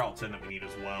something off Route 10 that we need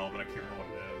as well, but I can't remember what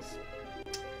it is.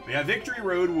 Yeah, Victory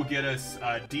Road will get us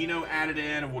Dino added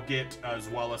in, and we'll get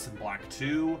Zweilous in Black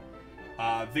 2.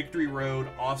 Victory Road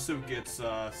also gets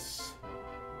us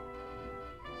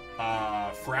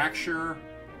Fracture.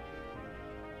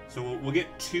 So we'll get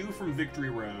 2 from Victory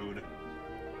Road.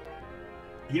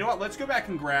 You know what? Let's go back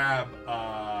and grab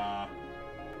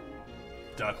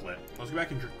Ducklet. Let's go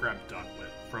back and grab Ducklet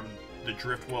from the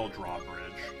Driftwell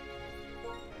Drawbridge.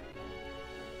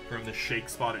 From the Shake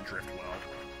Spot at Driftwell.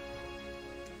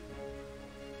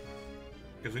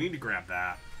 Because we need to grab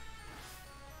that.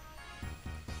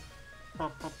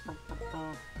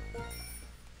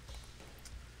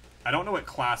 I don't know what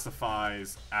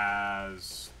classifies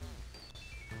as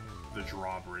the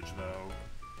drawbridge, though.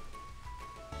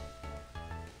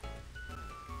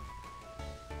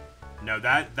 No,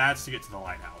 that's to get to the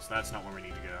lighthouse. That's not where we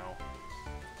need to go.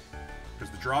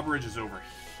 Because the drawbridge is over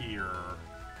here.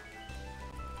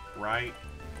 Right?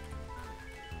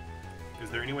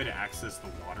 Is there any way to access the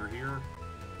water here?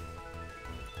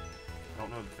 I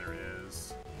don't know if there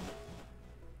is.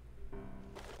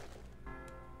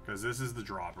 Because this is the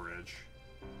drawbridge.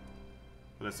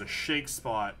 But it's a shake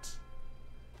spot.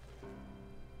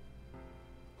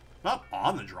 Not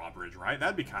on the drawbridge, right?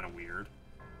 That'd be kind of weird.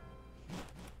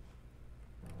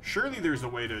 Surely there's a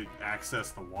way to access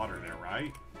the water there,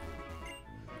 right?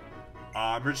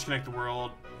 Bridge connect the world.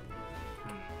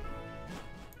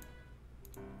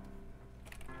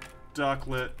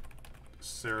 Ducklet,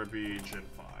 Cerebi, Gen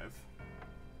 5.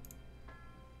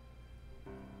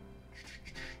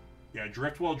 Yeah,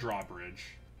 Driftwell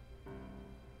Drawbridge.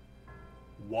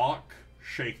 Walk,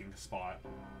 shaking spot.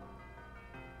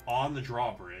 On the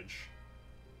drawbridge.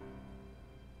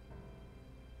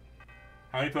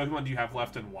 How many Pokemon do you have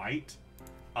left in white?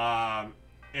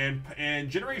 In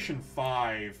Generation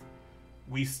 5,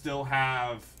 we still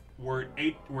have... We're at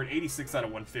 86 out of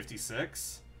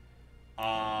 156.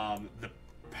 How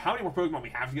many more Pokemon we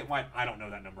have to get in white? I don't know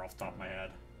that number off the top of my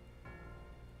head.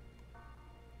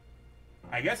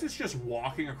 I guess it's just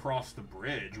walking across the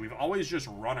bridge. We've always just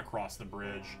run across the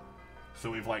bridge. So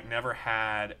we've, like, never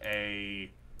had a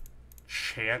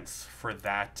chance for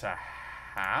that to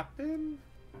happen?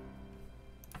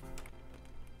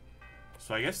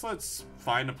 So I guess let's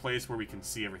find a place where we can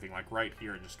see everything, like right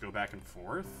here, and just go back and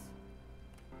forth.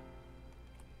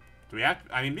 Do we have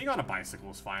to, I mean, being on a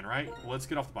bicycle is fine, right? Well, let's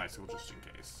get off the bicycle just in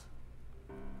case.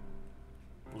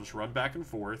 We'll just run back and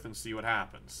forth and see what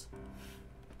happens.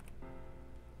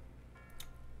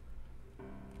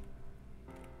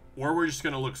 Or we're just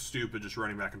going to look stupid just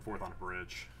running back and forth on a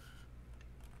bridge.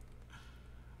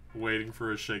 Waiting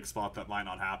for a shake spot that might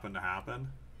not happen to happen.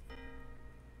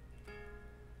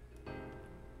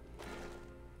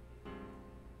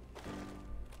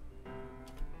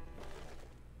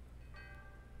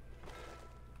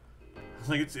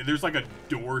 Like there's like a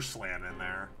door slam in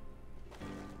there.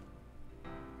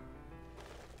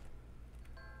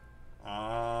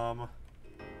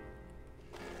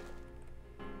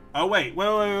 Oh wait.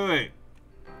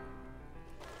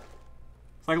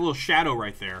 It's like a little shadow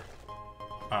right there.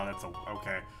 Oh, that's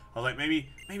okay. I was like, maybe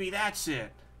that's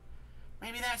it.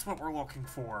 Maybe that's what we're looking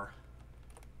for.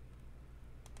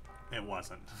 It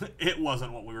wasn't. It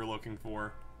wasn't what we were looking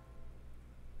for.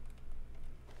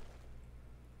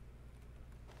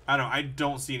 I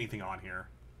don't see anything on here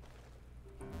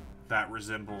that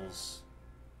resembles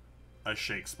a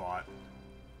shake spot.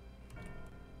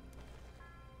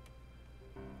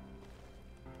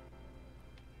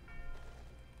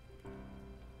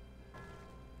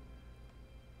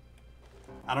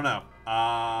 I don't know.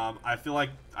 I feel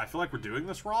like we're doing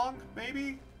this wrong,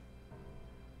 maybe?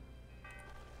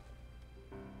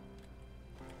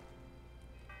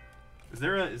 Is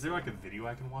there like a video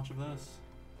I can watch of this?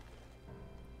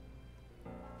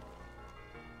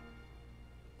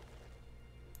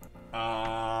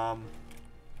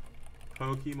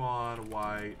 Pokemon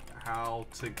White, how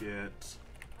to get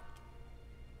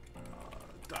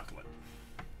Ducklet.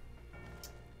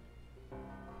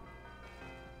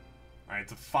 Alright,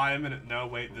 it's a 5-minute. No,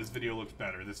 wait, this video looks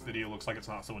better. This video looks like it's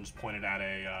not someone just pointed at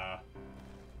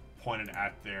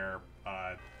their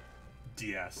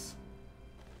DS.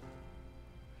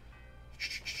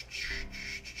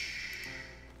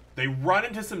 They run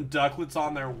into some Ducklets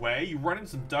on their way. You run into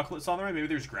some Ducklets on their way. Maybe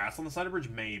there's grass on the side of the bridge.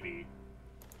 Maybe.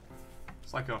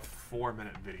 It's like a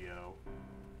 4-minute video.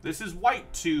 This is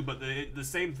white too, but the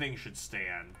same thing should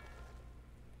stand.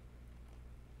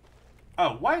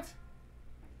 Oh, what?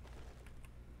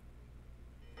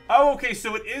 Oh, okay,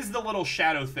 so it is the little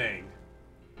shadow thing.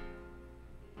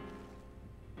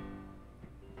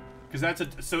 Because that's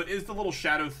so it is the little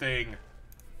shadow thing.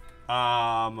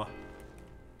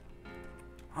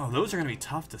 Oh, those are going to be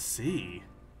tough to see.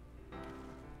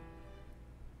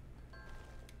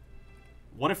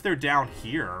 What if they're down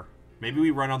here? Maybe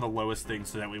we run on the lowest thing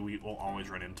so that way we will always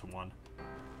run into one.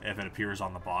 If it appears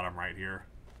on the bottom right here.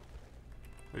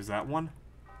 Is that one?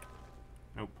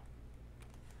 Nope.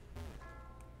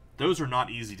 Those are not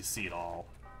easy to see at all.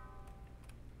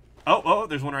 Oh,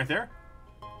 there's one right there.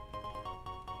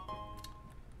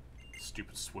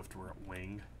 Stupid Swift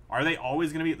wing. Are they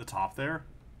always going to be at the top there?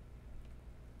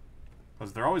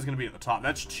 Because they're always going to be at the top.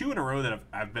 That's 2 in a row that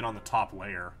I've been on the top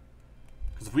layer.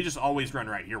 Because if we just always run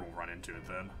right here, we'll run into it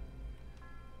then.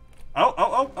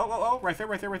 Oh, right there,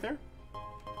 right there, right there.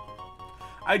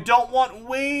 I don't want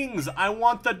wings! I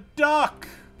want the duck!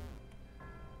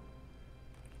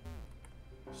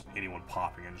 Just anyone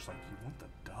popping in just like, you want the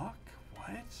duck?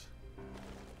 What?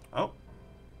 Oh.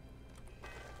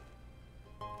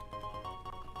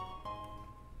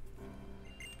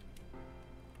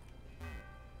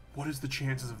 What is the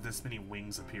chances of this many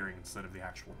wings appearing instead of the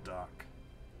actual duck?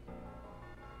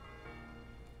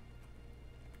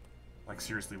 Like,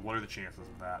 seriously, what are the chances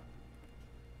of that?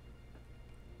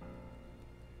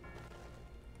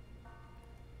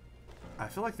 I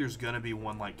feel like there's gonna be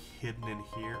one, like, hidden in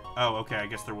here. Oh, okay, I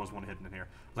guess there was one hidden in here.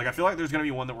 Like, I feel like there's gonna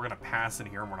be one that we're gonna pass in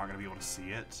here and we're not gonna be able to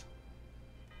see it.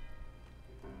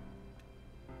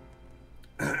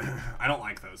 I don't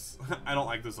like those. I don't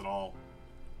like this at all.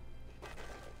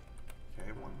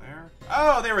 Okay, one there.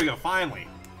 Oh, there we go, finally.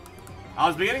 I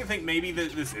was beginning to think maybe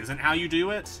that this isn't how you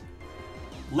do it.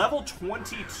 Level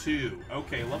 22.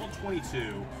 Okay, level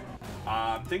 22.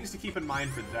 Things to keep in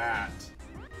mind for that.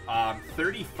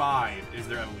 35 is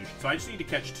their evolution. So I just need to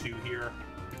catch 2 here.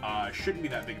 Shouldn't be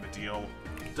that big of a deal.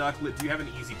 Ducklet, do you have an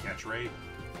easy catch rate?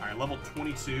 Alright, level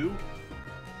 22.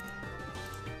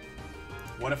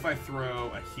 What if I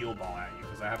throw a heal ball at you?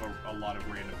 Because I have a lot of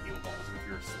random heal balls if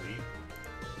you're asleep.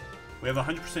 We have a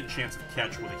 100% chance of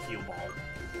catch with a heal ball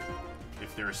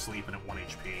if they're asleep and at 1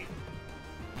 HP.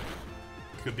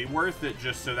 Could be worth it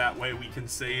just so that way we can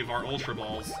save our Ultra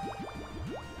Balls.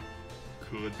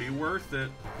 Could be worth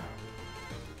it.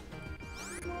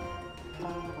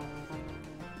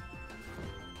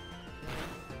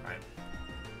 Alright.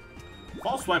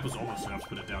 False Swipe was almost enough to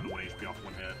put it down to 1 HP off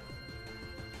 1 hit.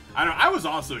 I don't know, I was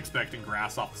also expecting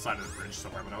grass off the side of the bridge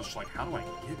somewhere, but I was just like, how do I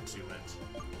get to it?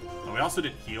 Oh, we also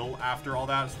didn't heal after all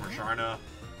that, so Marsharna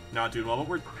not doing well, but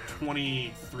we're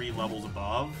 23 levels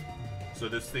above, so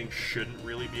this thing shouldn't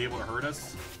really be able to hurt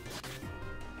us.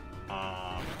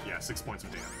 Yeah, 6 points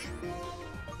of damage.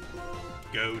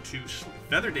 Go to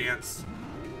Feather Dance.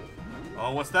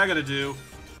 Oh, what's that gonna do?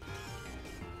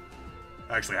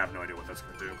 I actually have no idea what that's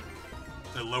gonna do.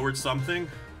 It lowered something.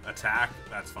 Attack,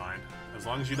 that's fine. As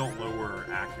long as you don't lower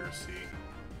accuracy.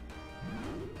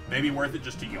 Maybe worth it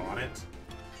just to yawn it.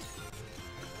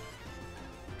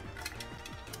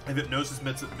 If Hypnosis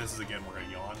misses again, we're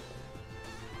gonna yawn.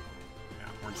 Yeah,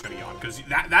 we're just gonna yawn. Because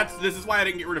this is why I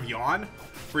didn't get rid of yawn.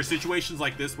 For situations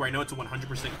like this where I know it's a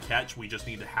 100% catch, we just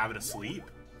need to have it asleep.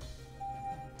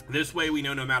 This way we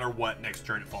know no matter what, next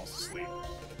turn it falls asleep.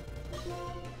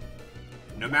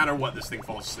 No matter what, this thing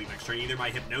falls asleep next turn. Either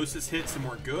my Hypnosis hits and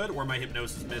we're good, or my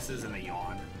Hypnosis misses and they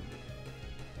yawn.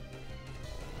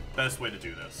 Best way to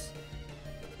do this.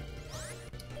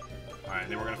 Alright,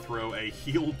 then we're going to throw a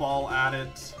heal ball at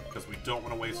it, because we don't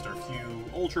want to waste our few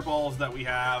Ultra Balls that we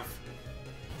have.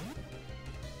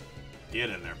 Get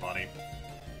in there, buddy.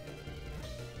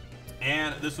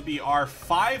 And this will be our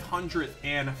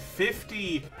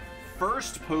 551st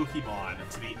Pokemon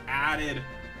to be added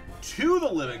to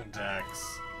the Living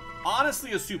Dex.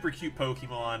 Honestly, a super cute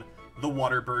Pokemon. The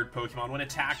Water Bird Pokemon. When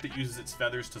attacked, it uses its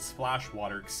feathers to splash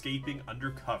water, escaping under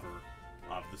cover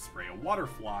of the spray of water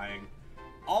flying.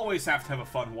 Always have to have a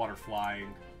fun water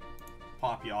flying.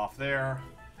 Pop you off there.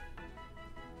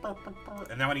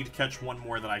 And now I need to catch one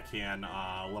more that I can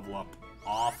level up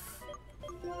off.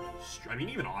 I mean,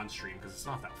 even on stream, because it's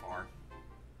not that far.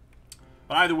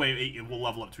 But either way, it will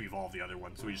level up to evolve the other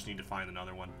one, so we just need to find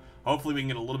another one. Hopefully we can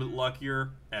get a little bit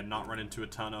luckier and not run into a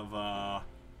ton of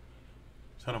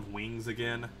wings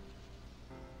again.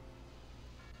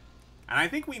 And I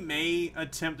think we may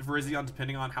attempt Virizion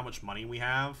depending on how much money we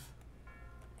have.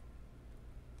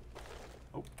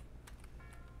 Oh.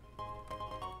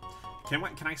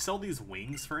 Can I sell these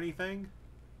wings for anything?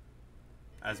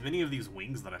 As many of these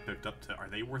wings that I picked up, are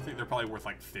they worth it? They're probably worth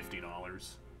like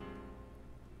 $50.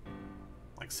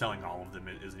 Like, selling all of them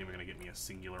isn't even going to get me a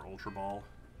singular Ultra Ball.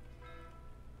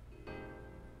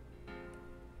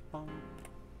 There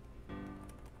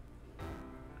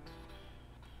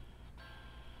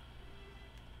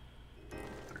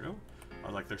we go. I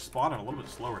was like, they're spawning a little bit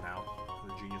slower now.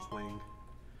 The Genius Wing.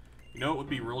 You know what would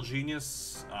be real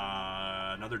genius?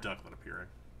 Another ducklet appearing.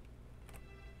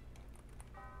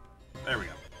 There we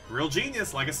go. Real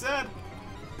genius, like I said.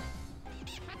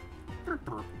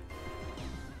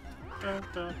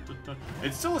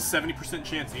 It's still a 70%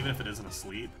 chance even if it isn't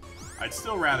asleep. I'd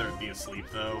still rather it be asleep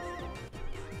though.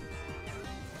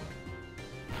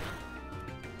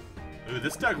 Ooh,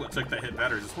 this ducklet took that hit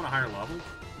better. Is this one a higher level?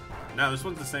 No, this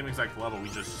one's the same exact level. We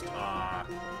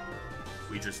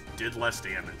just did less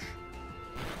damage.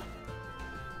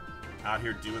 Out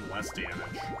here doing less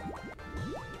damage.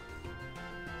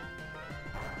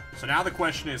 So now the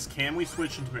question is, can we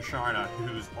switch into Musharna,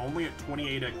 who's only at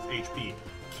 28 HP?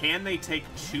 Can they take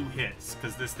 2 hits?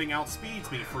 Because this thing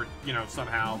outspeeds me for, you know,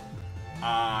 somehow.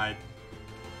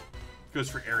 Goes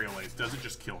for aerial ace. Does it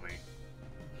just kill me?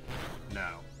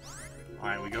 No.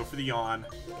 Alright, we go for the yawn.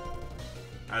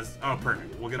 Oh,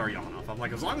 perfect. We'll get our yawn off. I'm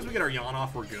like, as long as we get our yawn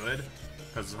off, we're good.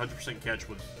 Because 100% catch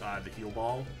with the heal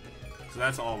ball. So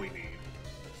that's all we need.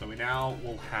 So we now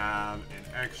will have an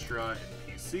extra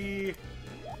NPC.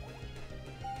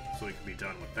 So we can be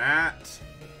done with that.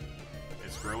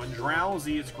 It's growing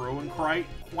drowsy. It's growing quite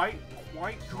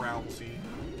drowsy.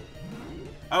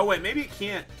 Oh, wait, maybe it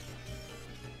can't.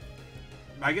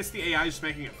 I guess the AI is just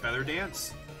making it feather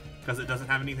dance. Because it doesn't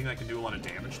have anything that can do a lot of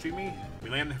damage to me. We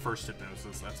land the first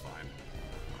hypnosis, that's fine.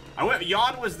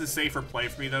 Yawn was the safer play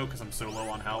for me, though, because I'm so low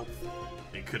on health.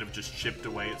 It could have just chipped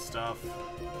away at stuff.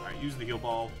 Alright, use the heal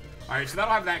ball. Alright, so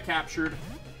that'll have that captured.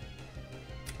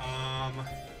 I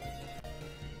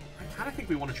kind of think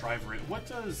we want to try for it. What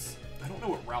does... I don't know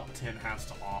what Route 10 has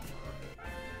to offer.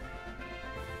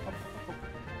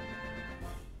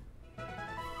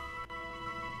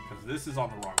 Because this is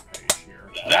on the wrong page here.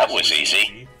 That was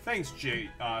easy. Thanks, JJ.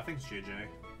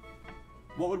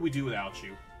 What would we do without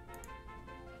you?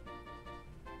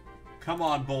 Come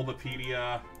on,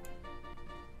 Bulbapedia.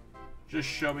 Just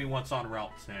show me what's on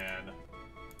Route 10.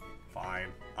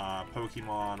 Fine.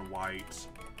 Pokemon White.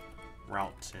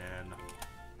 Route 10.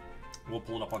 We'll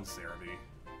pull it up on Cerebi.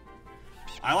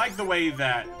 I like the way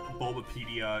that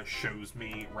Bulbapedia shows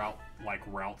me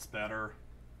routes better.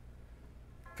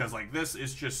 Because, like, this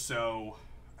is just so...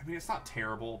 I mean, it's not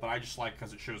terrible, but I just like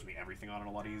because it shows me everything on it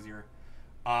a lot easier.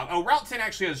 Oh, Route 10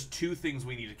 actually has 2 things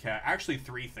we need to catch. Actually,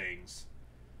 3 things.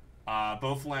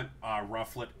 Both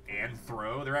Rufflet and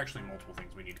Throw. There are actually multiple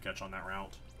things we need to catch on that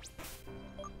route.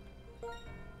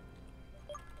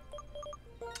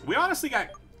 We honestly got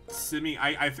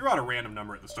I threw out a random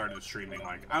number at the start of the stream being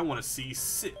like, I want to see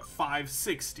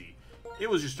 560. It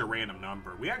was just a random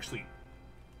number. We actually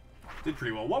did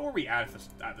pretty well. What were we at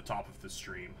the top of this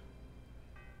stream?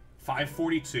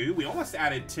 542? We almost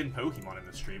added 10 Pokemon in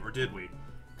this stream, or did we?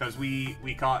 Because we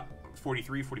caught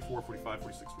 43, 44, 45,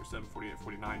 46, 47, 48,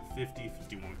 49, 50,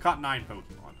 51. We caught 9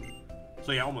 Pokemon.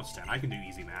 So yeah, almost 10. I can do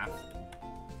easy math.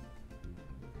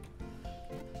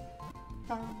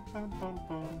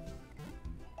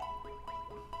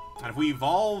 And if we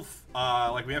evolve,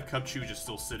 like we have Cubchoo just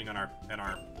still sitting on our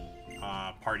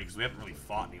party because we haven't really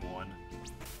fought anyone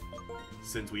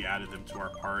since we added them to our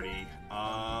party.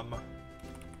 How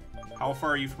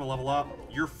far are you from a level up?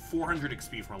 You're 400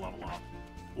 XP from a level up.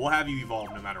 We'll have you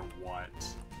evolve no matter what.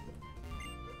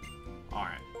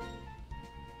 Alright.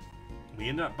 We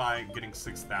end up by getting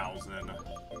 6,000.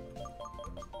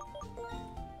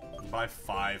 Buy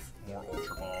 5 more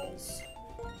Ultra Balls.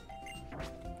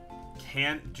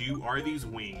 Are these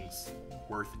wings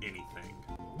worth anything?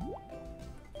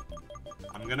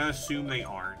 I'm gonna assume they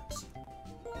aren't.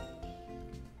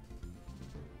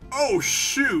 Oh,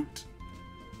 shoot!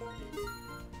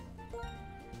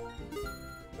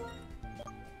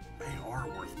 They are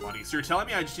worth money. So you're telling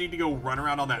me I just need to go run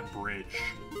around on that bridge?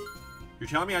 You're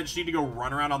telling me I just need to go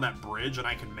run around on that bridge and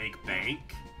I can make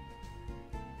bank?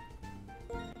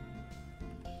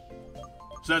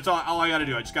 So that's all I gotta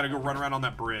do. I just gotta go run around on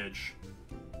that bridge.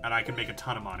 And I can make a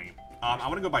ton of money. I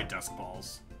want to go buy Dusk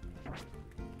Balls.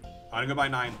 I'm gonna go buy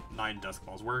nine Dusk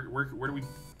Balls. Where do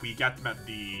we got them at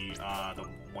the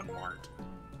one mart?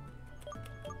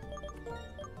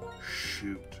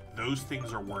 Shoot, those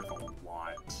things are worth a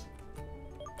lot.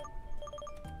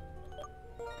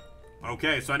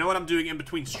 Okay, so I know what I'm doing in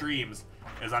between streams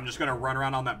is I'm just gonna run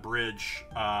around on that bridge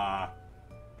for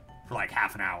like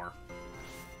half an hour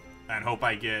and hope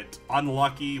I get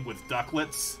unlucky with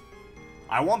ducklets.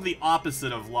 I want the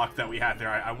opposite of luck that we had there.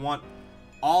 I want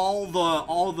all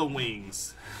the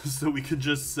wings so we can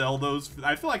just sell those.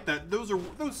 I feel like that those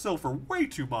sell for way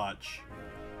too much.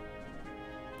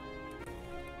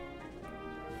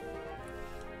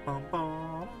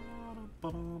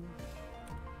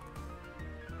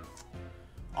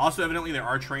 Also, evidently there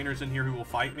are trainers in here who will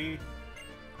fight me.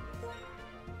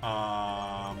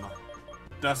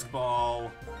 Dusk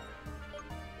Ball.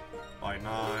 By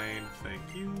 9, thank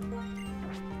you.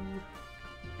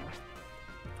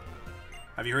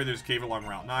 Have you heard there's a cave along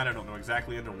Route 9? I don't know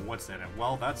exactly what's in it.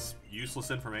 Well, that's useless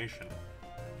information.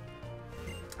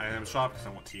 I am shocked because I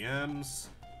want TMs.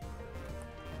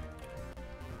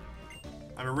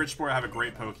 I'm a rich boy, I have a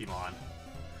great Pokemon.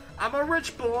 I'm a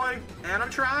rich boy, and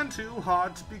I'm trying too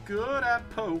hard to be good at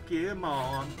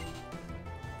Pokemon.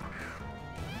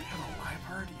 Hello,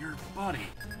 Liebert, you're a buddy.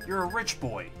 You're a rich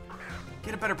boy.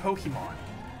 Get a better Pokemon.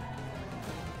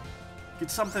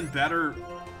 Get something better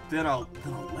than a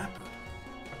leopard.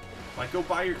 Like, go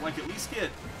buy your, like, at least get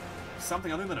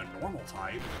something other than a normal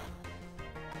type.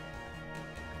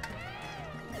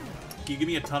 Can you give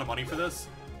me a ton of money for this?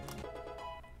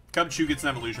 Cubchoo gets an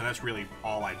evolution. That's really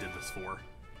all I did this for.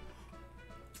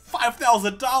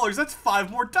 $5,000! That's 5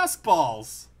 more Dusk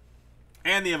Balls!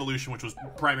 And the evolution, which was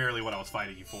primarily what I was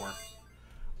fighting you for.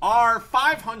 Our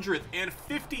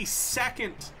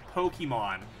 552nd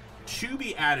Pokemon to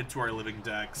be added to our living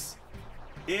dex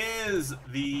is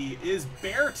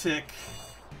Beartic.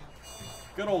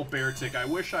 Good old Beartic. I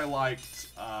wish I liked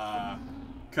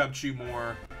Cubchoo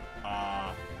more.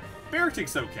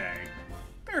 Beartic's okay.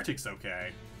 Beartic's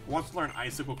okay. Wants to learn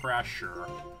Icicle Crash? Sure.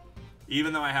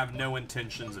 Even though I have no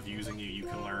intentions of using you, you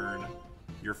can learn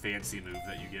your fancy move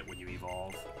that you get when you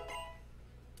evolve.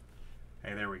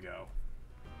 Hey, there we go.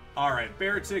 Alright,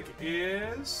 Beartic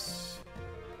is...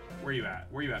 Where you at?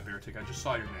 Where you at, Beartic? I just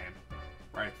saw your name.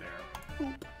 Right there.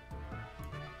 Boop.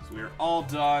 So we are all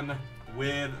done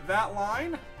with that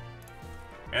line.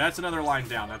 And that's another line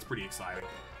down. That's pretty exciting.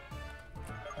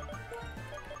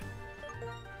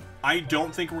 I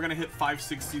don't think we're going to hit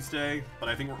 560 today, but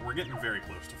I think we're getting very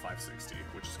close to 560,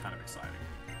 which is kind of exciting.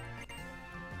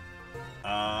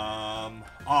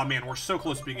 Oh man, we're so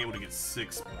close to being able to get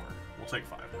 6 more. We'll take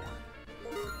 5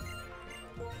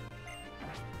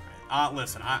 more.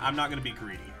 Listen, I'm not going to be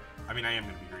greedy. I mean, I am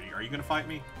going to be greedy. Are you going to fight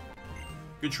me?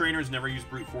 Good trainers never use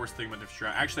brute force thing, but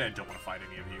actually, I don't want to fight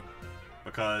any of you,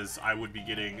 because I would be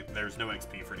getting, there's no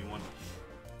XP for anyone.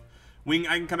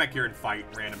 I can come back here and fight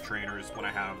random trainers when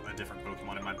I have a different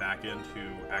Pokemon in my back end who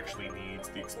actually needs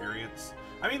the experience.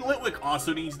 I mean, Litwick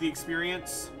also needs the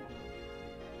experience.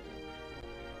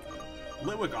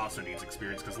 Litwick also needs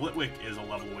experience, because Litwick is a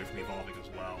level away from evolving as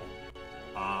well.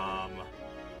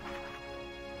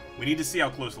 We need to see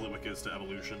how close Litwick is to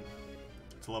evolution.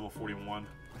 It's level 41.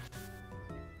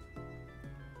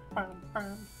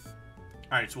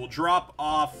 Alright, so we'll drop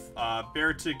off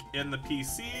Beartic in the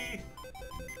PC.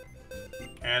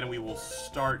 And we will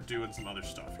start doing some other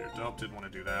stuff here. Nope, didn't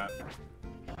want to do that.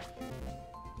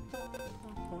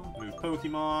 Move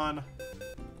Pokemon.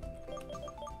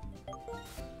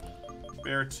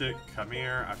 Beartic, come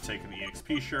here. I've taken the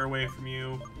EXP share away from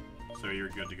you. So you're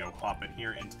good to go hop in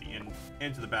here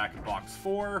into the back of box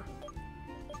 4.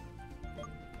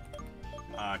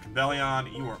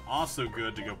 Cambellion, you are also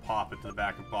good to go pop into the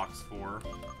back of box 4.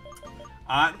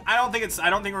 I don't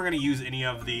think we're gonna use any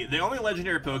of the only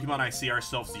legendary Pokemon I see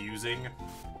ourselves using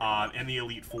in the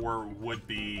Elite Four would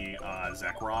be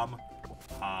Zekrom.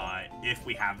 If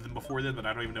we have them before then, but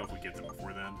I don't even know if we get them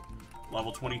before then.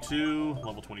 Level 22,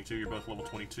 you're both level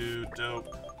 22, dope.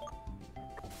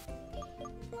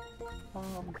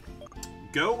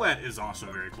 Golett is also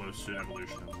very close to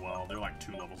evolution as well. They're like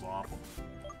 2 levels off.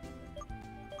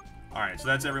 Alright, so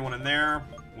that's everyone in there.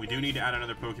 We do need to add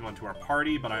another Pokemon to our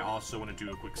party, but I also want to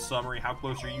do a quick summary. How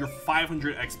close are you? You're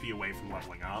 500 XP away from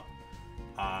leveling up.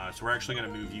 So we're actually going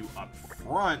to move you up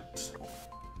front,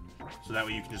 so that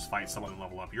way you can just fight someone and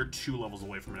level up. You're 2 levels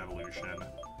away from an evolution.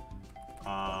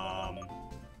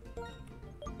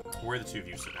 Where are the 2 of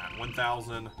you sitting at?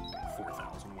 1,000,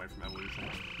 4,000 away from evolution.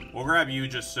 We'll grab you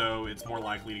just so it's more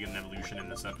likely to get an evolution in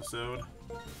this episode,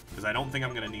 because I don't think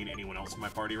I'm going to need anyone else in my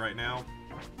party right now.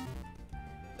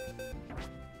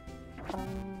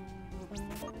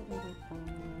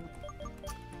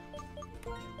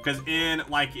 Because in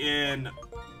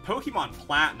Pokemon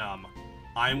Platinum,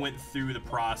 I went through the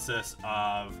process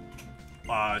of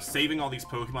saving all these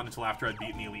Pokemon until after I'd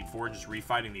beaten the Elite Four and just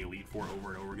refighting the Elite Four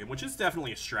over and over again, which is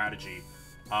definitely a strategy.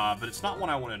 But it's not one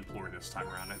I want to employ this time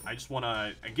around. I just want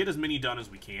to get as many done as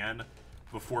we can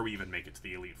before we even make it to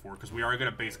the Elite Four, because we are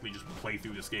going to basically just play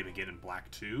through this game again in Black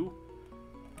 2.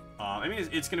 I mean,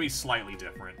 it's going to be slightly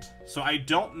different. So I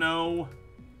don't know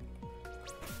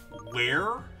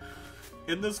where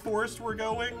in this forest we're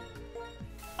going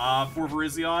for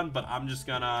Virizion, but I'm just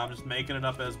making it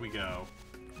up as we go.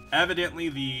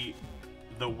 Evidently,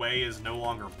 the way is no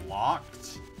longer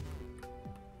blocked.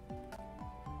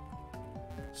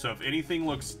 So if anything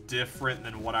looks different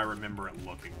than what I remember it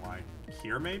looking like.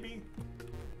 Here, maybe?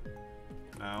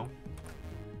 No.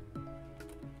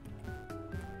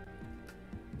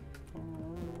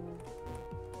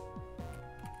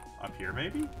 Up here,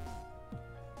 maybe?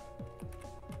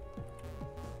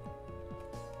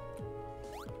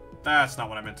 That's not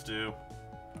what I meant to do.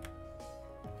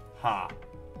 Huh.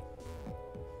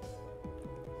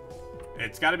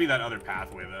 It's got to be that other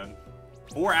pathway, then.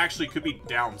 Or actually, it could be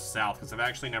down south, because I've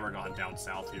actually never gone down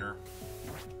south here.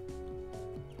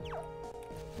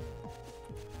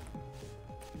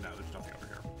 No, there's nothing over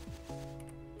here.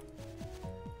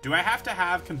 Do I have to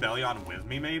have Combellion with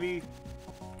me, maybe?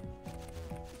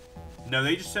 No,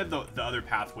 they just said the other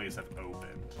pathways have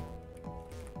opened.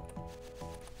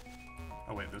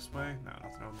 Oh, wait, this way? No,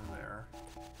 nothing over there.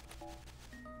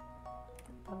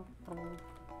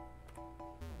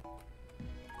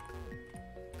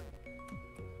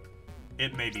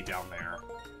 It may be down there.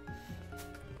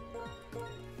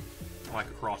 Like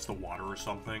across the water or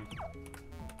something.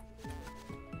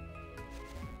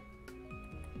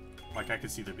 Like, I could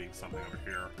see there being something over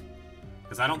here.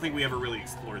 Because I don't think we ever really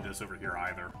explored this over here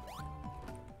either.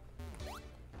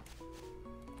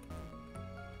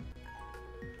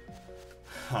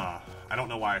 Huh. I don't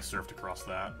know why I surfed across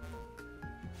that.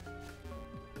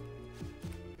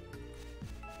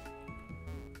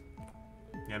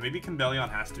 Yeah, maybe Combellion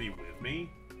has to be with me.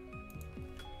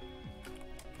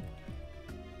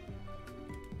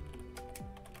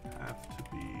 Have to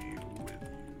be with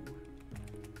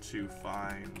you to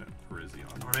find Parisian.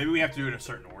 Or maybe we have to do it in a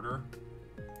certain order.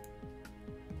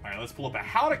 Alright, let's pull up a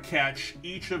how to catch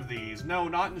each of these. No,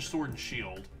 not in Sword and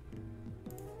Shield.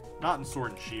 Not in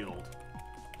Sword and Shield.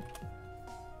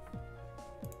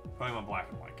 Pokemon Black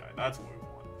and White guy. That's what we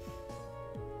want.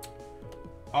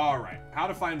 Alright, how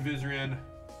to find Vizirian.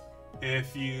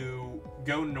 If you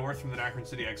go north from the Nacron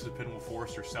City exit Pinwheel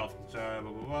Forest or south, blah,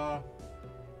 blah, blah.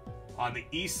 On the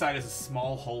east side is a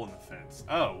small hole in the fence.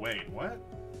 Oh, wait, what?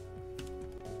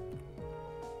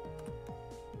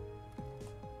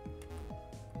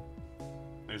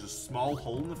 There's a small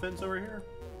hole in the fence over here?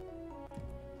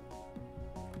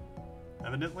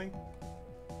 Evidently?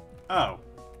 Oh.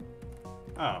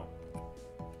 Oh.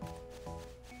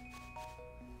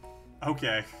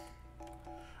 Okay.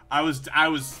 I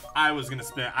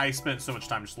spent so much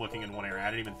time just looking in one area.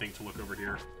 I didn't even think to look over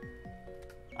here.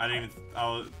 I didn't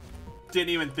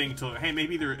even think to, hey,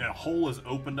 maybe a hole is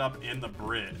opened up in the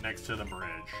bridge, next to the bridge.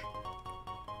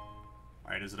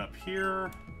 Alright, is it up here?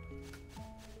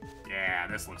 Yeah,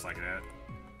 this looks like it.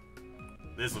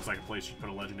 This looks like a place you put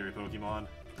a legendary Pokemon.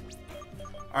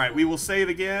 Alright, we will save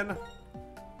again.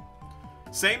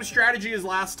 Same strategy as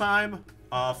last time.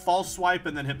 False Swipe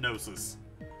and then Hypnosis.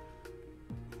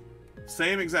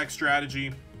 Same exact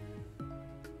strategy.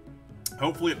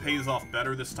 Hopefully it pays off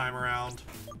better this time around.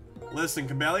 Listen,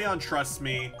 Combellion trusts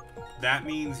me. That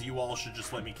means you all should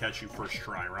just let me catch you first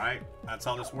try, right? That's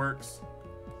how this works.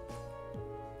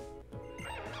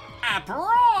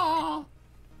 Aperol!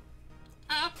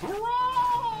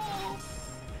 Aperol!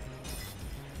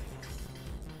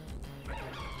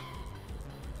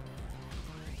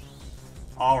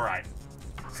 Alright.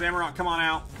 Samurott, come on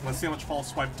out. Let's see how much False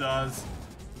Swipe does.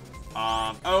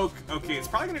 Oh, okay, it's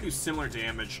probably going to do similar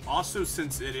damage. Also,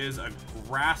 since it is a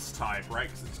grass type, right?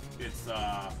 Because it's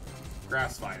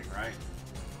grass fighting, right?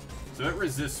 So it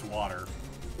resists water.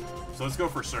 So let's go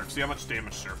for Surf. See how much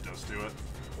damage Surf does to it.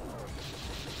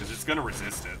 Because it's going to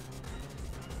resist it.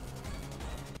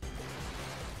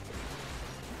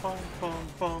 Bum, bum,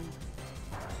 bum.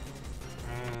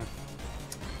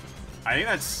 I think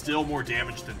that's still more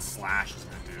damage than Slash is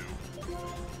going to do.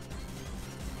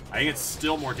 I think it's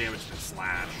still more damage than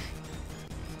Slash.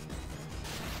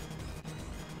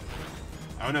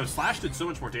 Oh no, Slash did so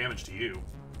much more damage to you.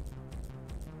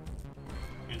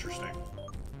 Interesting.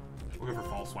 We'll go for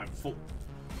False Swipe. We'll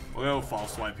go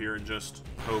False Swipe here and just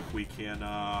hope we can,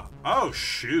 Oh,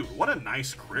 shoot. What a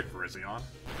nice crit, Virizion.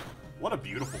 What a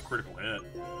beautiful critical hit.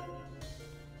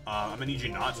 I'm gonna need you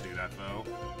not to do that, though.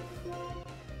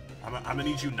 I'm gonna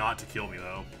need you not to kill me,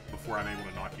 though, before I'm able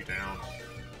to knock you down.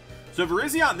 So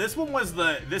Virizion, this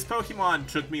Pokemon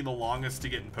took me the longest to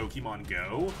get in Pokemon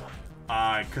Go,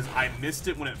 because I missed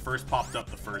it when it first popped up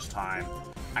the first time.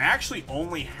 I actually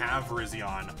only have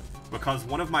Virizion because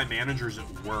one of my managers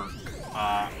at work,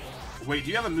 wait, do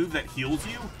you have a move that heals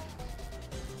you?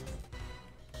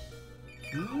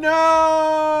 No!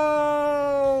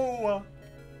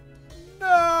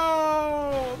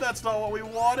 No! That's not what we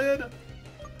wanted.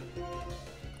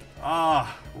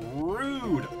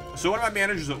 Rude. So one of my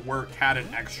managers at work had an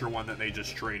extra one that they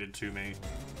just traded to me.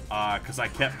 Because I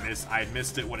had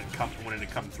missed it when it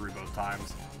had come through both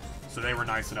times. So they were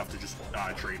nice enough to just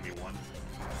trade me one.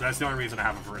 So that's the only reason I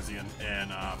have a Virizion in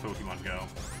Pokemon Go.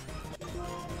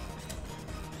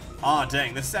 Aw,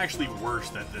 dang, this is actually worse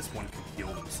that this one can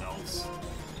heal themselves.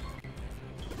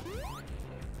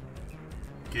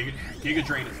 Giga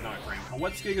Drain is not great.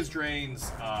 What's Giga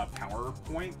Drain's power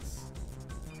points?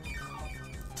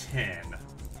 10.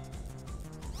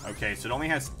 Okay, so it only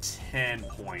has 10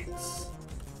 points.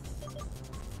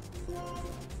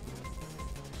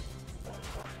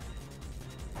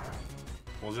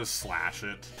 We'll just slash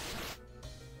it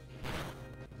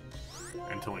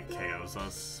until it KOs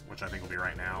us, which I think will be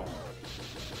right now.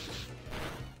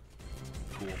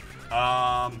 Cool.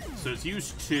 So it's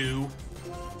used 2.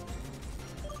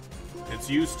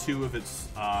 It's used 2 of its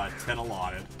 10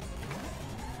 allotted.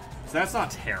 So that's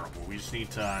not terrible. We just need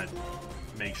to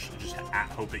make sure, just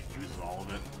hope it uses all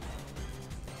of it.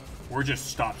 Or just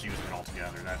stops using it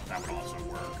altogether. That would also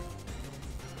work.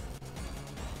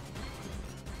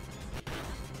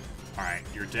 Alright,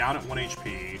 you're down at 1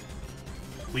 HP.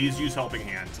 Please use Helping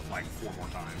Hand like 4 more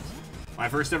times. My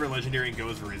first ever Legendary in Go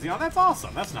is Virizion. Oh, that's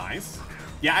awesome. That's nice.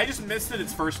 Yeah, I just missed it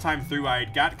its first time through. I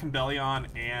got Combeleon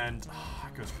and...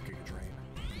 it goes for Giga Drain.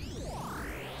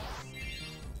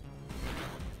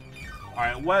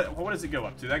 Alright, what does it go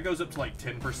up to? That goes up to like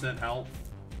 10% health.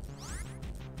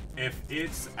 If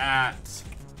it's at...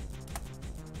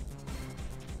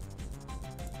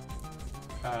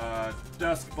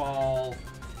 Dusk Ball...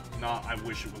 Not, I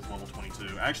wish it was level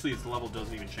 22. Actually, its level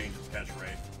doesn't even change its catch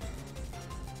rate.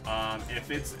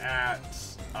 If it's at,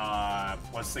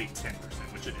 let's say 10%,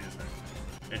 which it isn't.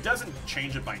 It doesn't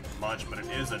change it by much, but it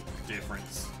is a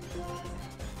difference.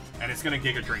 And it's going to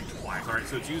Giga Drain twice. Alright,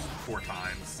 so it's used 4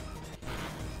 times.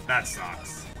 That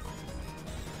sucks.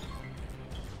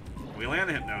 We land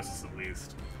the Hypnosis at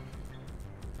least.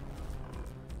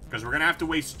 Because we're going to have to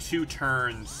waste 2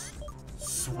 turns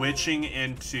switching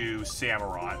into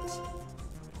Samurott,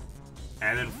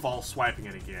 and then false swiping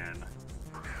it again.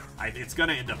 It's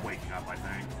gonna end up waking up, I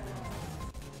think.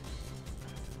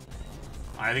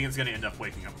 I think it's gonna end up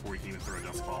waking up before we can even throw a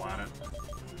Dust Ball at it.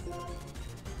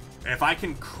 If I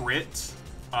can crit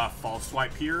false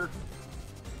swipe here...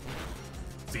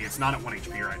 See, it's not at 1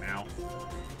 HP right now.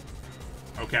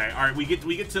 Okay, alright, we get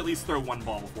to at least throw 1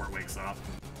 ball before it wakes up.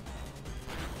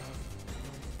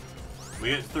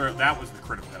 That was the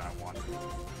critical hit I wanted.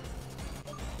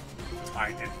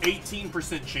 Alright, an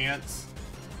 18% chance.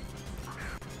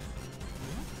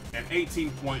 An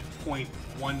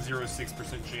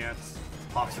 18.106% chance.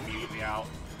 Pops immediately out.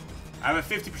 I have a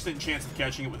 50% chance of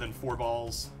catching it within 4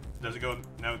 balls. Does it go?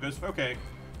 No, it goes. Okay.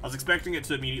 I was expecting it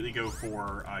to immediately go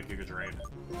for Giga Drain.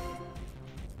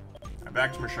 I'm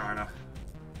back to Musharna.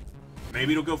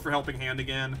 Maybe it'll go for Helping Hand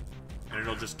again, and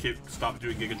it'll just stop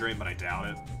doing Giga Drain, but I doubt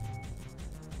it.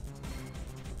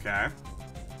 Okay.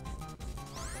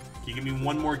 Can you give me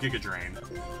 1 more Giga Drain?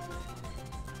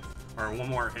 Or 1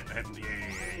 more hit.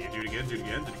 Yeah. Do it again, do it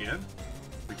again, do it again.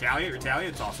 Retaliate,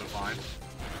 it's also fine.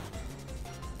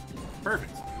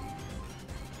 Perfect.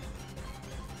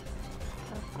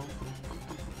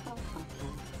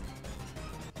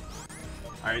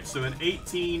 Alright, so an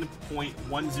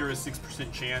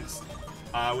 18.106% chance,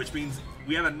 which means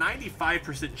we have a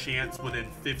 95% chance within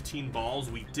 15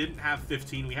 balls. We didn't have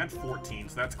 15, we had 14,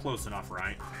 so that's close enough,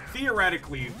 right?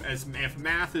 Theoretically, if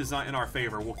math is in our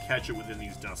favor, we'll catch it within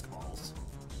these Dusk Balls.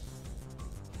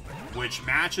 Which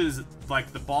matches,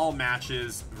 like, the ball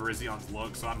matches Virizion's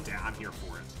look, so I'm here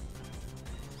for it.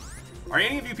 Are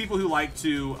any of you people who like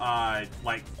to,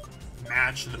 like,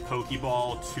 match the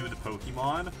Pokeball to the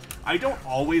Pokemon? I don't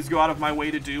always go out of my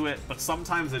way to do it, but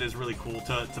sometimes it is really cool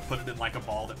to put it in like a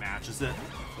ball that matches it.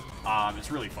 It's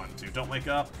really fun too. Don't wake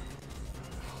up.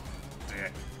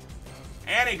 Dick.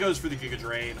 And it goes for the Giga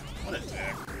Drain. What a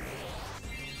dick.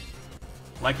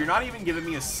 Like, you're not even giving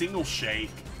me a single shake,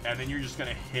 and then you're just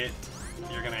gonna hit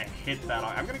that.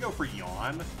 I'm gonna go for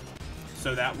Yawn,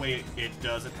 so that way it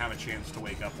doesn't have a chance to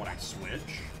wake up when I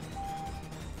switch.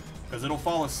 Because it'll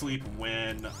fall asleep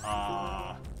when,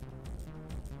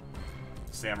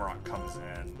 Samurott comes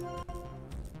in.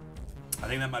 I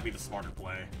think that might be the smarter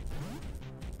play.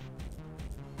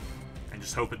 And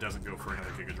just hope it doesn't go for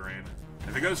another Giga Drain.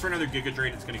 If it goes for another Giga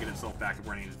Drain, it's going to get itself back up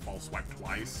where it needs to fall swipe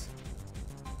twice.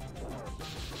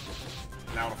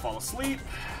 Now it'll fall asleep.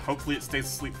 Hopefully it stays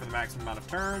asleep for the maximum amount of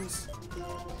turns.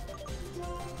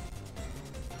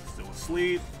 Still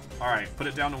asleep. Alright, put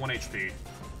it down to 1 HP.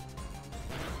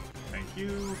 Thank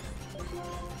you.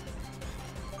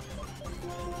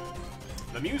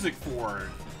 The music for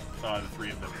the three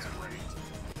of them is great.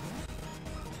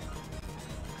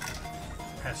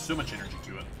 Has so much energy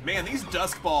to it. Man, these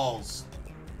Dusk Balls...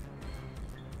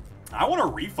 I want a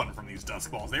refund from these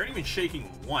Dusk Balls. They aren't even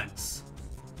shaking once.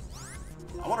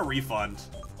 I want a refund.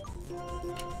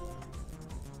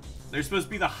 They're supposed to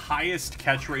be the highest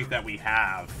catch rate that we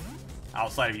have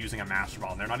outside of using a Master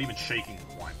Ball, and they're not even shaking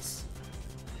once.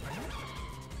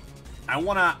 I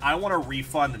want a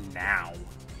refund now.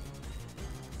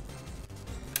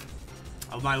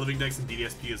 My living decks in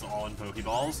DDSP is all in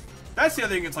Pokeballs. That's the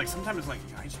other thing, it's like, sometimes it's like,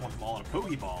 I just want them all in a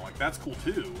Pokeball. Like, that's cool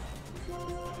too.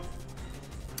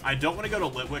 I don't want to go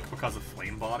to Litwick because of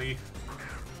Flame Body.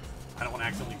 I don't want to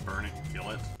accidentally burn it and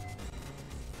kill it.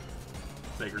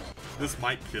 Sacred. This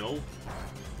might kill.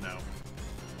 No.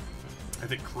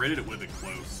 If it critted, it would have been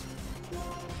close.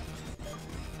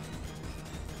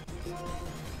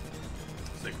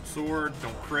 Sacred Sword,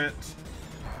 don't crit.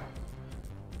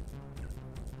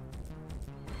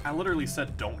 I literally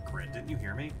said don't crit. Didn't you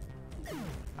hear me?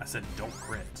 I said don't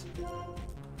crit.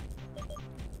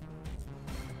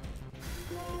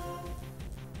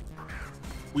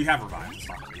 We have Revive. It's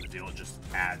not a big deal. It just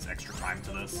adds extra time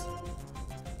to this.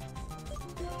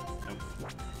 Nope.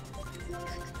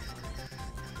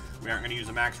 We aren't going to use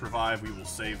a Max Revive. We will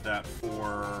save that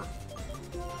for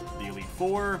the Elite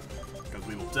Four, because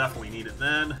we will definitely need it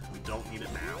then. We don't need it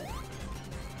now.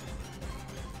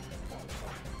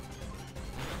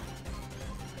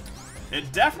 It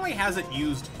definitely hasn't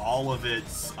used all of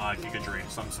its Giga Drain,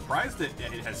 so I'm surprised that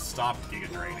it has stopped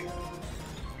Giga Draining.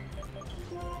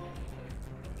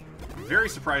 I'm very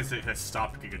surprised that it has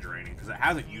stopped Giga Draining, because it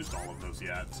hasn't used all of those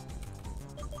yet.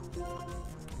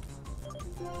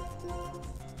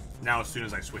 Now, as soon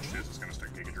as I switch to this, it's going to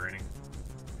start Giga Draining.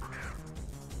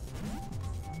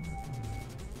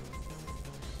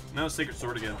 No, Sacred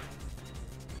Sword again.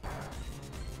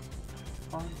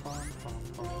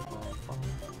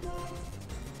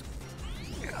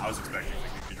 Yeah, I was expecting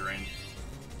the Giga Drain.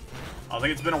 I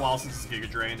think it's been a while since it's Giga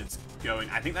Drain. It's going,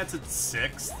 I think that's its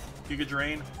 6th Giga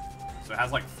Drain. So it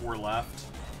has like 4 left.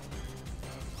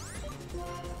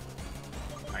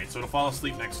 Alright, so it'll fall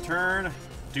asleep next turn.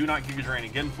 Do not Giga Drain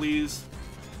again, please.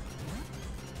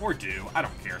 Or do. I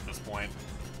don't care at this point.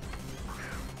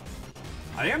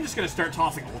 I think I'm just going to start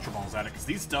tossing Ultra Balls at it, because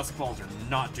these Dusk Balls are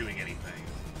not doing anything.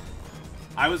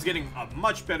 I was getting a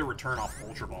much better return off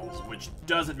Ultra Balls, which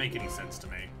doesn't make any sense to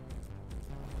me.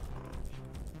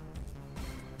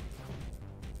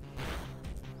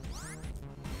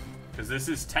 Because this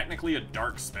is technically a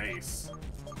dark space.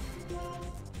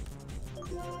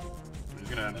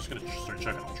 I'm just gonna start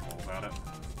chucking Ultra Balls at it.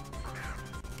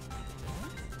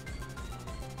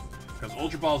 Because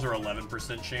Ultra Balls are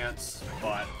 11% chance,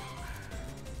 but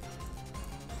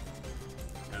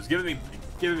it was giving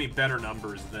me better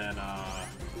numbers than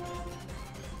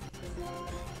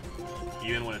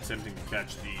even when attempting to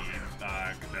catch the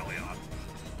Cabellion.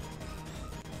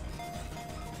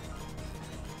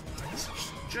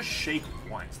 Just shake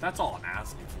once. That's all I'm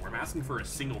asking for. I'm asking for a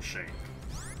single shake.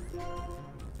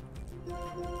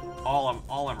 All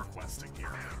I'm requesting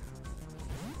here.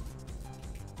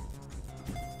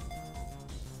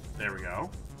 There we go.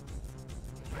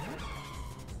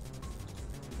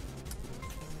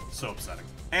 So upsetting.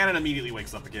 And it immediately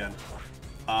wakes up again.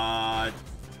 And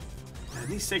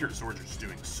these Sacred Swords are just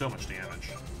doing so much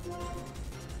damage.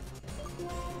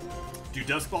 Do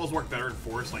Dusk Balls work better in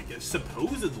Force? Like,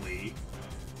 supposedly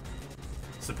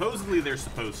they're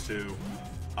supposed to.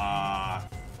 But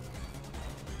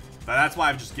that's why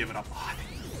I've just given up. Oh,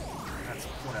 that's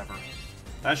whatever.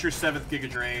 That's your 7th Giga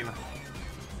Drain.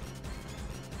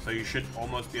 So you should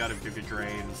almost be out of Giga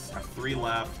Drains. Have 3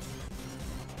 left.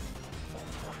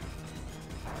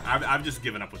 I've just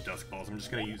given up with Dusk Balls. I'm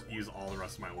just going to use all the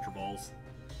rest of my Ultra Balls.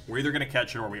 We're either going to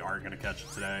catch it or we aren't going to catch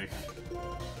it today.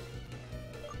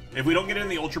 If we don't get it in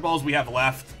the Ultra Balls we have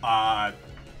left, I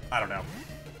don't know.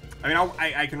 I mean,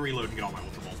 I can reload and get all my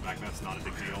Ultra Balls back. That's not a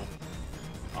big deal.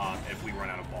 If we run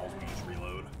out of balls, we just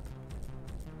reload.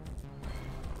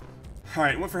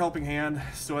 Alright, went for Helping Hand.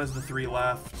 Still has the 3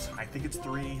 left. I think it's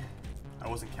 3. I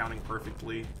wasn't counting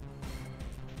perfectly.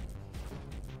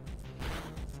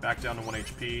 Back down to 1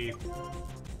 HP.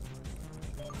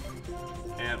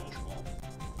 And Ultra Ball.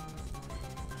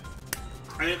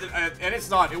 And it's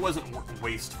not, it wasn't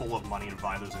wasteful of money to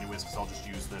buy those anyways, because I'll just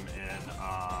use them in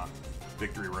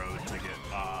Victory Road to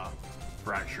get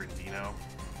Fractured Dino.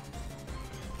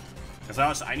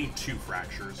 Because I need 2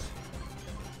 Fractures.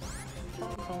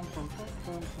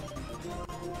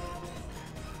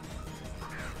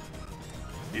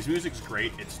 This music's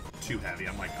great, it's too heavy.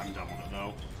 I'm done with it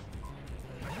though.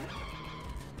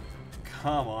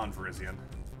 Come on, Virizion.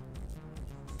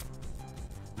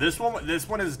 This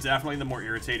one is definitely the more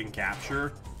irritating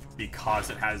capture because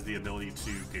it has the ability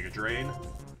to Giga Drain.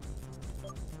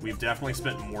 We've definitely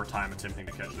spent more time attempting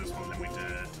to catch this one than we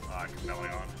did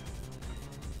Chameleon.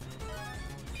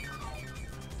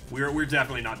 We're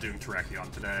definitely not doing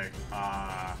Terrakion today.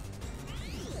 I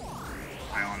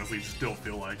honestly just don't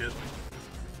feel like it.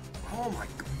 Oh my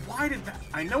god, why did that?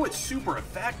 I know it's super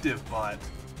effective, but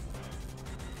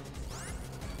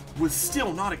was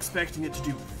still not expecting it to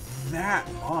do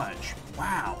that much.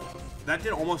 Wow. That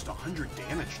did almost 100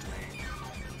 damage to me.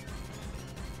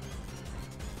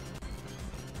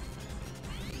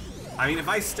 I mean, if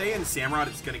I stay in Samurott,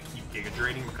 it's going to keep Giga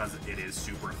Draining because it is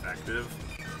super effective.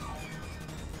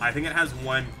 I think it has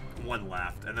one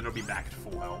left, and then it'll be back to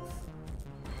full health.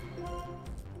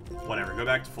 Whatever, go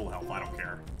back to full health, I don't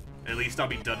care. At least I'll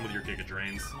be done with your Giga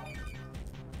Drains.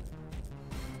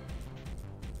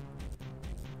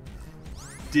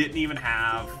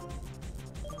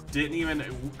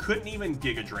 Couldn't even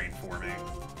Giga Drain for me.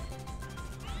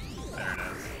 There it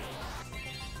is.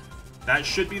 That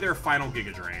should be their final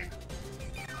Giga Drain.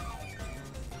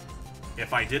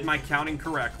 If I did my counting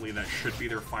correctly, that should be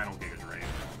their final Giga Drain.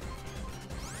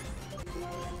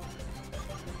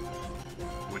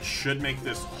 Which should make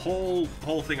this whole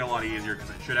thing a lot easier,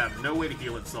 because it should have no way to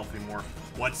heal itself anymore.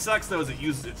 What sucks, though, is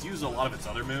it's used a lot of its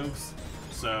other moves.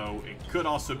 So it could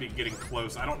also be getting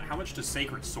close. I don't know, how much does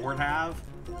Sacred Sword have?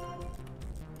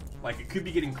 Like, it could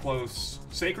be getting close.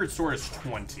 Sacred Sword is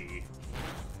 20.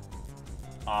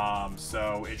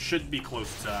 So it should be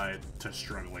close to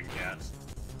struggling yet.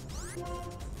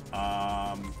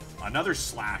 Another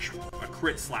slash, a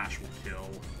crit slash will kill.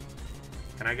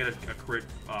 Can I get a crit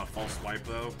false swipe,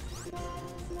 though?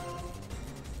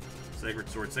 Sacred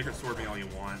Sword me all you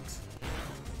want.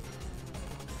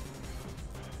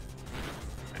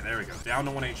 There we go. Down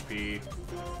to 1 HP.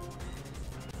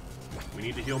 We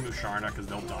need to heal Musharna because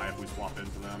they'll die if we swap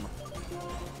into them.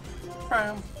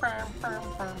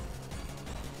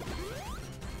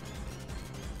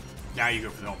 Now you go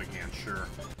for the helping hand, sure.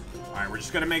 Alright, we're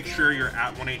just going to make sure you're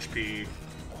at 1 HP.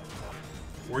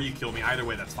 Or you kill me. Either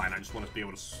way, that's fine. I just want to be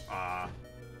able to...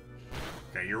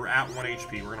 Okay, you're at 1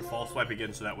 HP. We're going to false swipe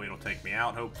again so that way it'll take me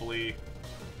out, hopefully.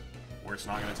 Or it's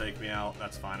not going to take me out.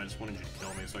 That's fine. I just wanted you to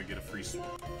kill me so I get a free...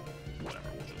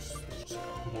 Whatever,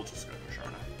 we'll just go to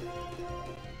Marshana.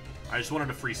 I just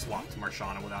wanted a free swap to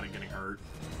Marshana without it getting hurt.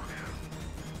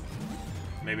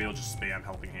 Maybe it'll just spam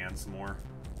Helping Hand some more.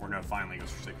 Or no, finally goes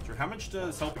for Sacred Sword. How much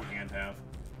does Helping Hand have?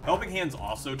 Helping Hand's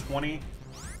also 20.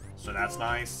 So that's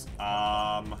nice.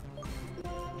 Go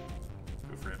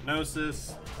for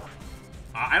Hypnosis.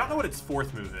 I don't know what its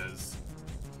fourth move is.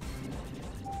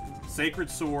 Sacred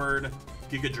Sword,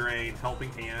 Giga Drain,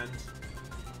 Helping Hand.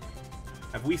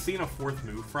 Have we seen a fourth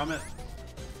move from it?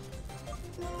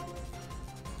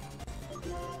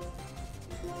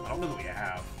 I don't know that we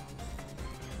have.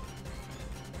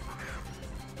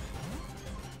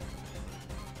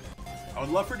 I would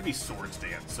love for it to be Swords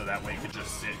Dance, so that way it could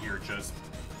just sit here just...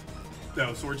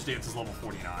 No, Swords Dance is level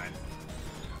 49.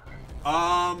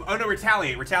 Oh no,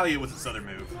 Retaliate. Retaliate was its other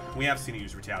move. We have seen it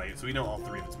use Retaliate, so we know all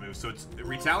three of its moves. So it's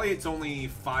Retaliate's only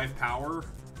 5 power,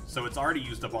 so it's already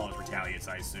used up all its Retaliates,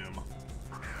 I assume.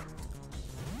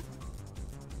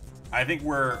 I think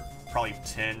we're probably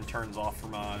 10 turns off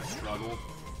from Struggle.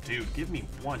 Dude, give me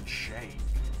one shake.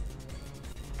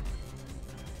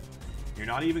 You're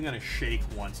not even gonna shake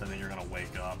once and then you're gonna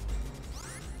wake up.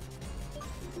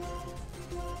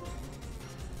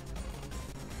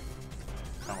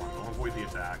 Come on, don't avoid the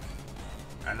attack.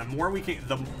 And the more we can,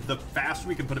 the faster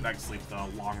we can put it back to sleep, the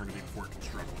longer it'll be before it can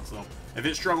struggle itself. If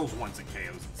it struggles once, it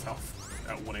KOs itself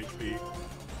at 1 HP.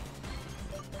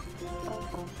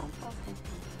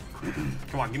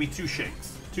 Come on, give me 2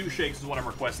 shakes. 2 shakes is what I'm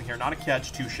requesting here. Not a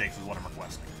catch, 2 shakes is what I'm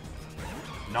requesting.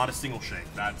 Not a single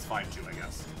shake. That's fine too, I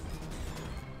guess.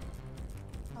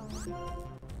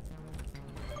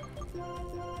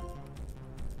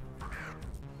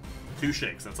 Two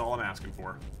shakes, that's all I'm asking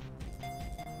for.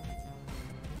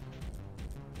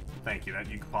 Thank you, that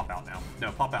you can pop out now.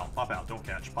 No, pop out, don't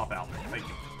catch, pop out. Thank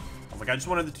you. I was like, I just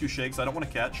wanted the 2 shakes, I don't want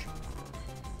to catch.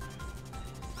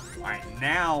 Alright,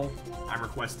 now I'm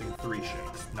requesting 3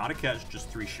 shakes. Not a catch, just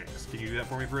 3 shakes. Can you do that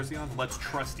for me, Verizion? Let's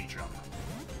trust each other.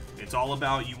 It's all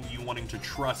about you wanting to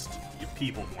trust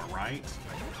people more, right?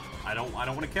 I don't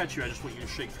want to catch you, I just want you to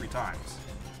shake 3 times.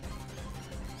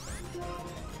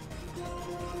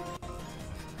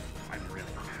 I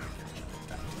really can't catch you.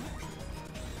 No,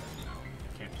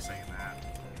 can't be saying that.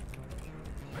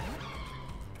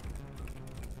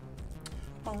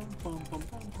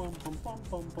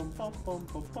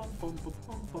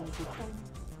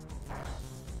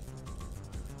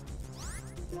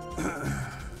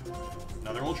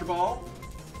 Another Ultra Ball.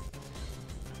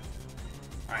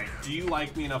 Alright, do you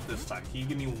like me enough this time? Can you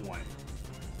give me one?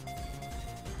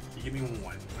 Can you give me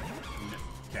one?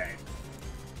 Okay.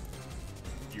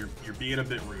 You're being a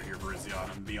bit rude here, Virizion. I'm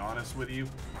gonna be honest with you.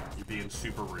 You're being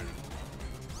super rude.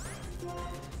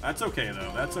 That's okay,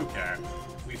 though. That's okay.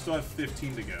 We still have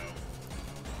 15 to go.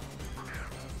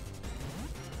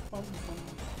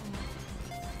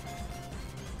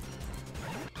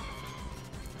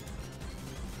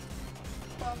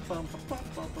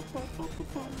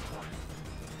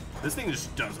 This thing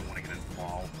just doesn't want to get into the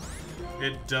ball.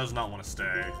 It does not want to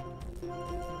stay.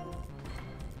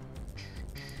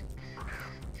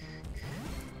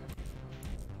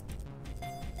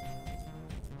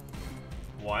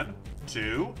 One,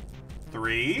 two,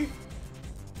 three.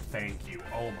 Thank you.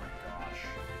 Oh my gosh.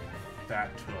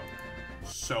 That took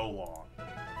so long.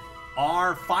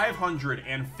 Our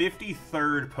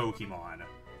 553rd Pokemon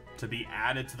to be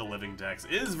added to the Living Dex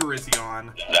is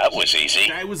Virizion. That was easy.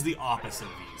 That was the opposite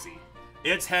of easy.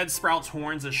 Its head sprouts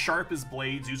horns as sharp as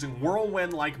blades. Using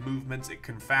whirlwind-like movements, it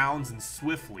confounds and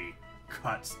swiftly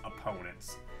cuts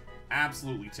opponents.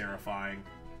 Absolutely terrifying.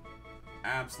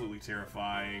 Absolutely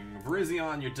terrifying.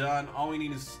 Virizion, you're done. All we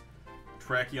need is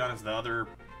Tracheon as the other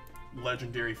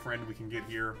legendary friend we can get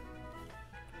here.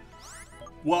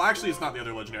 Well, actually, it's not the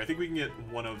other legendary. I think we can get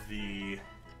one of the...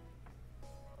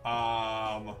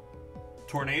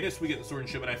 Tornadus we get in Sword and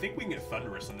Shield, but I think we can get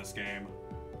Thundurus in this game.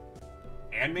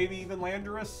 And maybe even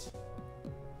Landorus.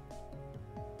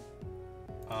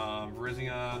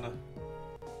 Virizion.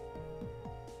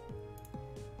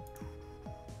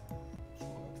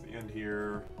 That's the end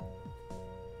here.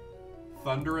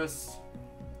 Thundurus.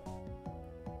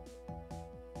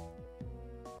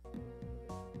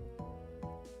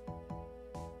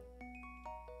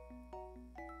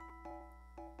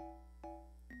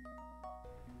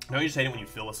 No, you just hate it when you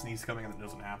feel a sneeze coming and it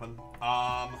doesn't happen.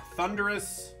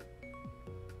 Thundurus.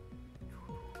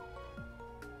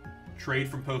 Trade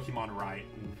from Pokemon Right.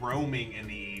 Roaming in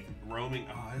the... Roaming...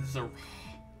 Oh, this is a...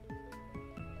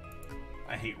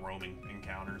 I hate roaming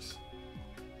encounters.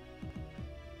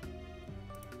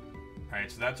 Alright,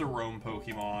 so that's a roam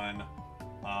Pokemon.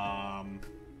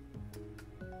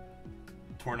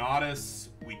 Tornadus,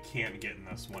 we can't get in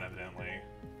this one, evidently.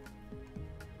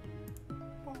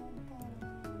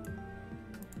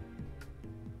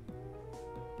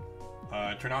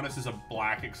 Tornadus is a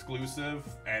black exclusive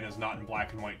and is not in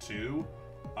black and white too.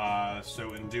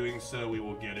 So in doing so, we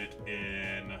will get it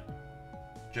in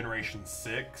Generation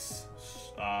 6.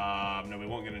 No, we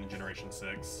won't get it in Generation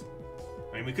 6.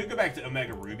 I mean, we could go back to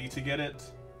Omega Ruby to get it,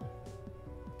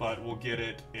 but we'll get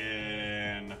it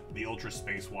in the Ultra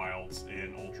Space Wilds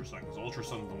in Ultra Sun, because Ultra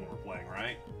Sun's the one we're playing,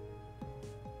 right?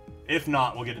 If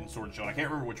not, we'll get it in Sword and Shield. I can't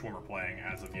remember which one we're playing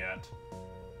as of yet.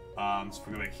 So if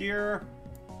we go back here,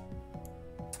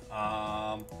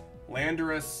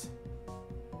 Landorus,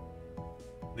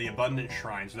 the Abundant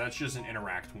Shrine, so that's just an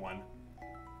interact one.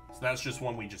 So that's just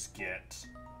one we just get.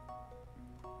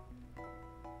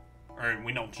 Or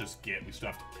we don't just get, we still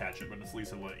have to catch it, but it's at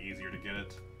least a little easier to get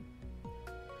it.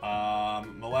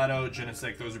 Mileto,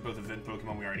 Genesect, those are both event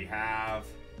Pokemon we already have.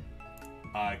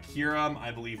 Kyurem,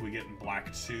 I believe we get in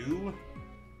black too.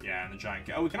 Yeah, and the giant.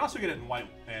 Oh, we can also get it in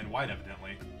white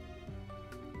evidently.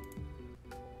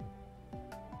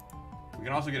 We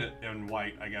can also get it in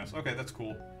white, I guess. Okay, that's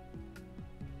cool.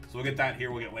 So we'll get that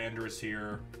here. We'll get Landorus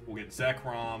here. We'll get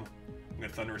Zekrom. We'll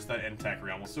get Thundurus and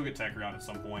Tekrion. We'll still get Tekrion at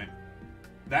some point.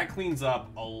 That cleans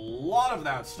up a lot of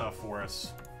that stuff for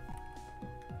us.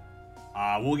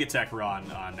 We'll get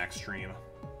Tekrion next stream.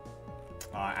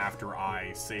 After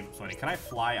I save up money. Can I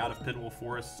fly out of Pitbull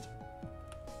Forest?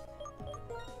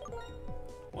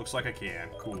 Looks like I can.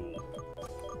 Cool.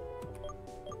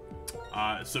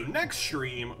 So next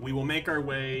stream, we will make our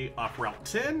way up Route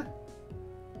 10.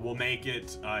 We'll make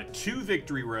it to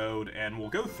Victory Road, and we'll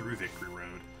go through Victory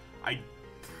Road.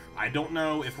 I don't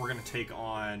know if we're gonna take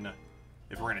on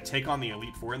the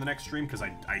Elite Four in the next stream, because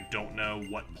I don't know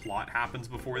what plot happens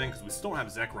before then, because we still don't have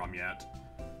Zekrom yet.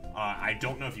 I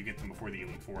don't know if you get them before the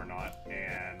Elite Four or not,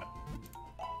 and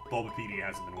Bulbapedia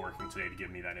hasn't been working today to give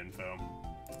me that info.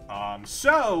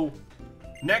 So,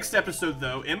 next episode,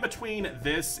 though, in between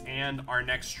this and our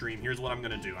next stream, here's what I'm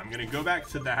going to do. I'm going to go back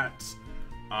to that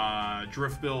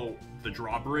Driftbill, the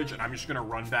drawbridge, and I'm just going to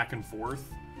run back and forth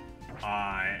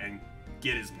and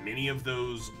get as many of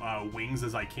those wings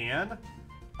as I can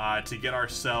to get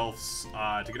ourselves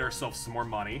some more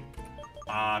money.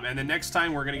 And then next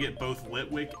time, we're going to get both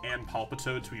Litwick and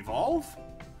Palpitoad to evolve,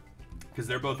 because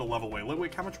they're both a level away.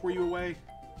 Litwick, how much were you away?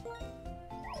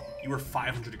 You were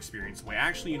 500 experience away.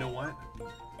 Actually, you know what?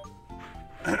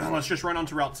 Let's just run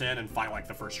onto Route 10 and fight like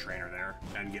the first trainer there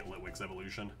and get Litwick's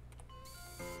evolution.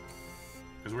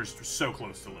 Because we're just so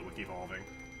close to Litwick evolving.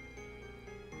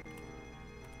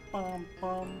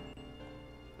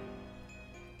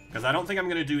 Because I don't think I'm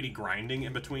going to do any grinding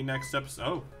in between next steps.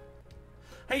 Oh.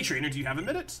 Hey, trainer, do you have a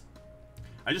minute?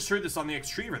 I just heard this on the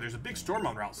Extremer. There's a big storm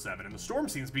on Route 7, and the storm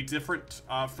seems to be different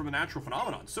from a natural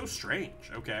phenomenon. So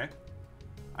strange. Okay.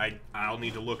 I'll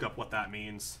need to look up what that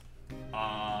means.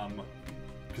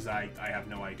 Because I have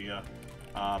no idea.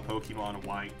 Pokemon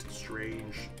White,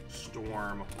 Strange,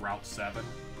 Storm, Route 7.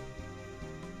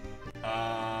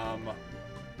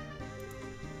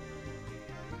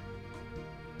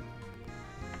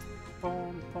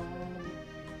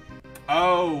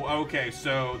 Oh, okay,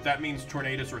 so that means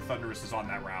Tornadus or Thunderous is on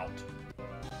that route.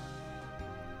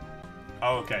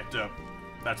 Oh, okay, dope.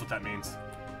 That's what that means.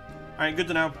 Alright, good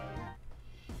to know.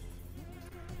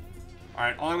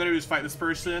 Alright, all I'm going to do is fight this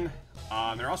person.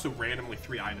 There are also randomly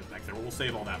 3 items back there. We'll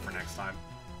save all that for next time.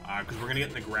 Because we're going to get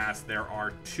in the grass. There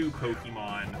are 2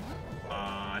 Pokemon.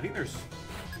 I think there's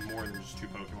more than just 2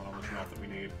 Pokemon on this map that we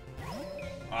need.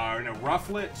 No,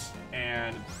 Rufflet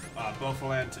and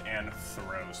Bouffalant and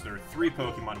Throws. There are 3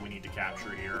 Pokemon we need to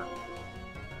capture here.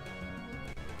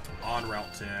 On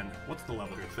Route 10. What's the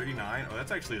level here? 39? Oh,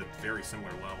 that's actually a very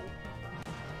similar level.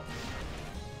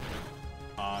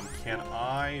 Can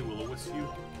I Will-O-Wisp you?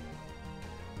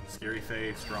 Scary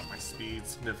Face, drop my speed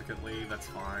significantly, that's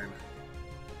fine.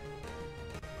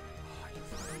 Oh, you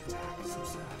fucking attack is so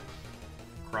sad.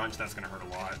 Crunch, that's gonna hurt a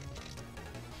lot.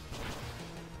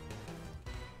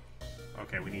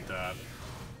 Okay, we need to...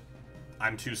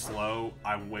 I'm too slow.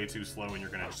 I'm way too slow and you're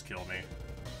gonna just kill me.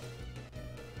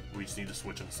 We just need to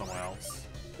switch into someone else.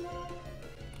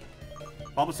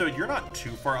 Bulbasaur, you're not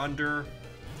too far under.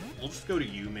 We'll just go to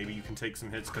you. Maybe you can take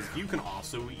some hits, because if you can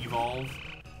also evolve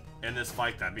in this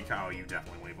fight, that'd be kind of... Oh, you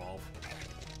definitely will evolve.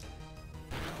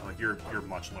 Like, you're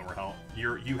much lower health.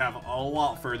 You have a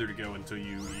lot further to go until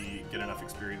you get enough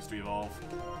experience to evolve.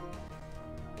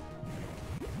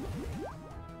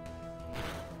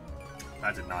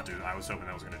 That did not do it. I was hoping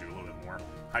that was going to do a little bit more.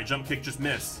 High jump kick, just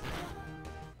miss.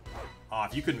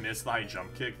 If you could miss the high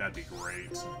jump kick, that'd be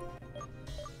great.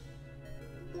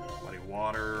 Bloody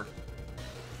water.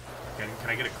 Can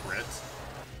I get a crit?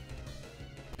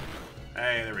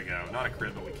 Hey, there we go. Not a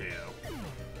crit, but we KO.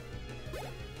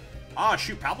 Ah,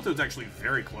 shoot, Palpitoad's actually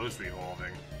very close to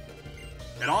evolving.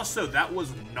 And also, that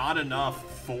was not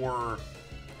enough for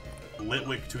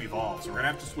Litwick to evolve, so we're gonna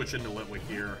have to switch into Litwick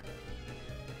here.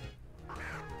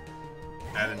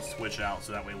 And then switch out,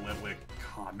 so that way Litwick...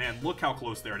 Oh, man, look how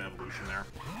close they are to evolution there.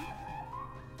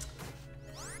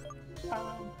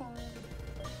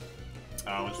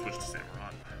 We'll just switch to Samurai.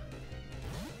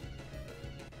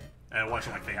 And watch it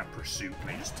like they have Pursuit and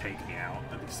they just take me out.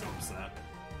 I'd be so upset.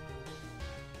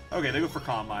 Okay, they go for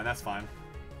Combine, that's fine.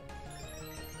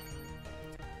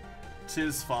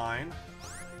 Tis fine.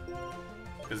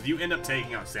 Because if you end up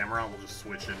taking out Samurai, we'll just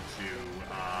switch into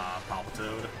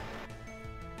Palpitoad.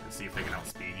 And see if they can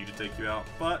outspeed you to take you out.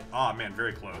 But, oh man,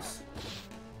 very close.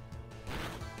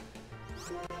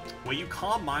 Wait, you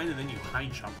Combine and then you high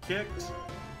jump kicked?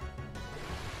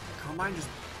 Combine just...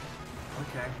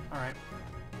 Okay, alright.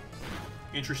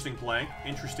 Interesting play.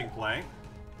 Interesting play.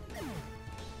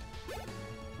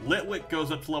 Litwick goes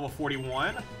up to level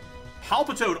 41.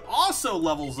 Palpitoad also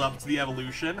levels up to the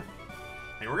evolution.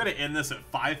 Hey, we're going to end this at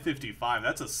 555.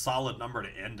 That's a solid number to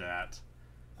end at.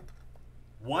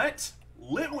 What?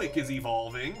 Litwick is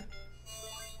evolving.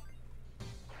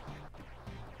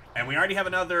 And we already have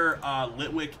another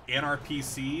Litwick in our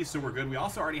PC, so we're good. We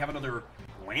also already have another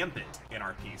Lampet in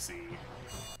our PC.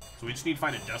 So we just need to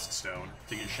find a Dusk Stone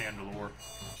to get Chandelure.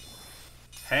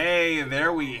 Hey,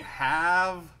 there we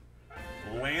have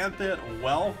Lampet.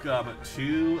 Welcome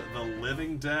to the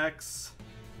Living Dex.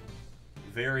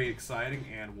 Very exciting,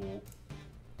 and we'll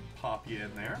pop you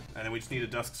in there. And then we just need a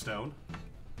Dusk Stone.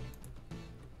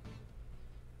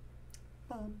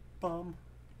 Bum, bum.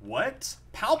 What?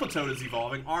 Palpitoad is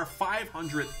evolving, our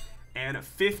 555th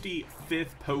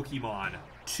Pokemon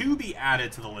to be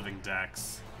added to the Living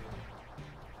Dex.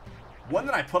 One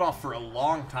that I put off for a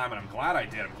long time, and I'm glad I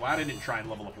did. I'm glad I didn't try and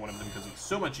level up one of them, because it's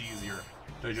so much easier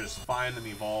to just find them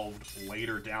evolved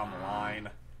later down the line.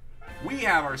 We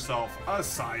have ourselves a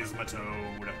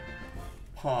Seismitoad.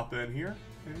 Pop in here,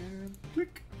 and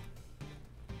click.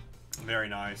 Very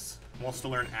nice. Wants to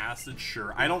learn Acid?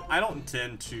 Sure. I don't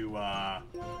intend to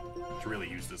really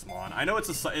use this mon. I know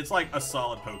it's like a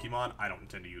solid Pokemon. I don't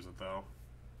intend to use it though.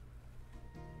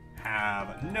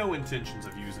 Have no intentions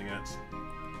of using it.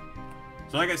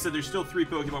 So like I said, there's still 3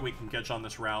 Pokemon we can catch on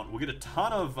this route. We'll get a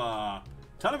ton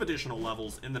of additional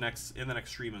levels in the next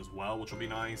stream as well, which will be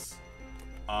nice.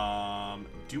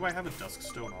 Do I have a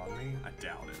Duskstone on me? I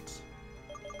doubt it.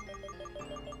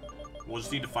 We'll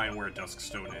just need to find where a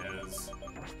Duskstone is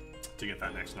to get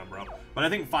that next number up. But I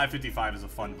think 555 is a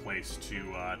fun place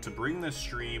to bring this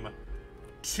stream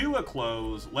to a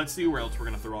close. Let's see where else we're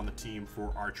going to throw on the team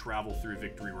for our travel through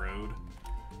Victory Road.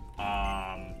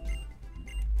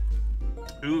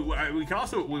 We can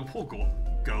also, we'll pull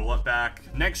Golett back.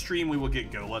 Next stream, we will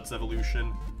get Golett's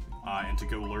evolution into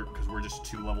Golurk, because we're just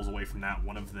 2 levels away from that,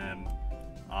 one of them.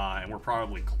 And we're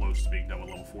probably close to being done with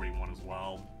level 41 as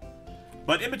well.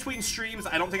 But in between streams,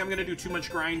 I don't think I'm going to do too much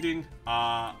grinding,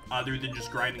 other than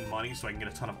just grinding money so I can get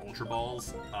a ton of Ultra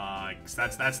Balls. Because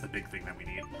that's the big thing that we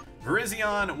need.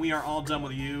 Virizion, we are all done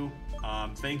with you.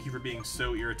 Thank you for being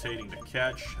so irritating to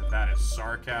catch. That is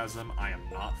sarcasm. I am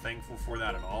not thankful for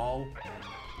that at all.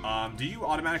 Do you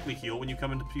automatically heal when you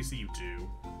come into PC? You do.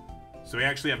 So we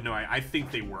actually have no idea. I think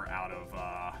they were out of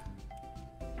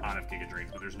Giga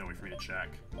Drakes, but there's no way for me to check.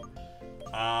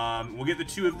 We'll get the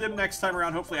 2 of them next time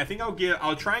around, hopefully. I think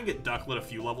I'll try and get Ducklet a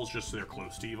few levels just so they're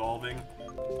close to evolving.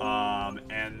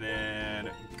 And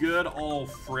then good old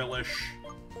Frillish.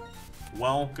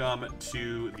 Welcome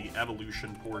to the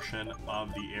evolution portion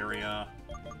of the area.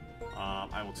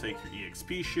 I will take your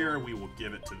EXP share. We will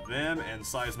give it to them. And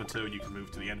Seismitoad, you can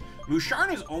move to the end.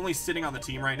 Musharna is only sitting on the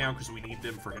team right now because we need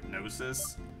them for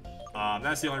Hypnosis.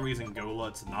 That's the only reason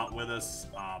Golett's not with us.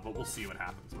 But we'll see what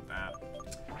happens with that.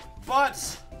 But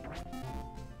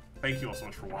thank you all so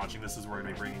much for watching. This is where I'm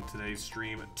going to be bringing today's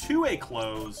stream to a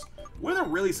close with a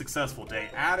really successful day.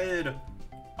 Added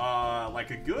like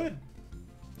a good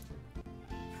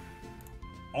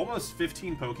almost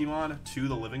 15 Pokemon to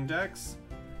the living dex.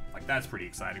 Like, that's pretty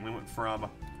exciting. We went from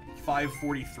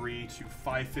 543 to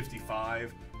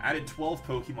 555. Added 12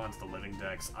 Pokemon to the living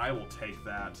dex. I will take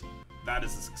that. That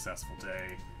is a successful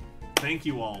day. Thank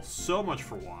you all so much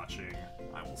for watching.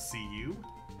 I will see you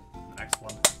in the next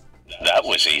one. That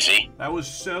was easy. That was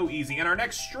so easy. And our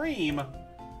next stream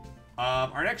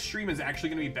is actually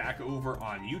going to be back over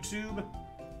on YouTube.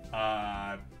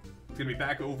 It's going to be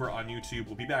back over on YouTube.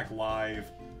 We'll be back live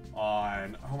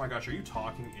on... Oh my gosh, are you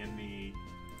talking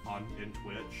in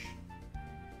Twitch?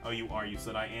 Oh, you are. You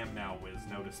said I am now, Wiz.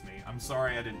 Notice me. I'm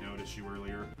sorry I didn't notice you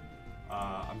earlier.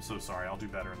 I'm so sorry. I'll do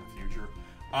better in the future.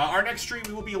 Our next stream,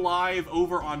 we will be live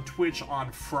over on Twitch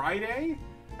on Friday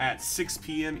at 6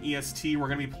 p.m. EST. We're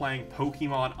going to be playing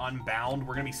Pokemon Unbound.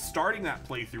 We're going to be starting that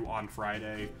playthrough on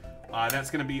Friday. That's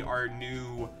going to be our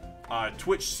new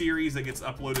Twitch series that gets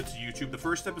uploaded to YouTube. The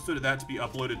first episode of that to be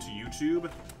uploaded to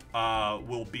YouTube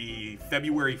will be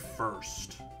February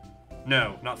 1st.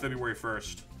 No, not February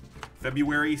 1st.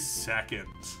 February 2nd.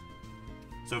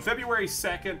 So February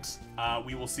 2nd,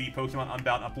 we will see Pokemon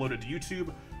Unbound uploaded to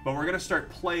YouTube, but we're going to start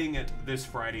playing it this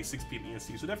Friday, 6 p.m.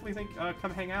 EST, so definitely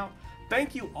come hang out.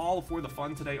 Thank you all for the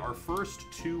fun today. Our first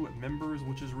 2 members,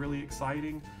 which is really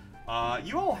exciting.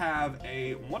 You all have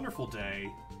a wonderful day,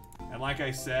 and like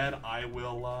I said,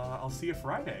 I'll see you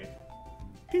Friday.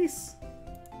 Peace.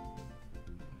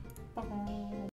 Bye-bye.